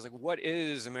wondered, as like, what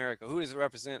is America? Who does it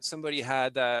represent? Somebody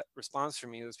had that response for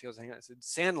me. Those people saying, I said,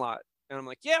 Sandlot, and I'm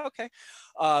like, yeah, okay,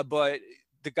 but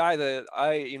the guy that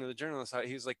the journalist,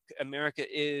 he was like, America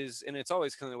is, and it's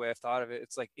always kind of the way I've thought of it.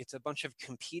 It's like it's a bunch of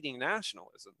competing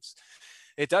nationalisms.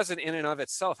 It doesn't in and of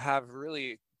itself have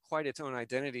really quite its own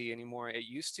identity anymore. It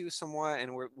used to somewhat,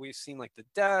 and we've seen like the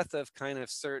death of kind of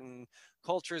certain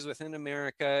cultures within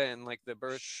America, and like the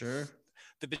birth, sure.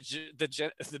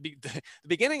 the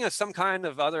beginning of some kind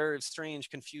of other strange,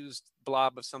 confused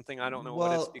blob of something. I don't know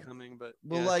what it's Well, becoming, but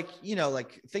well, yeah. like,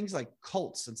 like things like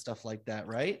cults and stuff like that,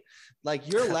 right? Like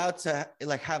you're allowed to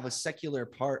like have a secular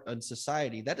part in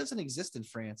society that doesn't exist in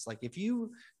France. Like if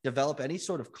you develop any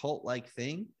sort of cult like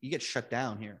thing, you get shut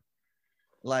down here.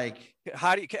 Like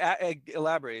How do you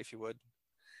elaborate, if you would,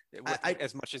 with I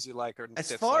as much as you like, or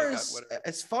as far dislike, as whatever.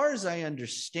 as far as I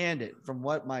understand it from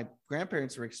what my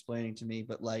grandparents were explaining to me,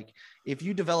 but like if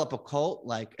you develop a cult,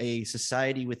 like a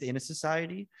society within a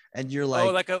society, and you're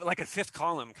Oh, like like a fifth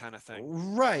column kind of thing.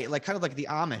 right, like kind of like the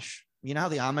Amish. You know how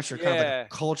the Amish are kind of like a Yeah.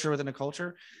 culture within a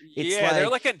culture? It's Yeah, they're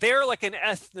like, like an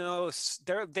ethnos.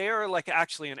 They're like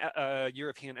actually an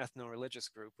European ethno-religious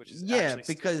group, which is yeah, actually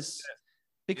still because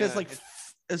yeah. like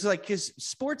it's like because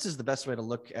sports is the best way to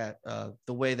look at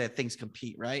the way that things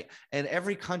compete, right? And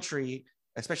every country,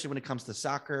 especially when it comes to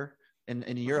soccer in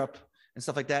Uh-huh. Europe and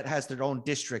stuff like that, has their own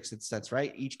districts, it says,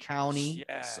 right? Each county,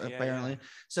 Yeah. apparently.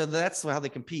 So that's how they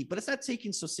compete, but it's not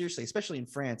taken so seriously, especially in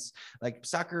France. Like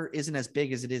soccer isn't as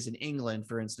big as it is in England,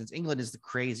 for instance. England is the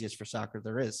craziest for soccer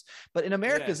there is, but in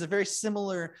America Yeah. is a very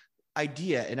similar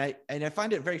idea, and I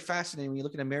find it very fascinating when you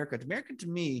look at America. America to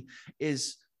me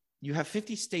is you have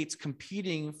 50 states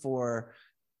competing for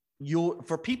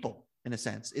people in a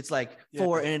sense. It's like Yeah.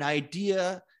 for an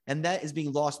idea, and that is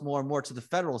being lost more and more to the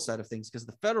federal side of things because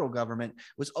the federal government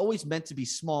was always meant to be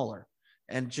smaller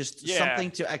and just Yeah.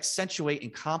 something to accentuate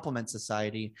and complement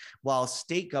society, while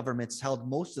state governments held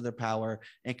most of their power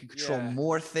and could control Yeah.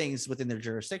 more things within their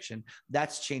jurisdiction.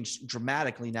 That's changed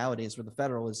dramatically nowadays, where the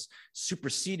federal is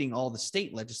superseding all the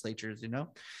state legislatures,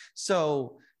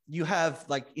 So you have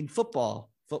like in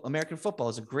football, American football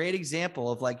is a great example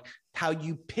of like how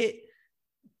you pit,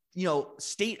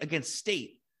 state against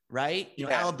state, right? You know,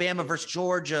 Yeah. Alabama versus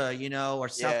Georgia, you know, or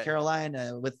South Yeah.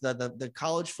 Carolina with the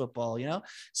college football, you know.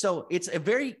 So it's a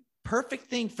very perfect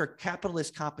thing for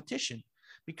capitalist competition,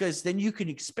 because then you can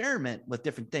experiment with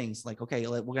different things. Like, okay,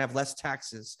 we're gonna have less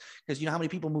taxes, because you know how many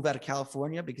people move out of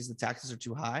California because the taxes are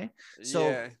too high.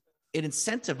 So Yeah. it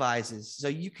incentivizes. So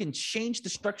you can change the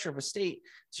structure of a state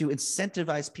to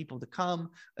incentivize people to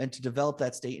come and to develop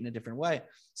that state in a different way.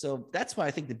 So that's why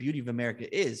I think the beauty of America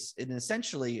is. And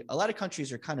essentially, a lot of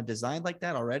countries are kind of designed like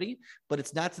that already, but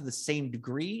it's not to the same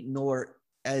degree nor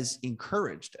as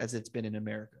encouraged as it's been in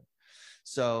America.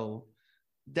 So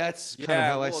that's kind of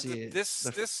Yeah, how I well, see it.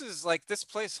 this is like this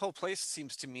whole place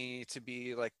seems to me to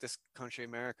be like this country,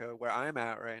 America, where I'm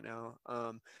at right now,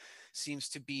 seems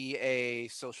to be a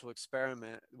social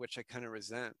experiment, which I kind of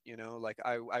resent. You know, like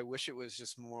I wish it was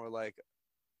just more like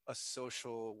a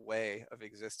social way of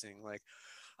existing. Like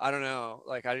I don't know,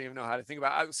 like I don't even know how to think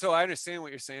about it. So I understand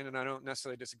what you're saying, and I don't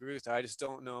necessarily disagree with that. I just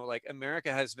don't know. Like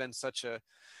America has been such a,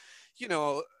 you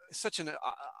know, such an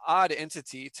odd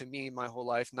entity to me my whole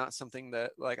life. Not something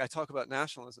that, like, I talk about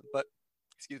nationalism, but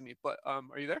excuse me, but are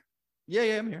you there? Yeah,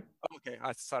 yeah, I'm here. Okay,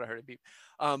 I thought I heard a beep.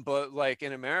 But like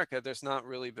in America, there's not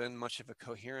really been much of a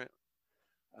coherent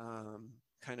um,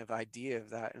 kind of idea of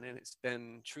that, and then it's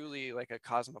been truly like a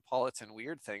cosmopolitan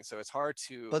weird thing. So it's hard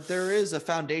to. But there is a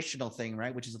foundational thing,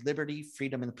 right? Which is liberty,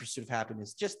 freedom, and the pursuit of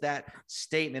happiness. Just that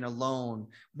statement alone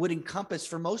would encompass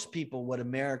for most people what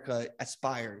America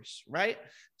aspires, right?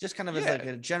 Just kind of as like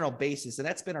Yeah. a general basis. And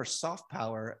that's been our soft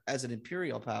power as an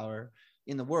imperial power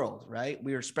in the world, right?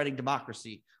 We are spreading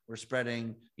democracy. We're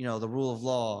spreading, you know, the rule of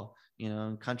law, you know,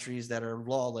 in countries that are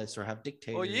lawless or have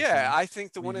Well, dictators. yeah, And I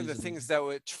think that one we've of the used it. things that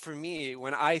would, for me,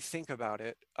 when I think about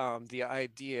it, the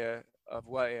idea of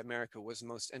why America was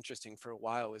most interesting for a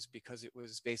while is because it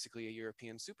was basically a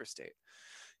European superstate.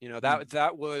 You know,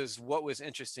 that was what was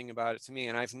interesting about it to me.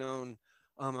 And I've known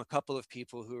a couple of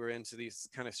people who are into these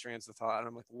kind of strands of thought, and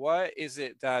I'm like, what is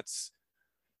it that's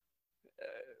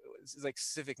like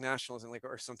civic nationalism, like,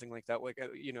 or something like that, like,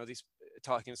 you know, these,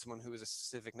 talking to someone who is a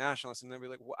civic nationalist, and they'll be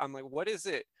like, I'm like, what is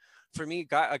it for me,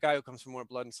 a guy who comes from more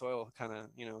blood and soil kind of,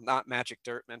 you know, not magic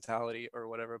dirt mentality or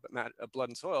whatever, but blood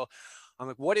and soil. I'm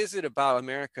like, what is it about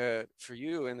America for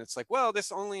you? And it's like, well,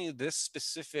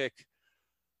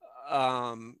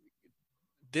 um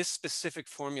this specific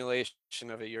formulation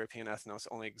of a European ethnos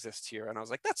only exists here. And I was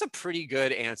like, that's a pretty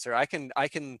good answer. I can,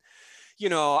 you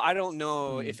know, I don't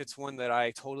know Mm, if it's one that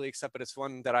I totally accept, but it's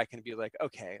one that I can be like,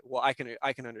 okay, well, I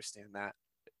can understand that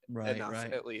right, enough,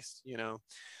 right. at least, you know.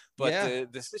 But Yeah.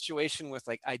 the situation with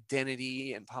like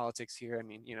identity and politics here, I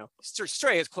mean, you know,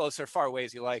 stray as close or far away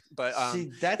as you like, but See,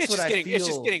 that's it's what just I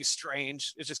feel. getting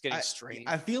strange. It's just getting I strange.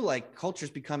 I feel like culture is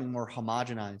becoming more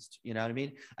homogenized. You know what I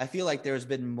mean? I feel like there's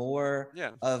been more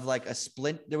Yeah. of like a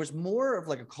split. There was more of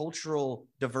like a cultural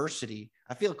diversity.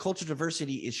 I feel cultural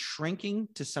diversity is shrinking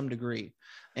to some degree,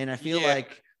 and I feel Yeah.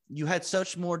 like you had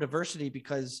such more diversity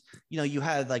because you know you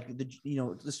had like the you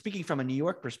know speaking from a New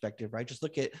York perspective, right? Just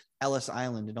look at Ellis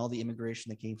Island and all the immigration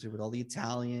that came through with all the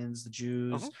Italians, the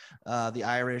Jews, Uh-huh. the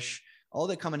Irish, all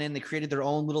that coming in. They created their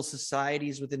own little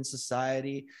societies within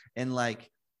society, and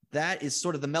like that is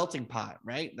sort of the melting pot,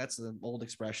 right? That's the old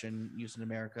expression used in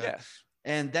America. Yeah.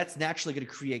 And that's naturally going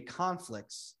to create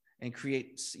conflicts and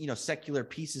create, you know, secular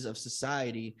pieces of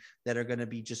society that are going to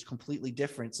be just completely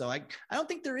different. So I don't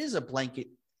think there is a blanket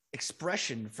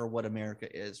expression for what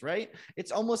America is, right?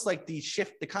 It's almost like the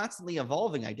shift, the constantly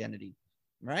evolving identity,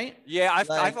 right? Yeah, I've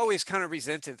Like, always kind of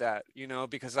resented that, you know,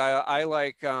 because I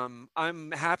like,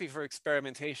 I'm happy for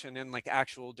experimentation and like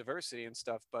actual diversity and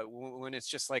stuff, but when it's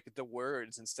just like the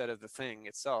words instead of the thing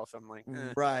itself, I'm like,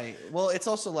 eh. right. Well, it's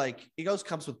also like it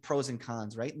comes with pros and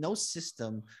cons, right? No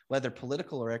system, whether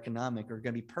political or economic, are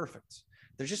going to be perfect.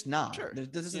 There's just not. Sure. There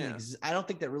doesn't Yeah. exist. I don't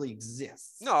think that really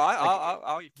exists. No, Like,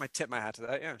 I'll tip my hat to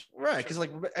that. Yeah. right? Sure. Because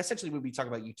like essentially, when we talk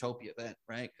about utopia, then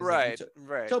right? Because like Right.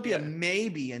 Right. utopia Yeah.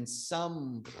 maybe in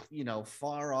some you know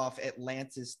far off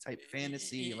Atlantis type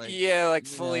fantasy, like Yeah, like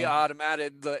you fully know,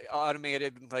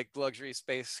 automated like luxury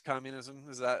space communism.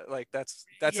 Is that like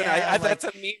yeah, that's like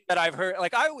a meme that I've heard.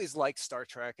 Like I always liked Star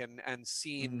Trek and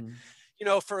seen, mm, you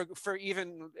know, for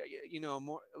even, you know,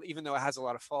 more, even though it has a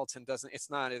lot of faults and doesn't, it's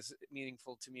not as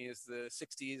meaningful to me as the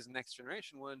 60s Next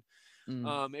Generation one.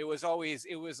 mm, It was always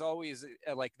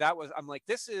like that was, I'm like,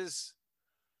 this is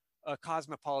a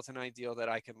cosmopolitan ideal that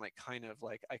I can like kind of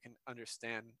like I can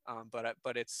understand,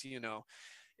 but it's, you know,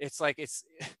 it's like it's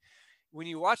when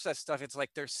you watch that stuff, it's like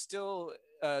there's still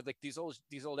like these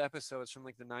old episodes from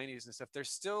like the 90s and stuff.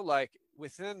 There's still like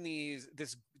within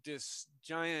this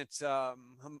giant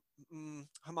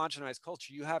homogenized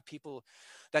culture, you have people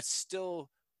that still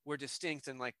were distinct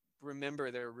and like remember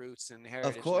their roots and Of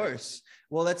heritage and everything course.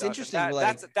 Well, that's stuff. And interesting.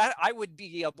 Like, that I would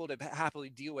be able to happily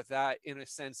deal with that in a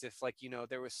sense if like, you know,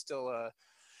 there was still a,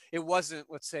 it wasn't,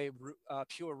 let's say,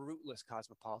 pure rootless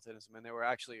cosmopolitanism, and there were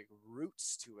actually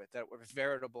roots to it that were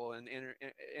veritable and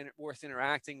worth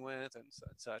interacting with and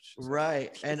such. So,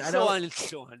 right. And I so know, on and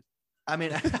so on. I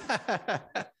mean,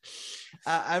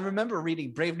 I remember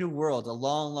reading Brave New World a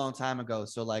long, long time ago.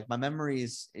 So like my memory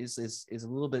is a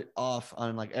little bit off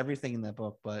on like everything in that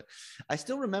book, but I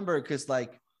still remember because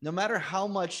like no matter how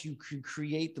much you can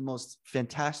create the most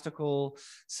fantastical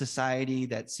society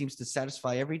that seems to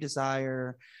satisfy every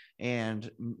desire and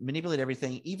manipulate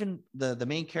everything, even the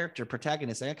main character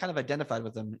protagonist, I kind of identified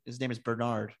with him. His name is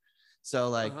Bernard. So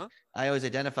like Uh-huh. I always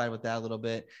identified with that a little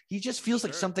bit. He just feels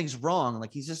like Sure. something's wrong.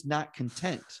 Like he's just not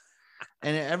content.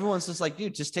 And everyone's just like,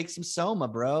 dude, just take some soma,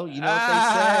 bro. You know what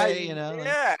they say, you know, like,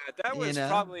 Yeah, that you was know,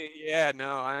 probably, yeah,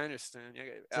 no, I understand.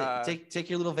 take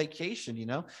your little vacation, you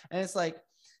know? And it's like,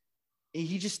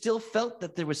 he just still felt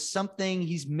that there was something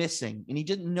he's missing and he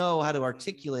didn't know how to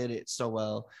articulate it so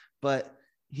well, but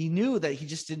he knew that he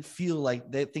just didn't feel like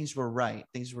that things were right.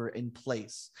 Things were in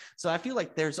place. So I feel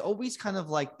like there's always kind of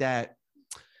like that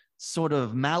sort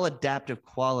of maladaptive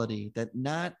quality that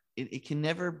it can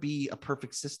never be a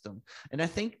perfect system. And I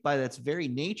think by its very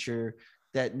nature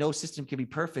that no system can be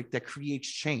perfect, that creates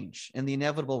change and the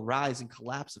inevitable rise and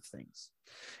collapse of things,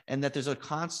 and that there's a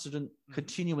constant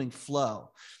continuing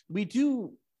flow. We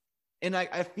do, and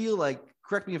I feel like,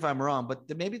 correct me if I'm wrong,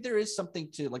 but maybe there is something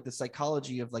to like the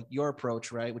psychology of like your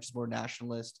approach, right, which is more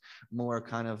nationalist, more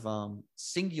kind of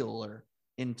singular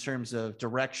in terms of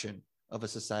direction of a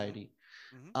society,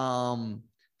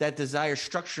 that desire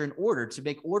structure and order, to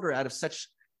make order out of such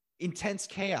intense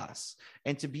chaos,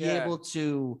 and to be Yeah. able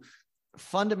to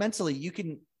fundamentally, you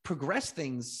can progress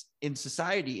things in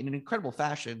society in an incredible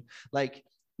fashion. Like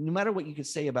no matter what you could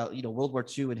say about, you know, World War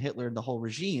II and Hitler and the whole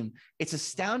regime, it's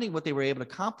astounding what they were able to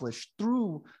accomplish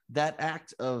through that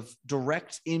act of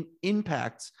direct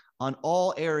impact on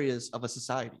all areas of a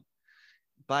society,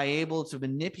 by able to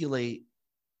manipulate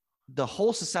the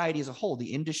whole society as a whole,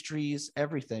 the industries,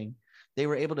 everything. They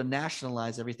were able to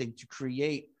nationalize everything to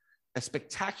create a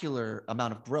spectacular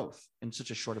amount of growth in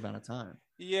such a short amount of time.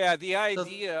 Yeah, the So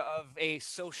idea of a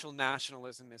social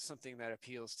nationalism is something that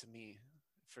appeals to me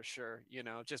for sure, you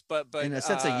know, just in a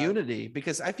sense of unity,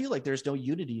 because I feel like there's no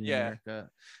unity in yeah. America,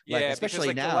 like Yeah, because especially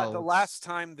like the now. last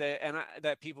time that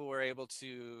that people were able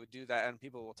to do that, and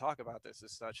people will talk about this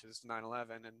as such, as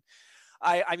 9/11. And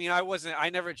I mean, I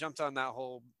never jumped on that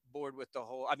whole board with the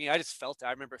whole, I mean, I just felt it.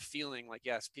 I remember feeling like,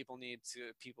 yes, people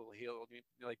heal,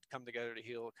 like come together to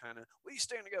heal, kind of, we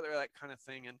stand together, that kind of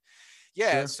thing. And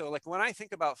yeah, Sure. so like when I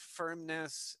think about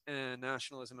firmness and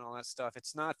nationalism and all that stuff,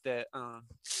 it's not that,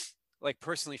 like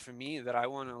personally for me, that I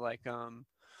want to like,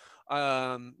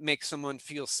 make someone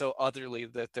feel so otherly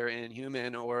that they're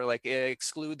inhuman, or like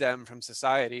exclude them from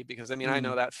society, because I mean I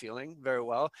know that feeling very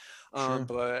well. Sure.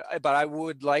 But I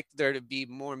would like there to be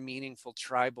more meaningful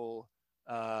tribal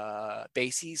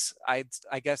bases, I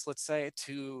guess, let's say,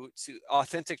 to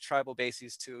authentic tribal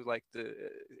bases to like the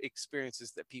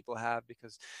experiences that people have,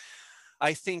 because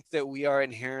I think that we are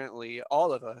inherently,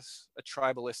 all of us, a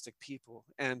tribalistic people,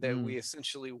 and that we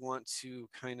essentially want to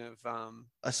kind of,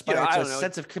 Aspire I to a don't know.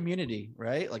 sense of community,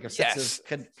 right? Like a sense of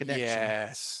Yes, connection.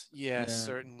 yes, Yeah.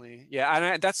 certainly,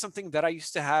 yeah, and that's something that I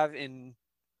used to have And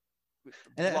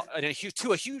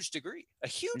to a huge degree,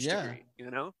 yeah.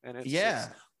 you know, and it's Yeah.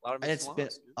 a lot of And it's it's been,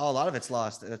 lost. oh, a lot of it's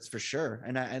lost. That's for sure.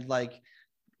 And like,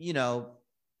 you know,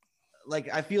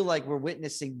 like I feel like we're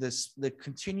witnessing the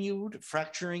continued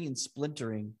fracturing and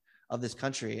splintering of this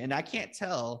country, and I can't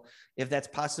tell if that's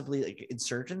possibly like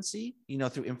insurgency, you know,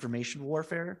 through information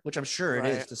warfare, which I'm sure it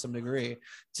is Right. to some degree,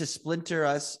 to splinter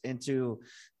us and to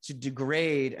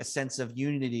degrade a sense of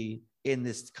unity in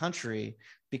this country,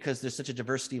 because there's such a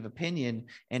diversity of opinion,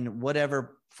 and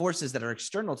whatever forces that are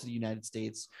external to the United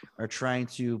States are trying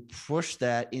to push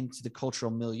that into the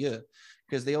cultural milieu,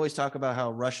 because they always talk about how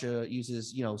Russia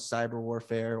uses, you know, cyber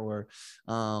warfare or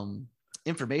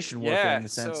information warfare in Yeah. the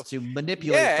sense So to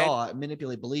manipulate yeah, and thought,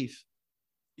 manipulate belief.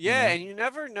 You yeah, know, and you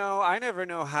never know. I never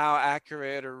know how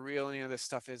accurate or real any of this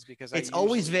stuff is, because I it's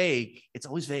always usually, vague. It's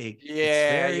always vague. It's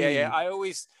yeah. very, I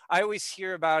always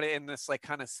hear about it in this like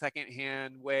kind of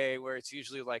secondhand way, where it's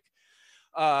usually like,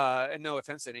 and no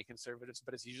offense to any conservatives,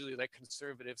 but it's usually like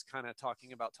conservatives kind of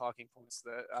talking about talking points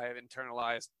that I have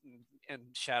internalized and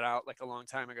shat out like a long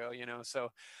time ago, you know. So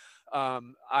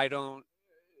I don't,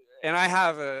 and I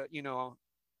have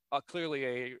clearly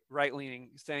a right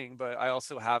leaning thing, but I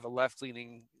also have a left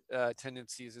leaning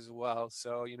tendencies as well.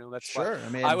 So, you know, that's why Sure. I I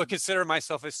mean, would consider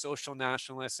myself a social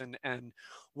nationalist, and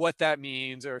what that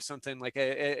means or something like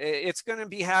it's going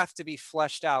to have to be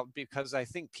fleshed out, because I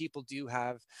think people do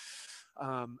have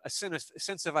a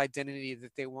sense of identity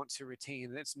that they want to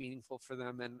retain that's meaningful for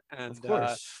them, of and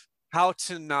course. how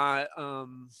to not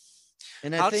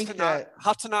And I think that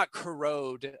how to not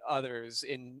corrode others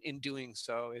in doing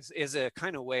so is a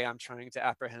kind of way I'm trying to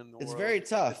apprehend the it's world. very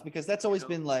tough because that's always You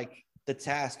know, been like the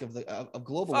task of of fuck,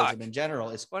 globalism in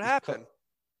general what happened?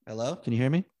 Hello, can you hear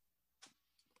me?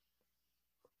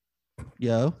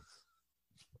 Yo,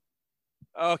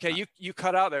 Okay, you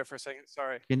cut out there for a second.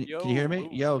 Sorry. can you hear me? Ooh,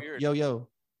 Yo, weird. yo, yo.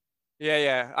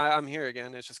 Yeah, I'm here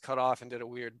again. It's just cut off and did a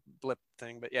weird blip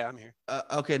thing, but yeah, I'm here.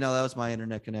 Okay, no, that was my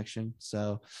internet connection.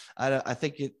 So I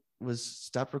think it was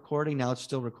stopped recording. Now it's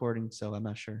still recording, so I'm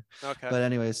not sure. Okay. But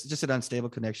anyways, just an unstable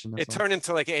connection. That's It all. turned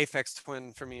into like Aphex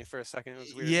Twin for me for a second. It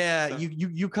was weird. Yeah, So.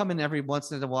 you come in every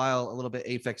once in a while, a little bit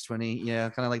Aphex 20. Yeah,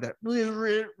 kind of like that.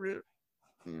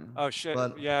 Yeah. Oh shit.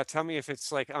 But Yeah, tell me if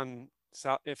it's like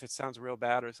if it sounds real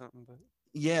bad or something. But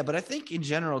yeah, but I think in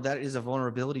general that is a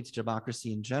vulnerability to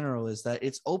democracy in general, is that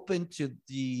it's open to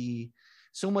the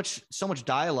so much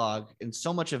dialogue, and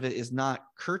so much of it is not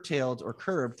curtailed or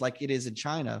curbed like it is in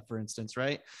China, for instance,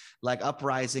 right? Like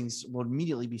uprisings will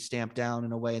immediately be stamped down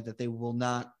in a way that they will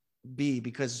not be,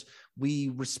 because we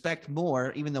respect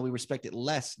more, even though we respect it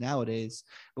less nowadays,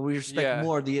 but we respect yeah,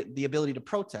 more the ability to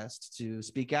protest, to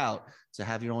speak out, to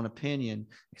have your own opinion,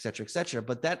 et cetera, et cetera.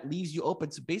 But that leaves you open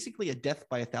to basically a death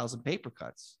by 1,000 paper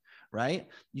cuts, right?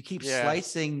 You keep yeah,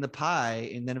 slicing the pie,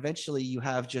 and then eventually you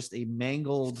have just a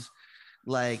mangled,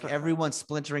 like everyone's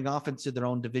splintering off into their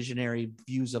own divisionary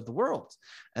views of the world.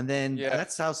 And then yeah,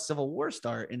 that's how civil wars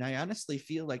start. And I honestly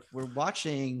feel like we're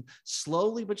watching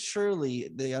slowly but surely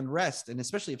the unrest, and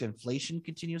especially if inflation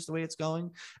continues the way it's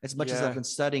going. As much as I've yeah. been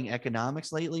studying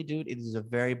economics lately, dude, it is a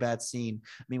very bad scene.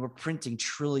 I mean, we're printing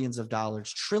trillions of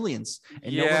dollars, trillions,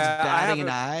 and no one's Yeah, batting an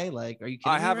eye. Like, are you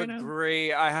kidding me right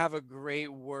now? I have a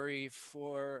great worry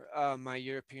for my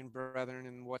European brethren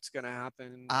and what's going to happen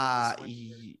in this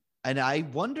winter. And I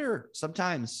wonder,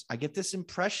 sometimes I get this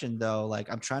impression though,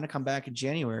 like I'm trying to come back in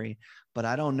January, but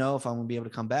I don't know if I'm gonna be able to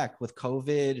come back with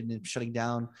COVID and then shutting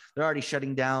down. They're already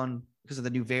shutting down because of the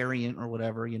new variant or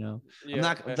whatever, you know.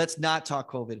 Yeah, Let's not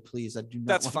talk COVID, please. I do not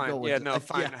that's want to go fine. with Yeah, it. no,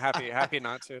 fine. Yeah. Happy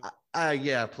not to.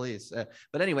 Yeah, please.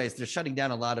 But anyways, they're shutting down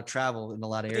a lot of travel in a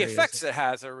lot of But the areas. effects it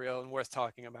has are real and worth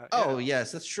talking about. Oh, Yeah.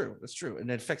 yes, that's true. That's true. And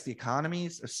it affects the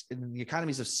economies, and the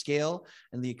economies of scale,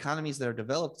 and the economies that are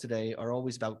developed today are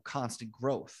always about constant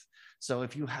growth. So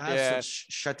if you have Yeah. such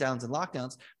shutdowns and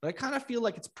lockdowns, but I kind of feel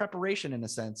like it's preparation in a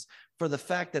sense for the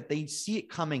fact that they see it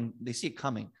coming. They see it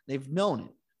coming. They've known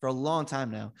it for a long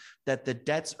time now, that the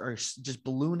debts are just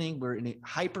ballooning. We're in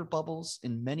hyper bubbles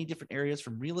in many different areas,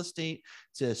 from real estate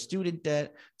to student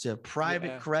debt to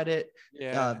private credit.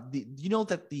 Yeah. You know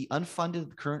that the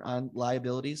unfunded current on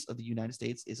liabilities of the United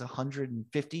States is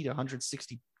 150 to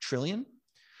 160 trillion.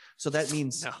 So that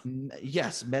means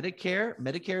yes,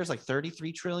 Medicare is like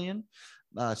 33 trillion.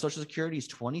 Social Security is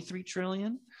 23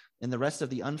 trillion, and the rest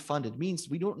of the unfunded means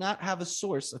we do not have a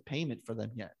source of payment for them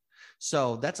yet.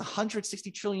 So that's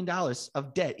 $160 trillion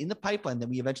of debt in the pipeline that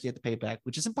we eventually have to pay back,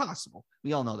 which is impossible.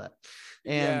 We all know that.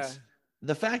 And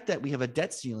the fact that we have a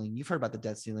debt ceiling, you've heard about the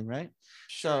debt ceiling, right?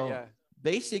 Sure, so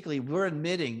basically we're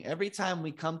admitting every time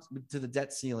we come to the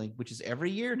debt ceiling, which is every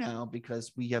year now,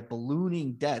 because we have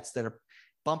ballooning debts that are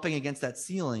bumping against that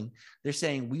ceiling. They're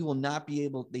saying we will not be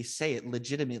able, they say it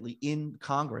legitimately in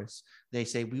Congress. They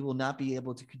say we will not be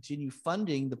able to continue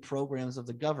funding the programs of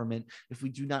the government if we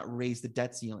do not raise the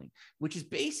debt ceiling, which is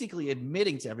basically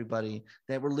admitting to everybody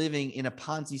that we're living in a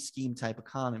Ponzi scheme type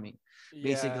economy.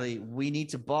 Basically, we need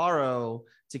to borrow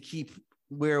to keep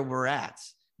where we're at.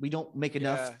 We don't make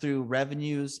enough through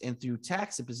revenues and through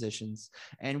tax impositions.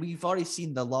 And we've already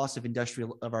seen the loss of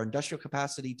our industrial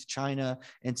capacity to China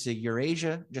and to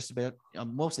Eurasia, just about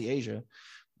mostly Asia.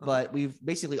 But we've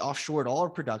basically offshored all our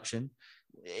production.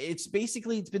 It's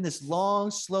been this long,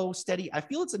 slow, steady. I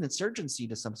feel it's an insurgency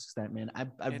to some extent, man.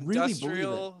 I really believe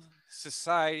it.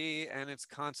 Society and its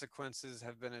consequences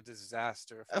have been a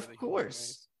disaster. Of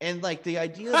course. And like the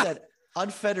idea that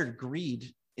unfettered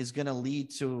greed is going to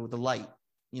lead to the light.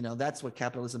 You know, that's what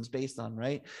capitalism is based on,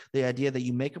 right? The idea that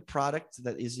you make a product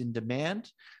that is in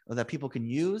demand or that people can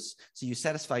use. So you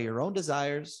satisfy your own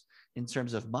desires in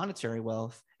terms of monetary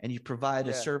wealth, and you provide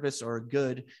a service or a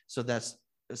good. So that's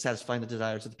satisfying the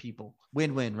desires of the people.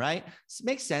 Win-win, right? This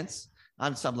makes sense.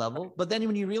 on some level. But then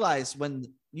when you realize when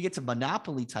you get to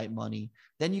monopoly type money,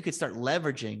 then you could start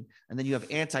leveraging, and then you have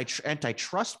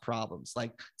antitrust problems.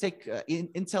 Like take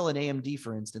Intel and AMD,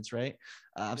 for instance, right?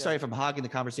 I'm sorry if I'm hogging the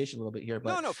conversation a little bit here,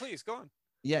 but no, please go on.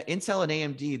 Yeah, Intel and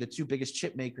AMD, the two biggest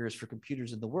chip makers for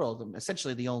computers in the world,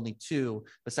 essentially the only two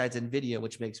besides NVIDIA,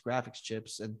 which makes graphics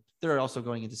chips. And they're also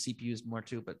going into CPUs more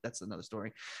too, but that's another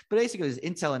story. But basically, it's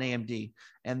Intel and AMD,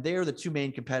 and they're the two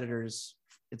main competitors.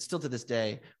 It's still to this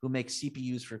day who make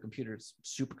CPUs for computers,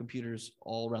 supercomputers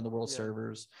all around the world,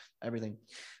 servers, everything.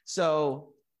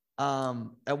 So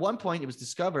at one point, it was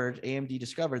discovered, AMD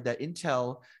discovered that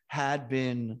Intel had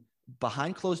been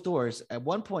behind closed doors. At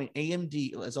one point,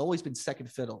 AMD has always been second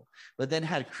fiddle, but then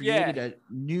had created a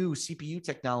new CPU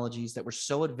technologies that were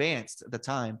so advanced at the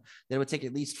time that it would take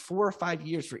at least 4 or 5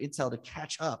 years for Intel to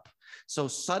catch up. So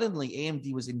suddenly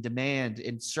AMD was in demand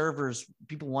in servers.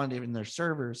 People wanted it in their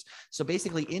servers. So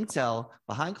basically Intel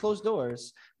behind closed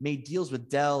doors made deals with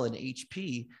Dell and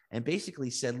HP and basically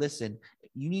said, listen,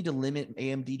 you need to limit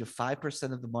AMD to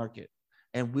 5% of the market,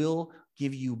 and we'll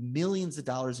give you millions of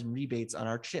dollars in rebates on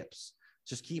our chips.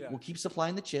 We'll keep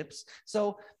supplying the chips.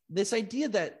 So this idea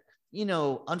that,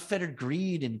 unfettered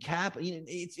greed and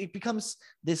it becomes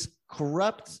this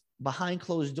corrupt behind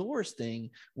closed doors thing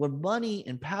where money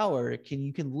and power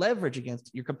you can leverage against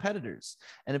your competitors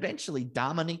and eventually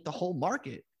dominate the whole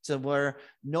market to where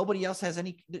nobody else has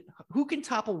who can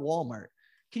topple Walmart?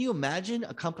 Can you imagine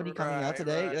a company coming out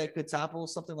today that could topple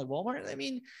something like Walmart? I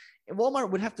mean, Walmart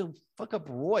would have to fuck up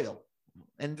royal.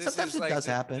 And sometimes it does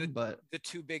happen, but the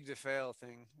too big to fail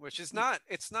thing, which is not,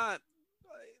 it's not,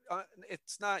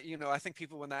 I think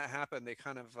people, when that happened, they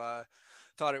kind of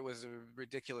thought it was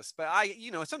ridiculous, but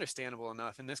it's understandable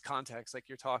enough in this context, like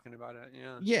you're talking about it.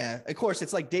 Yeah, of course.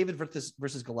 It's like David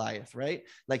versus Goliath, right?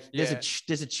 Like there's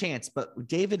a chance, but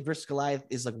David versus Goliath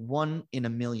is like 1 in a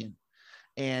million.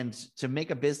 And to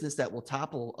make a business that will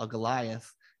topple a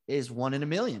Goliath is 1 in a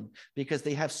million, because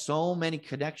they have so many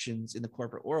connections in the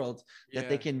corporate world that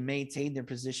they can maintain their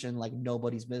position like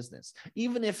nobody's business.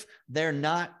 Even if they're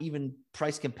not even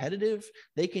price competitive,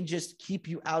 they can just keep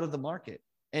you out of the market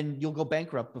and you'll go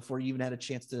bankrupt before you even had a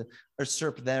chance to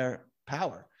usurp their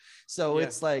power. So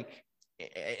it's like,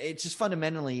 it's just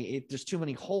fundamentally, there's too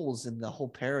many holes in the whole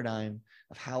paradigm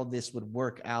of how this would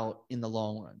work out in the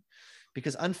long run.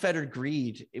 Because unfettered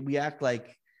greed, we act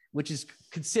like, which is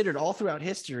considered all throughout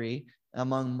history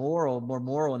among more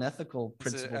moral and ethical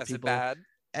principled people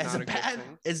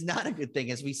is not a good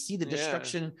thing. As we see the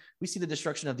destruction,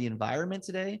 of the environment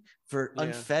today for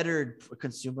unfettered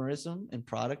consumerism and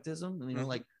productism.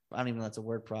 Like, I don't even know if that's a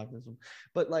word, productism,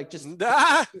 but like just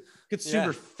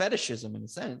consumer fetishism in a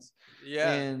sense.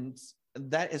 And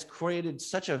that has created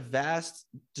such a vast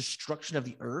destruction of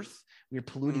the earth. We're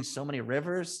polluting so many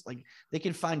rivers. Like they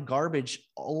can find garbage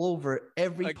all over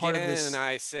every part of this. And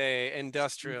I say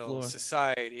industrial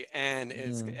society and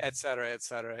et cetera, et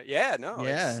cetera. Yeah, no,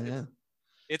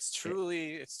 it's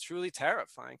truly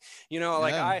terrifying.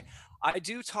 Like I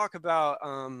do talk about,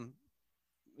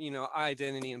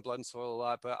 identity and blood and soil a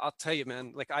lot, but I'll tell you,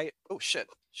 man, like oh shit.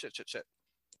 Are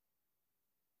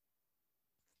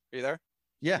you there?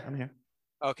 Yeah, I'm here.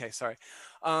 Okay, sorry.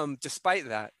 Despite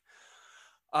that,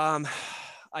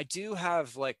 I do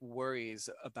have like worries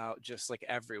about just like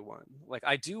everyone. Like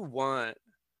I do want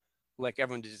like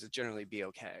everyone to just generally be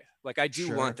okay. Like I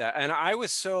do want that. And I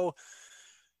was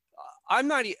I'm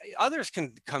not, others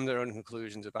can come to their own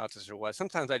conclusions about this or what.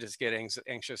 Sometimes I just get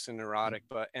anxious and neurotic,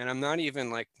 and I'm not even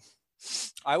like,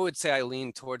 I would say I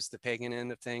lean towards the pagan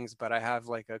end of things, but I have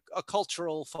like a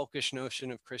cultural folkish notion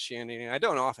of Christianity. I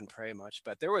don't often pray much,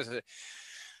 but there was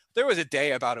a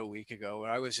day about a week ago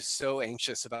where I was just so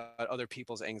anxious about other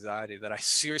people's anxiety that I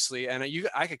seriously, and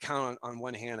I could count on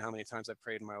one hand how many times I've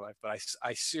prayed in my life, but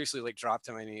I seriously like dropped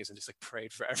to my knees and just like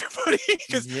prayed for everybody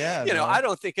because I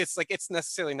don't think it's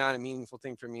necessarily not a meaningful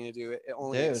thing for me to do it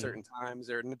only at certain times,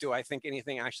 or do I think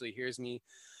anything actually hears me.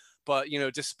 But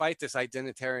despite this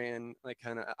identitarian like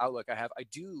kind of outlook I have, I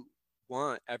do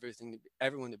want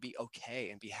everyone to be okay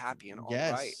and be happy and all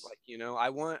right. Like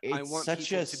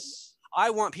I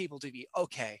want people to be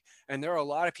okay. And there are a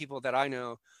lot of people that I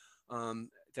know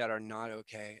that are not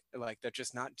okay. Like they're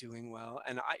just not doing well.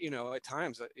 And at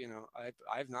times,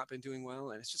 I've not been doing well,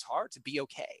 and it's just hard to be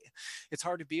okay. It's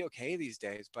hard to be okay these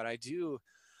days, but I do,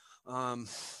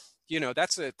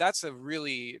 that's a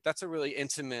really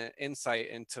intimate insight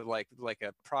into like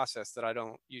a process that I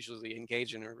don't usually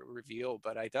engage in or reveal,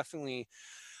 but I definitely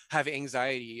have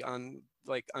anxiety on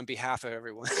behalf of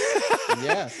everyone.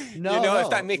 If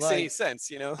that makes any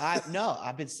sense.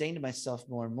 I've been saying to myself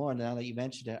more and more now that you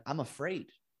mentioned it, I'm afraid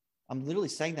I'm literally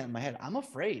saying that in my head. I'm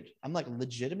afraid. I'm like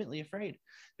legitimately afraid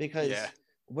because Yeah.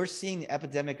 we're seeing the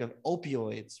epidemic of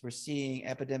opioids. We're seeing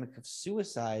epidemic of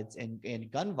suicides and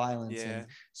gun violence and Yeah.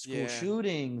 school Yeah.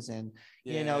 shootings. And,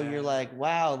 you're Yeah. like,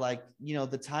 wow, like,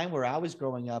 the time where I was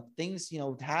growing up, things,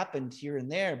 happened here and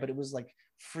there, but it was like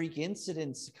freak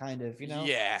incidents kind of,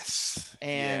 Yes.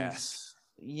 and, Yes.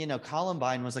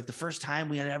 Columbine was like the first time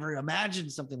we had ever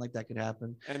imagined something like that could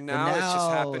happen. And But now it's just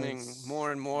now happening it's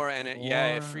more and more, and it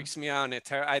more. freaks me out, and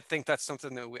I think that's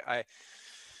something that we It's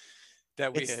the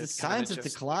had kind of signs of just.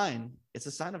 decline. It's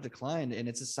a sign of decline, and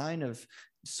it's a sign of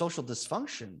social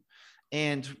dysfunction.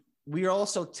 And we are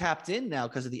also tapped in now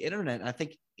because of the internet. And I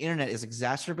think internet is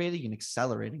exacerbating and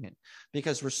accelerating it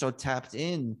because we're so tapped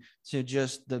in to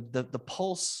just the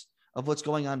pulse of what's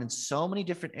going on in so many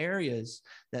different areas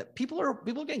that people are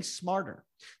getting smarter.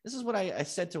 This is what I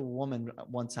said to a woman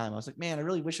one time. I was like, man, I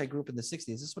really wish I grew up in the 60s.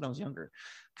 This is when I was younger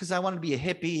because I wanted to be a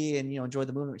hippie and, enjoy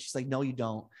the movement. She's like, no, you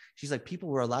don't. She's like, people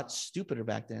were a lot stupider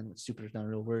back then. Stupid is not a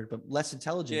real word, but less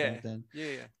intelligent Yeah. back then.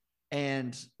 Yeah.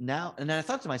 And now, and then I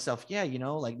thought to myself, yeah,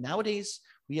 like nowadays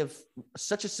we have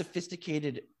such a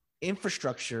sophisticated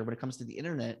infrastructure when it comes to the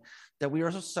internet that we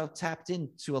are also tapped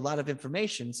into a lot of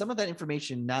information, some of that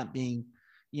information not being,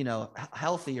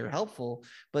 healthy or helpful,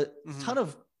 but a ton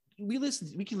of, we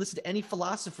can listen to any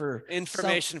philosopher.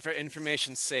 Information for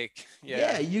information's sake. Yeah,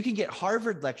 Yeah. you can get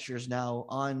Harvard lectures now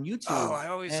on Oh, YouTube. I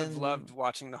always have And loved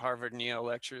watching the Harvard and Yale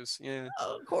lectures. Yeah.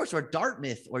 of course, or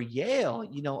Dartmouth or Yale,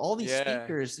 all these Yeah.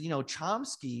 speakers,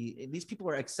 Chomsky, these people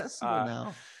are accessible Uh,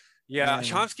 now. Yeah, And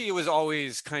Chomsky was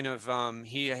always kind of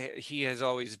he has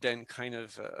always been kind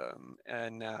of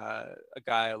a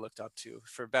guy I looked up to,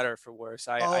 for better or for worse.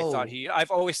 oh,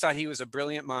 I've always thought he was a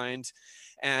brilliant mind,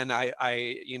 and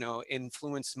I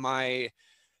influenced my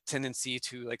tendency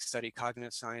to like study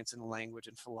cognitive science and language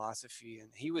and philosophy, and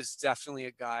he was definitely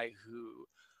a guy who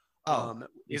oh,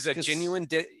 is it's a because genuine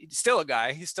still a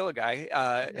guy. He's still a guy.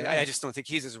 yeah, I just don't think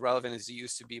he's as relevant as he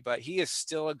used to be, but he is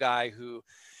still a guy who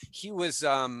he was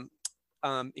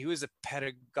he was a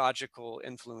pedagogical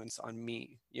influence on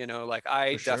me, like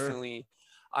for sure.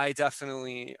 I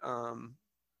definitely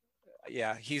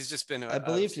yeah, he's just been I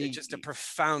believe just a he.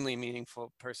 profoundly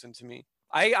meaningful person to me.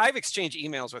 I've exchanged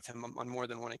emails with him on more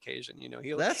than one occasion.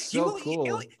 That's He so will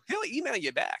cool. he'll email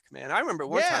you back, man. I remember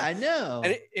one Yeah, time, I and know.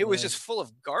 it was just full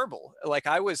of garble. Like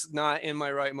I was not in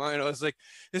my right mind. I was like,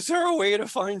 "Is there a way to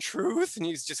find truth?" And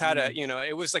he's just had Mm.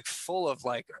 it was like full of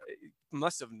like,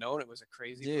 must have known it was a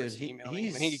crazy Dude, person emailing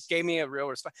him, and he gave me a real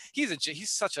response. He's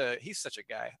such a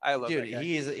guy. I love dude, that guy.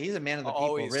 he's a man of the people,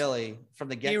 Always. really, from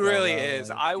the He get go, really though. is.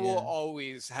 Like, I will yeah.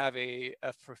 always have a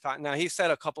profound. Now he said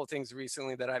a couple of things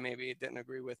recently that I maybe didn't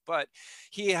agree with, but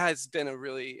he has been a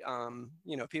really,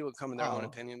 people come in their own Oh,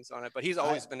 opinions on it, but he's I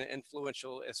always been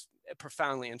influential,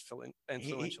 profoundly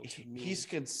influential to he's me.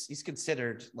 he's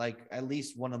considered like at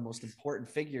least one of the most important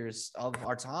figures of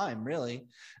our time, really.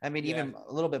 I mean, Yeah, even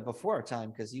a little bit before our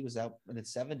time because he was out in the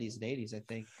 70s and 80s, I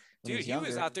think, when he dude, was he was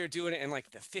younger. out there doing it in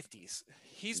like the 50s.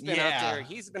 He's been out Yeah, there.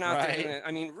 He's been out there doing right. it.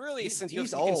 I mean, really, since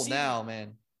He's you can old see. now,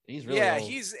 man. He's really Yeah,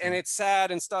 old. and it's sad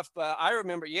and stuff, but I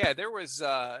remember, yeah, there was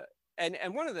and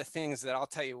one of the things that I'll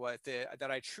tell you what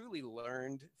that I truly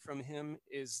learned from him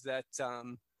is that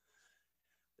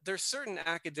there's certain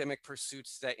academic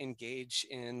pursuits that engage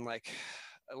in like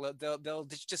they'll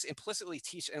just implicitly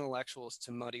teach intellectuals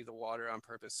to muddy the water on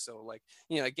purpose. So like,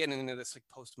 getting into this like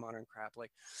postmodern crap.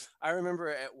 Like I remember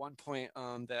at one point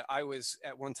that I was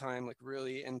at one time like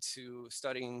really into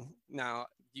studying. Now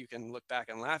you can look back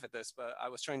and laugh at this, but I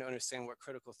was trying to understand what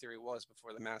critical theory was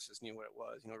before the masses knew what it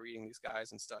was, reading these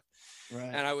guys and stuff.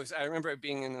 Right. And I remember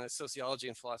being in a sociology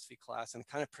and philosophy class and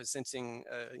kind of presenting,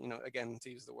 again, to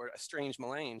use the word, a strange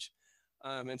melange.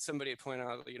 And somebody had pointed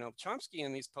out, Chomsky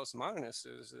and these postmodernists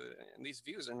and these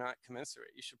views are not commensurate.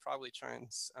 You should probably try and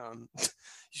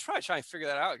figure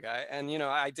that out, guy. And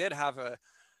I did have a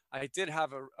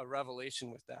revelation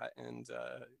with that, and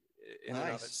in and of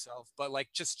Nice. itself. But like,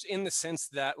 just in the sense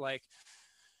that like,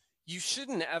 you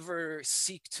shouldn't ever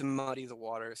seek to muddy the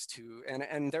waters too.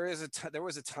 And there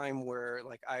was a time where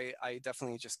like I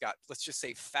definitely just got, let's just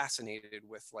say, fascinated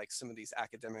with like some of these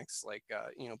academics like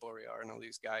Borear and all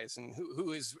these guys, and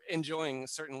who is enjoying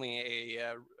certainly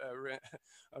a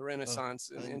Oh, renaissance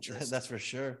in interest. that's for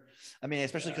sure. I mean,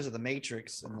 especially Yeah. because of the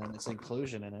Matrix and then its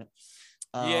inclusion in it.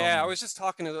 Yeah, I Um, was just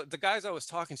talking to the guys I was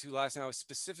talking to last night. I was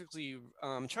specifically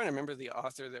trying to remember the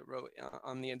author that wrote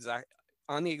on the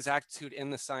exactitude in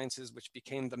the sciences, which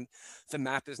became the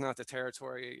map is not the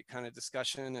territory kind of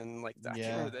discussion. And like, I can't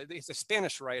yeah. remember he's a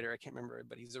Spanish writer. I can't remember it,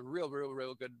 but he's a real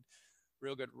good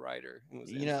real good writer and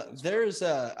was You know, influenced. there's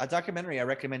a documentary I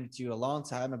recommended to you a long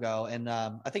time ago, and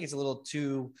I think it's a little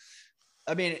too.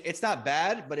 I mean, it's not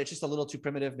bad, but it's just a little too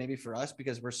primitive, maybe for us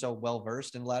because we're so well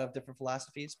versed in a lot of different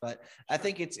philosophies. But I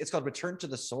think it's called Return to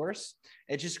the Source.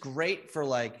 It's just great for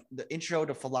like the intro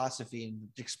to philosophy and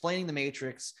explaining the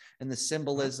matrix and the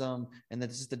symbolism and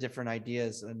just the different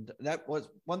ideas. And that was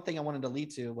one thing I wanted to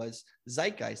lead to was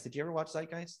Zeitgeist. Did you ever watch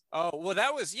Zeitgeist? Oh, well,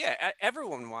 that was, yeah,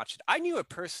 everyone watched it. I knew a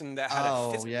person that had a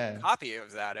Oh physical yeah, copy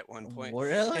of that at one point. In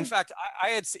really? fact, I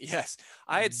had, yes,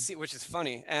 I had seen, which is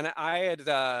funny. And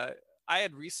I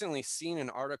had recently seen an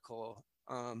article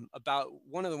about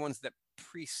one of the ones that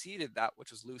preceded that,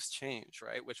 which was Loose Change,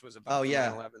 right? Which was Oh about the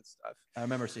yeah, 9/11 stuff. I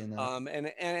remember seeing that.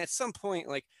 And at some point,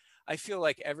 like, I feel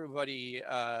like everybody,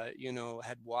 you know,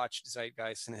 had watched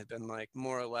Zeitgeist and had been like,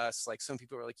 more or less, like some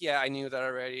people were like, yeah, I knew that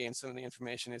already. And some of the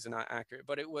information is not accurate,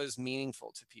 but it was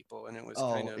meaningful to people. And it was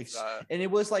kind Oh, of, and it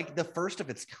was like the first of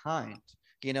its kind.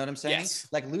 You know what I'm saying? yes.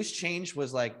 Like Loose Change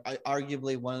was like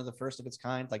arguably one of the first of its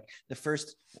kind, like the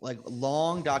first like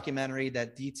long documentary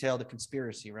that detailed a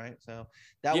conspiracy, right? So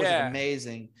that was like Yeah.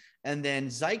 amazing. And then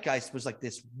Zeitgeist was like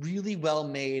this really well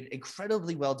made,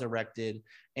 incredibly well directed,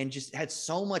 and just had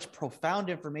so much profound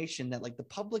information that like the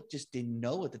public just didn't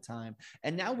know at the time.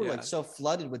 And now we're like so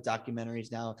flooded with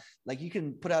documentaries now. Like you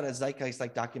can put out a Zeitgeist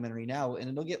like documentary now and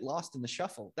it'll get lost in the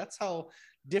shuffle. That's how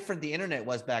different the internet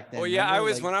was back then. Well, yeah,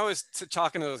 remember? when I was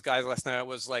talking to those guys last night, I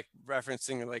was like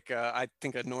referencing like I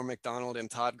think a Norm Macdonald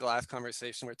and Todd Glass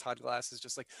conversation where Todd Glass is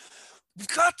just like, we've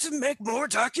got to make more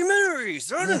documentaries.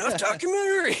 There aren't enough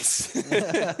documentaries.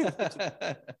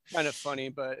 Kind of funny,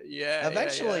 but yeah.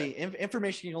 Eventually,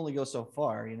 information can only go so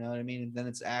far, you know what I mean? And then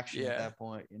it's action at that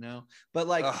point, you know? But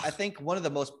like, I think one of the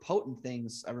most potent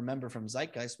things I remember from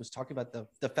Zeitgeist was talking about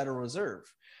the Federal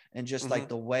Reserve and just like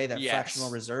the way that fractional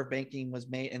reserve banking was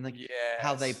made and like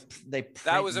how they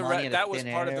that was that was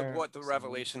part of what the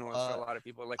revelation was for a lot of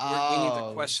people. Like we need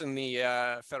to question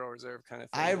the Federal Reserve kind of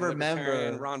thing. I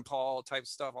remember Ron Paul type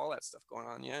stuff, all that stuff going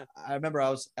on. Yeah, I remember I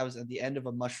was at the end of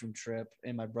a mushroom trip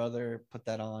and my brother put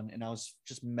that on and I was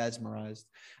just mesmerized.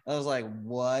 I was like,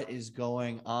 what is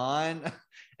going on?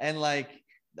 And like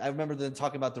I remember them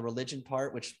talking about the religion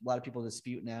part, which a lot of people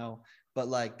dispute now. But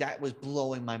like that was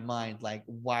blowing my mind like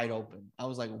wide open. I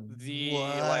was like,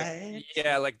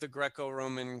 what? Like the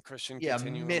Greco-Roman Christian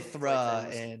continuum, Mithra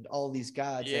and all these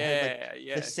gods. Had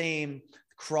like the same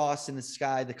cross in the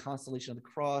sky, the constellation of the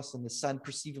cross, and the sun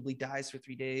perceivably dies for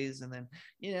 3 days. And then,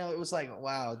 you know, it was like,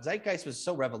 wow, Zeitgeist was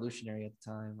so revolutionary at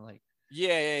the time. Like,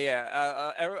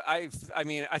 I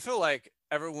mean, I feel like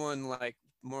everyone like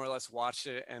more or less watched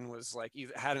it and was like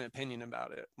either had an opinion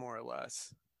about it, more or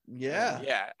less.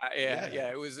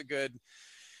 It was a good.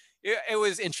 It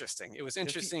was interesting. It was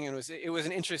interesting, and it was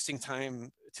an interesting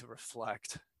time to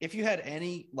reflect. If you had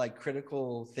any like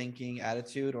critical thinking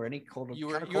attitude or any you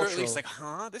were at least like,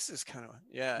 huh, this is kind of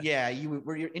you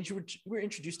were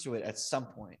introduced to it at some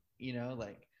point, you know,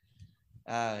 like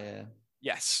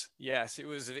yes, it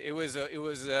was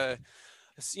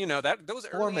you know, that those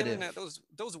early internet,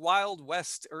 those Wild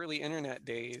West early internet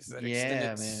days that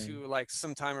extended to like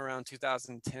sometime around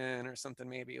 2010 or something,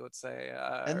 maybe, let's say.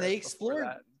 And they explored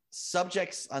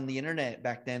subjects on the internet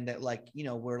back then that like, you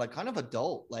know, were like kind of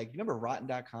adult. Like, you remember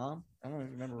rotten.com? I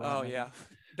don't remember. Oh yeah,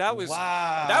 that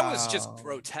was just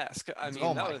grotesque. I mean,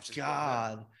 oh my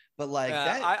god. But like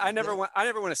that, I never want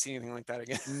to see anything like that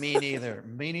again. Me neither.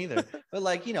 But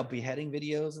like, you know, beheading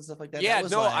videos and stuff like that. Yeah, that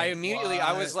no, like, I immediately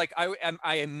I was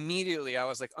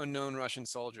like, unknown Russian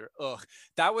soldier. Ugh,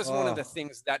 that was one of the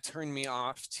things that turned me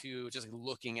off to just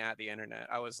looking at the internet.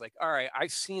 I was like, all right,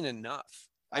 I've seen enough.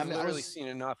 I've literally seen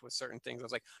enough with certain things. I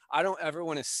was like, I don't ever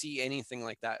want to see anything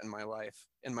like that in my life,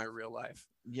 in my real life.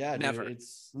 Yeah, never. Dude,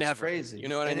 it's never crazy. You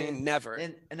know what I mean? Never.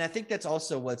 And I think that's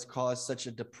also what's caused such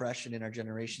a depression in our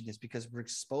generation, is because we're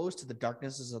exposed to the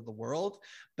darknesses of the world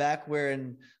back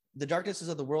when the darknesses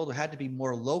of the world had to be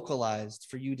more localized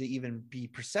for you to even be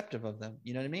perceptive of them.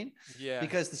 You know what I mean? Yeah.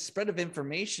 Because the spread of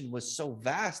information was so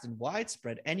vast and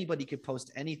widespread. Anybody could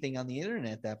post anything on the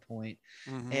internet at that point.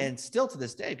 And still to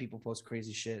this day, people post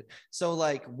crazy shit. So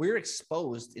like we're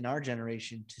exposed in our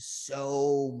generation to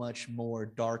so much more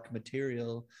dark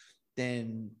material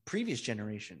than previous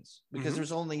generations, because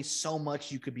there's only so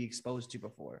much you could be exposed to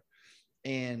before.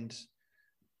 And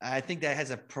I think that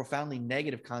has a profoundly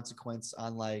negative consequence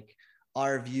on like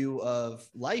our view of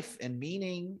life and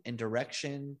meaning and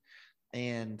direction,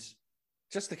 and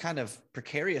just the kind of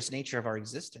precarious nature of our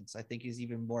existence, I think, is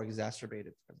even more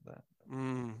exacerbated because of that.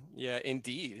 Yeah,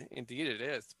 indeed it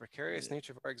is the precarious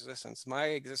nature of our existence. My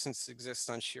existence exists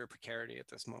on sheer precarity at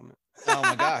this moment. Oh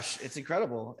my gosh, it's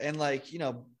incredible. And like,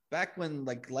 back when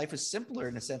like life was simpler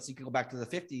in a sense, you can go back to the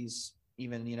 50s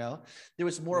even, there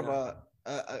was more of Yeah.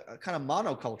 a kind of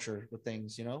monoculture with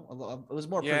things, it was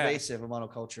more Yeah. pervasive, a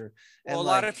monoculture. Well, And a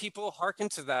lot like, of people hearken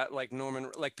to that, like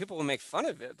like people will make fun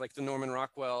of it, like the Norman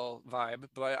Rockwell vibe.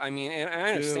 But I mean, and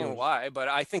I understand dude, why, but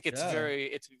I think yeah, of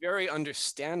it's very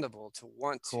understandable to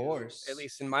want to, at course.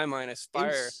 least in my mind, It aspire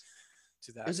was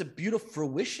to it that. was a beautiful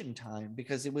fruition time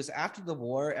because it was after the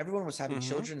war. Everyone was having Mm-hmm.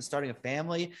 children and starting a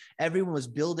family. Everyone was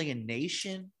building a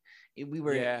nation. We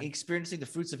were Yeah. experiencing the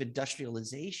fruits of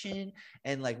industrialization,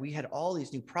 and like we had all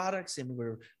these new products, and we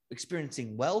were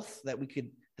experiencing wealth that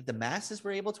the masses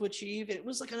were able to achieve. It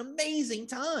was like an amazing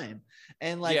time.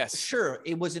 And like, Yes. sure,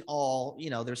 it wasn't all,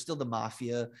 there's still the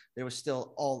mafia, there was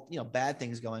still all, bad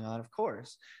things going on, of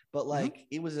course. But Mm-hmm. like,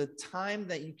 it was a time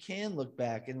that you can look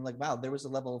back and like, wow, there was a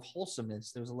level of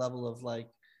wholesomeness. There was a level of like,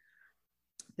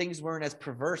 things weren't as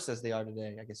perverse as they are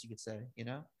today, I guess you could say,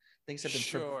 things have been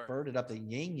Sure. perverted up the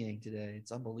yin yang today.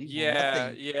 It's unbelievable. Yeah,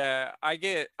 Nothing. yeah. I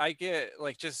get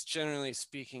like, just generally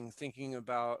speaking, thinking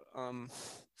about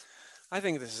I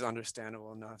think this is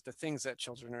understandable enough. The things that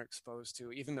children are exposed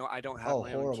to, even though I don't have Oh,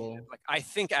 my own kid, horrible. like I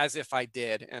think as if I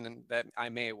did, and that I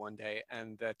may one day,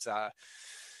 and that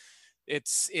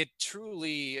it's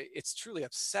truly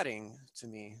upsetting to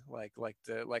me.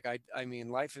 I mean,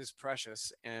 life is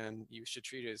precious, and you should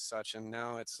treat it as such. And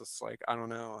now it's just like, I don't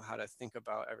know how to think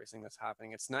about everything that's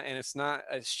happening. It's not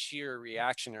a sheer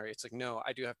reactionary. It's like, no,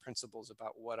 I do have principles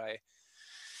about what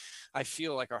I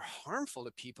feel like are harmful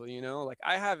to people, like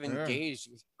I have Sure. engaged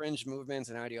with fringe movements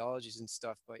and ideologies and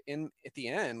stuff, but at the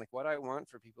end, like what I want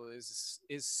for people is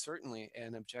certainly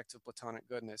an objective platonic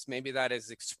goodness. Maybe that is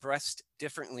expressed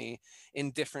differently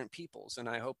in different peoples. And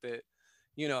I hope that,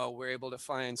 we're able to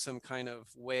find some kind of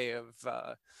way of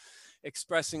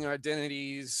expressing our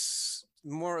identities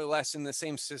more or less in the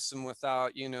same system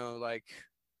without, like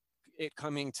it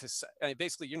coming to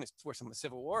basically you're for some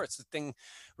civil war. It's the thing,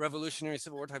 revolutionary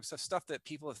civil war type stuff that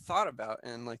people have thought about.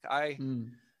 And like Mm.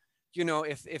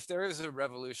 if there is a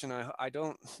revolution, I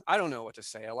don't know what to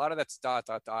say. A lot of that's dot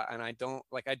dot dot, and I don't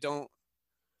A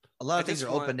lot I of things just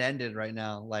are want. open ended right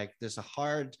now. Like it's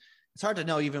hard to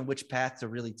know even which path to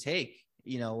really take,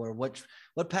 or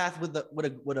what path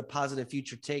would a positive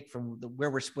future take from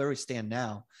where we stand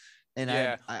now. And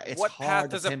Yeah, it's what path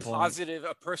hard to does pinpoint.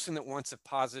 a person that wants a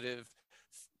positive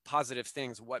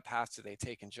things, what paths do they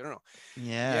take in general?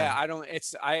 Yeah, Yeah. I don't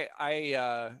it's I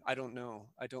don't know.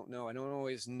 I don't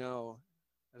always know.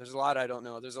 There's a lot I don't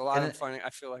know. There's a lot I'm And finding. I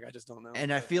feel like I just don't know.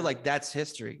 and I But feel like that's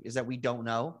history, is that we don't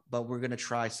know, but we're going to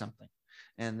try something.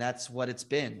 And that's what it's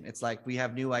been. It's like we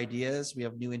have new ideas, we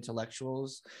have new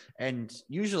intellectuals, and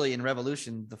usually in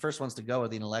revolution, the first ones to go are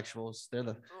the intellectuals.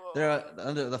 They're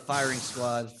under the firing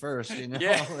squad first,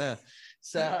 yeah,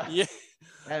 So yeah.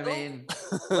 I mean,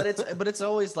 but it's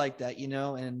always like that,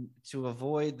 and to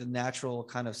avoid the natural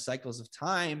kind of cycles of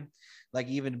time, like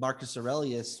even Marcus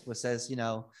Aurelius says,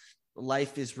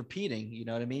 life is repeating, you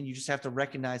know what I mean? You just have to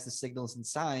recognize the signals and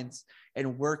signs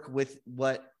and work with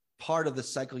what part of the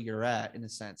cycle you're at, in a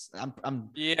sense. I'm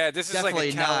Yeah, this is like a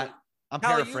definitely not, I'm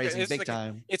Kali Yuga. paraphrasing big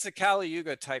time. It's a Kali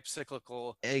Yuga type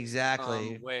cyclical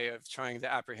Exactly. way of trying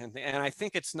to apprehend things. And I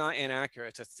think it's not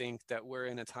inaccurate to think that we're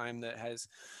in a time that has,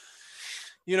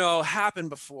 happened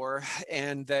before,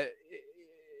 and that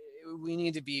we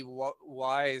need to be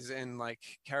wise and like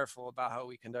careful about how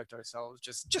we conduct ourselves,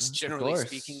 just Of generally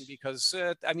speaking, course. because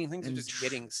I mean, things are And just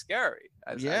getting scary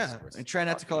as yeah, we're and try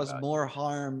not to talking cause about. more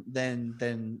harm than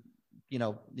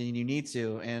you need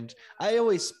to. And I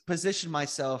always position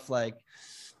myself like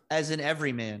as an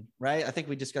everyman, right? I think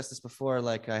we discussed this before.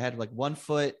 Like I had like 1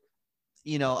 foot,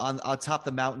 on top of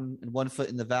the mountain and 1 foot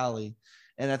in the valley.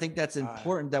 And I think that's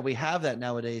important that we have that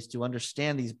nowadays, to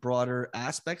understand these broader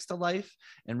aspects to life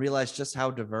and realize just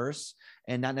how diverse,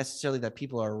 and not necessarily that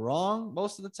people are wrong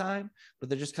most of the time, but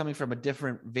they're just coming from a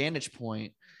different vantage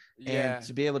point. And Yeah.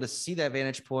 to be able to see that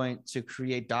vantage point, to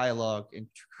create dialogue and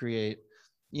to create,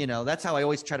 that's how I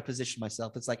always try to position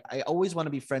myself. It's like I always want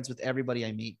to be friends with everybody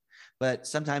I meet, but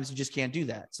sometimes you just can't do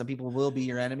that. Some people will be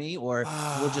your enemy, or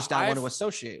will just not want to I've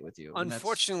associate with you. And that's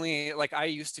unfortunately, like I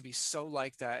used to be so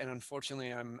like that, and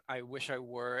unfortunately I wish I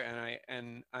were,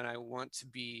 and I want to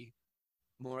be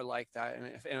more like that.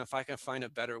 And if I can find a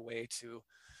better way to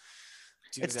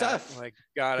do it's that, tough, like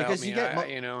God help because me,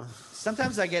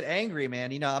 sometimes I get angry,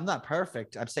 man. I'm not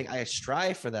perfect. I'm saying I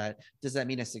strive for that. Does that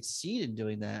mean I succeed in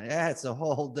doing that? Yeah, it's a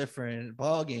whole different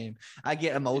ball game. I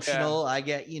get yeah. emotional. I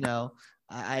get,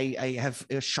 I have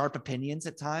sharp opinions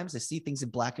at times. I see things in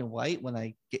black and white when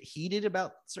I get heated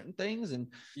about certain things,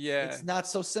 and Yeah. it's not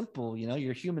so simple.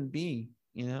 You're a human being.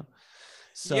 Yeah,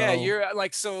 So you're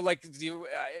like, so like you,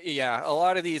 yeah, a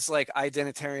lot of these like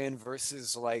identitarian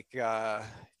versus like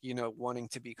wanting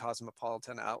to be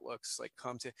cosmopolitan outlooks like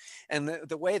come to, and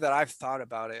the way that I've thought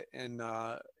about it in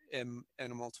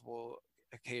multiple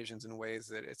occasions in ways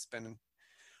that it's been,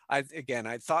 I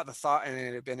thought the thought and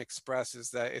it had been expressed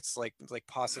is that it's like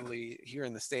possibly here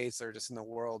in the States or just in the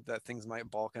world that things might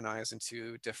balkanize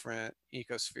into different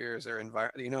ecospheres or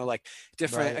environment, like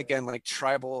different, right. again, like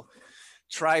tribal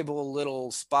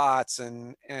little spots,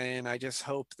 and I just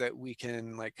hope that we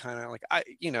can like kind of like,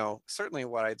 certainly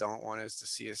what I don't want is to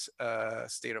see a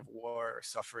state of war or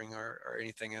suffering or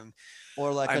anything, and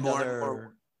Or like I'm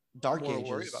another Dark more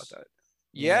worried about Ages. that.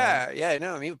 Yeah,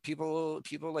 no, I mean,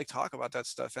 people like talk about that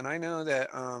stuff, and I know that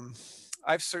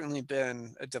I've certainly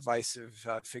been a divisive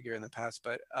figure in the past,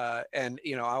 but and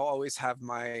I'll always have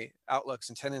my outlooks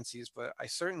and tendencies, but I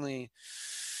certainly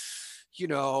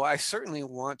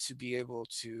want to be able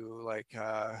to like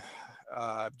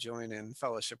join in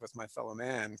fellowship with my fellow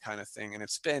man, kind of thing. And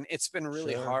it's been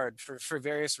really Sure. hard for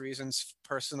various reasons,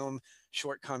 personal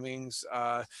shortcomings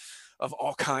of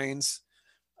all kinds.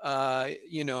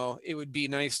 It would be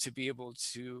nice to be able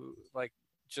to like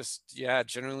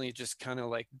generally just kind of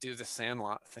like do the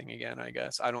Sandlot thing again, I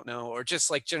guess. I don't know, or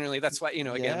just like generally, that's why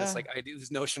again, it's Yeah. like I do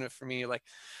this notion of, for me, like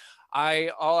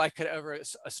all I could ever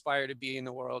aspire to be in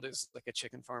the world is like a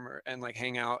chicken farmer and like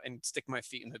hang out and stick my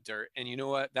feet in the dirt. And you know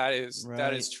what? That is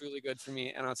Right. truly good for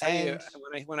me. And I'll tell you,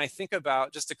 And when I think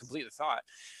about, just to complete the thought,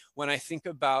 when I think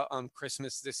about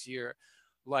Christmas this year,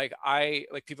 like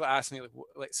people ask me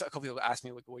so a couple people ask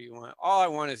me like, what do you want? All I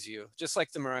want is you. Just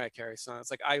like the Mariah Carey song.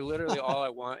 It's like, I literally all I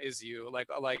want is you. Like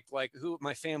who,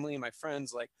 my family, my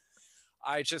friends, like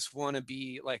I just want to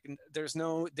be like, there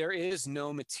is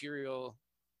no material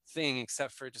thing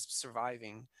except for just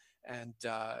surviving, and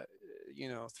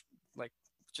like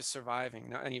just surviving,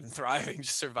 not even thriving,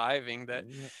 just surviving, that.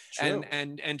 true.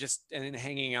 And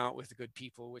hanging out with good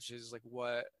people, which is like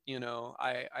what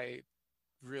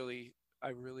I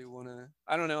really want to,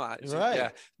 I don't know. Yeah.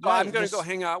 Right. So I'm Right. going to go Just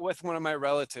hang out with one of my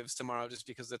relatives tomorrow, just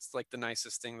because it's like the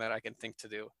nicest thing that I can think to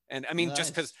do. And I mean,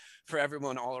 just because nice. for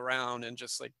everyone all around, and it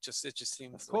just Of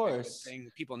seems like a good course. thing.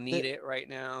 People need That it right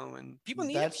now, and people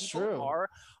need it. that's People true. are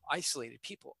isolated.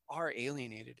 People are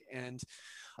alienated. And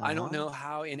I don't Uh-huh. know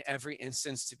how in every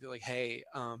instance to be like, hey,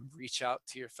 reach out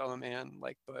to your fellow man.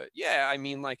 Like, but yeah, I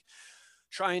mean, like,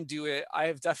 try and do it.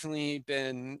 I've definitely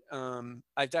been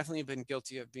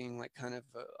guilty of being like kind of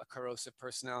a corrosive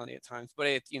personality at times, but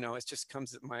it just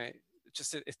comes at my,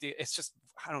 it's just,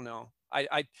 I don't know.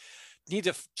 I need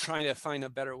to try to find a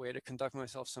better way to conduct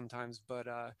myself sometimes, but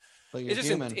But you're it's just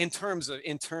human. in terms of,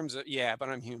 yeah, but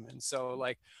I'm human. So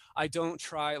like, I don't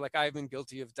try, like I've been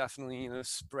guilty of definitely,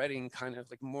 spreading kind of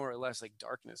like more or less like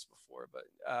darkness before, but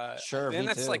Sure, and me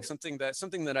that's like too.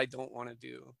 something that I don't want to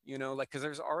do, like, because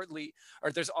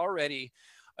there's already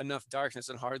enough darkness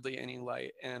and hardly any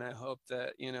light. And I hope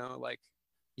that, like,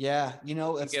 Yeah, can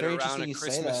that's get very around interesting a you say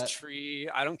Christmas that. tree.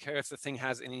 I don't care if the thing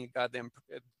has any goddamn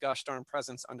gosh darn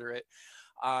presents under it.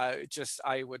 I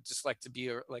would just like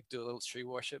to like do a little tree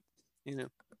worship, you know,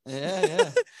 Yeah, yeah.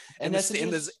 in And that's in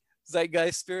interesting. the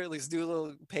zeitgeist spirit. Let's do a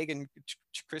little pagan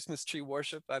Christmas tree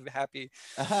worship. I'm happy.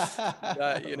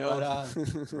 Right on.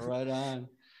 Right on.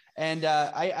 And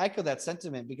I echo that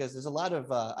sentiment because there's a lot of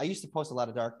I used to post a lot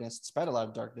of darkness, spread a lot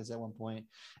of darkness at one point.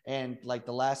 And like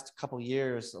the last couple of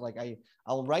years, like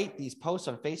I'll write these posts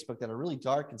on Facebook that are really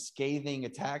dark and scathing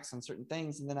attacks on certain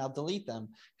things, and then I'll delete them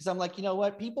because I'm like, you know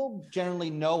what? People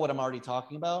generally know what I'm already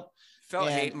talking about.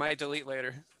 Felt hate, And might delete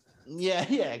later. yeah,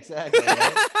 exactly.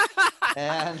 Right.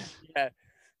 And Yeah.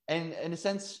 and in a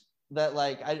sense that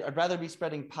like I'd rather be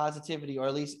spreading positivity or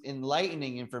at least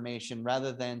enlightening information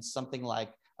rather than something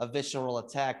like a visceral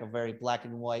attack, a very black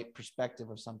and white perspective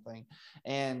or something.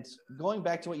 And going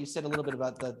back to what you said a little bit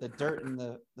about the dirt and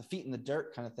the feet in the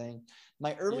dirt kind of thing,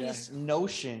 my Yeah. earliest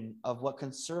notion of what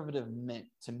conservative meant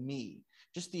to me,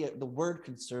 just the word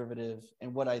conservative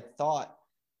and what I thought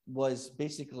was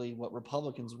basically what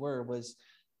Republicans were, was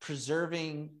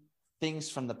preserving things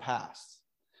from the past.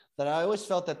 That I always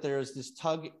felt that there's this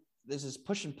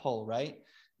push and pull, right?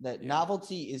 That Yeah.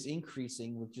 novelty is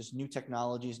increasing with just new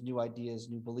technologies, new ideas,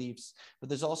 new beliefs, but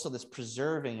there's also this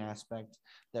preserving aspect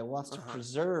that wants to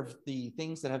preserve the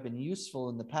things that have been useful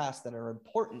in the past that are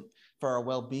important for our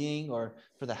well-being or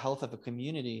for the health of a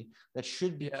community, that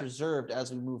should be preserved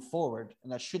as we move forward,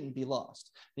 and that shouldn't be lost.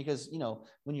 Because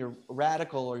when you're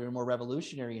radical or you're more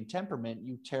revolutionary in temperament,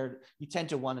 you tend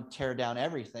to want to tear down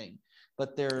everything.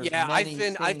 but there's Yeah, many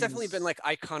I've definitely been things. like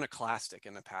iconoclastic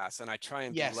in the past, and I try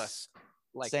and be Yes, less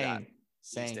like that same,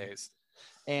 these same. days.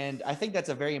 And I think that's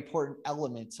a very important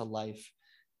element to life,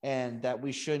 and that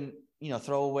we shouldn't,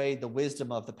 throw away the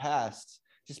wisdom of the past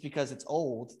just because it's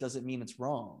old doesn't mean it's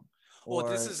wrong. Well,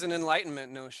 this Or is an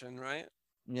enlightenment notion, right?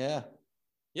 yeah,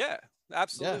 Yeah, yeah,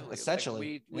 absolutely. Like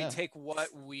essentially, we yeah, take what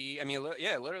I mean,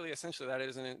 yeah, literally, essentially, that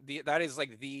is that is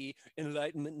like the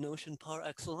enlightenment notion par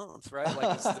excellence, right?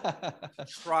 Like it's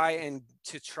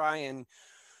to try and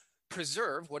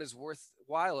preserve what is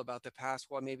worthwhile about the past,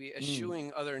 while maybe Mm,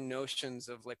 eschewing other notions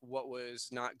of like what was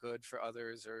not good for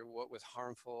others or what was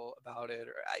harmful about it,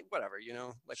 or whatever,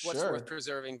 like what's worth sure,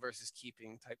 preserving versus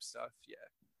keeping type stuff. Yeah.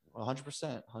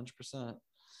 100%, 100%.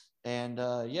 And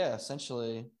yeah,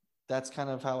 essentially, that's kind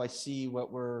of how I see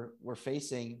what we're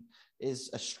facing, is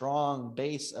a strong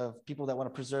base of people that want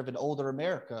to preserve an older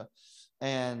America.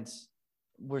 And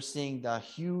we're seeing the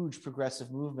huge progressive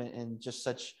movement and just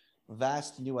such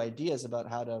vast new ideas about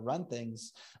how to run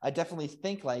things. I definitely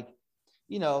think, like,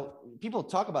 people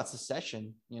talk about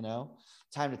secession,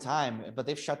 time to time, but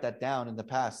they've shut that down in the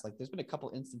past. Like, there's been a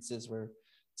couple instances where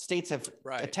states have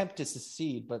Right. attempted to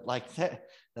secede, but like that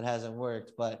hasn't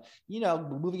worked. But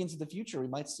moving into the future, we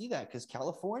might see that, because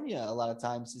California a lot of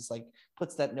times is like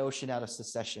puts that notion out of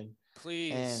secession.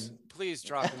 Please, And please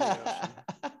drop in the ocean.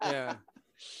 Yeah.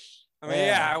 I mean, yeah,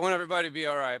 yeah, I want everybody to be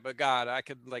all right, but God, I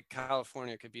could like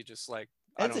California could be just like,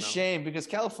 I it's don't a know. shame, because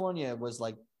California was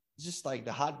like just like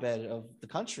the hotbed of the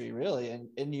country, really, and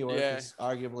in New York Yeah. is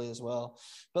arguably as well.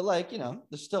 But like,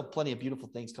 there's still plenty of beautiful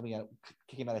things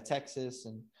kicking out of Texas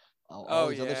and all Oh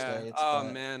these other yeah. states. Oh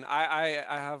But man, I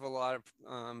have a lot of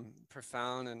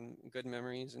profound and good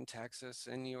memories in Texas,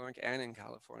 in New York, and in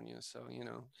California. So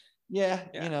yeah,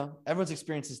 yeah, everyone's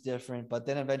experience is different, but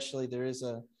then eventually there is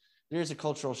a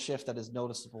cultural shift that is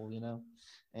noticeable, yeah.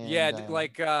 and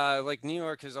Like New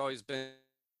York has always been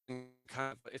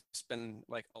kind of, it's been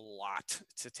like a lot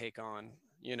to take on,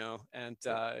 and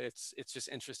it's just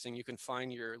interesting. You can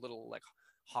find your little like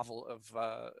hovel of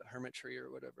hermitry or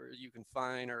whatever you can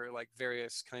find, or like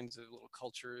various kinds of little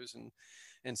cultures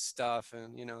and stuff.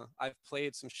 And I've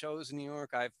played some shows in New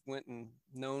York. I've went and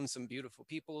known some beautiful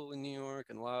people in New York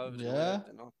and loved and yeah, lived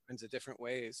in all kinds of different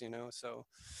ways. So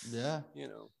yeah. you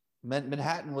know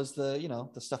Manhattan was the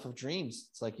stuff of dreams.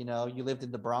 It's like, you lived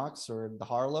in the Bronx or the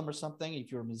Harlem or something.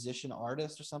 If you're a musician,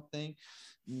 artist or something,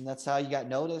 and that's how you got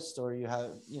noticed, or you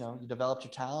developed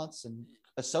your talents and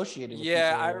associated with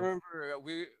Yeah, I people. remember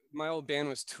my old band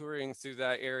was touring through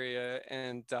that area,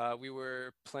 and we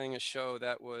were playing a show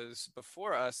that was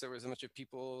before us. There was a bunch of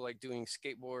people like doing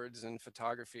skateboards and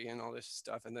photography and all this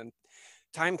stuff, and then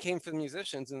time came for the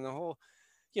musicians, and the whole,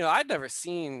 I'd never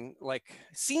seen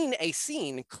a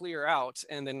scene clear out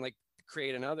and then like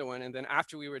create another one. And then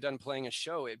after we were done playing a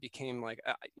show, it became like,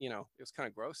 it was kind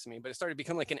of gross to me, but it started to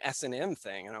become like an S&M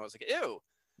thing, and I was like, ew.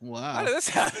 How Wow. did this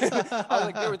happen? I was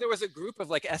like, there was a group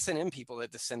of like S&M people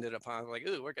that descended upon. I was like,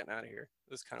 ooh, we're getting out of here.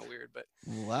 It was kind of weird, but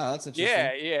Wow, that's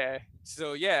yeah, interesting. yeah.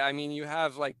 So yeah, I mean, you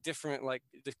have like different, like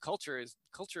the culture is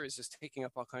just taking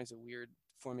up all kinds of weird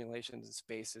formulations and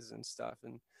spaces and stuff.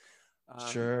 And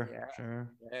Sure, yeah,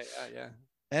 sure. yeah, yeah, yeah.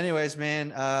 Anyways,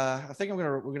 man, I think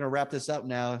we're gonna wrap this up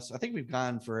now. So I think we've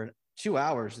gone for 2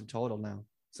 hours in total now.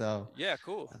 So Yeah,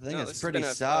 cool. I think No, it's this has pretty been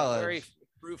a solid. very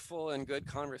fruitful and good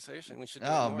conversation. We should do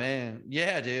it Oh more. man,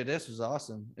 yeah, dude, this was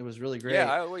awesome. It was really Yeah,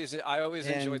 great. I always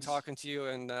enjoy And talking to you,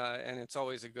 and it's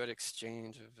always a good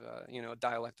exchange of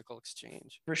dialectical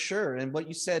exchange. for sure. And what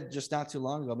you said just not too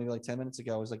long ago, maybe like 10 minutes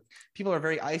ago, was like people are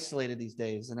very isolated these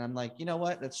days. And I'm like, you know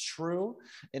what? That's true.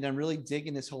 And I'm really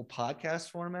digging this whole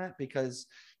podcast format, because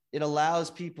it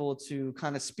allows people to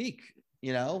kind of speak,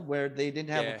 where they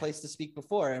didn't have a Yeah. place to speak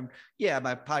before. And yeah,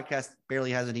 my podcast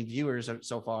barely has any viewers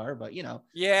so far, but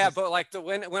Yeah, just but like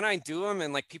when I do them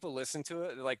and like people listen to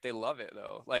it, like they love it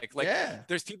though. Like yeah.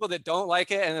 there's people that don't like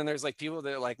it, and then there's like people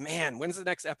that are like, man, when's the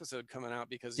next episode coming out?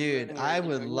 Because you Dude, and your I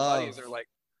would your buddies love. are like,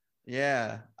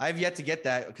 Yeah, I've yet to get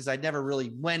that, because I never really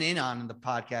went in on the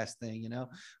podcast thing,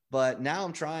 but now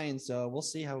I'm trying. So we'll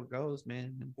see how it goes,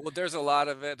 man. well, there's a lot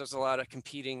of it. There's a lot of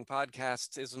competing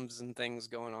podcast isms and things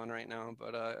going on right now,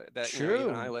 but that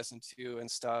even I True. listen to and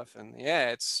stuff, and yeah,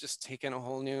 it's just taking a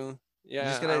whole new. You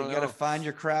just Yeah, I gotta don't you gotta know. find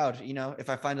your crowd. If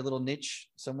I find a little niche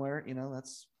somewhere,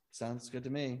 that's sounds good to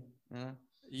me. Yeah.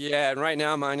 Yeah, and right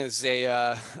now mine is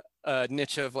a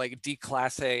niche of like D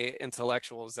class A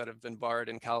intellectuals that have been barred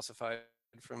and calcified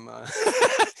from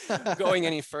going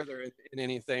any further in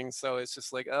anything. So it's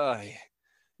just like, I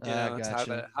it's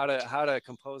gotcha. how to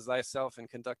compose thyself and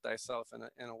conduct thyself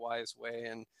in a wise way.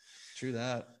 And True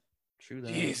that. True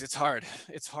that. Jeez, it's hard.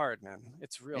 It's hard, man.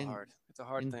 It's real In- hard. It's a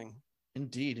hard in- thing.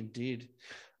 Indeed.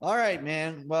 All right,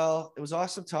 man. Well, it was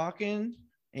awesome talking,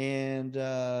 and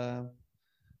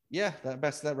yeah,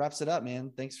 that wraps it up,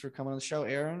 man. Thanks for coming on the show,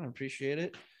 Aaron. I appreciate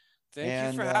it.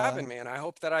 Thank you for having me, and I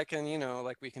hope that I can,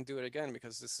 like we can do it again,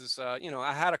 because this is, I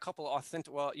had a couple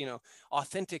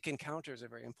authentic encounters are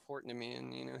very important to me,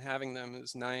 and having them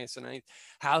is nice, and I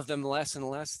have them less and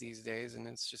less these days, and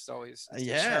it's just always,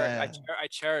 Yeah. I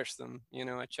cherish them,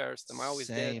 I cherish them. I always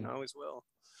did, and I always will.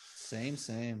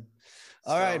 Same.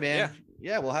 All right, man.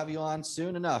 Yeah, we'll have you on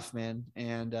soon enough, man.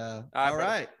 And all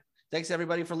right. Thanks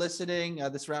everybody for listening.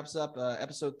 This wraps up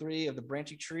episode 3 of The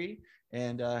Branching Tree,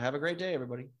 and have a great day,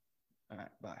 everybody. All right,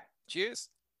 bye. Cheers.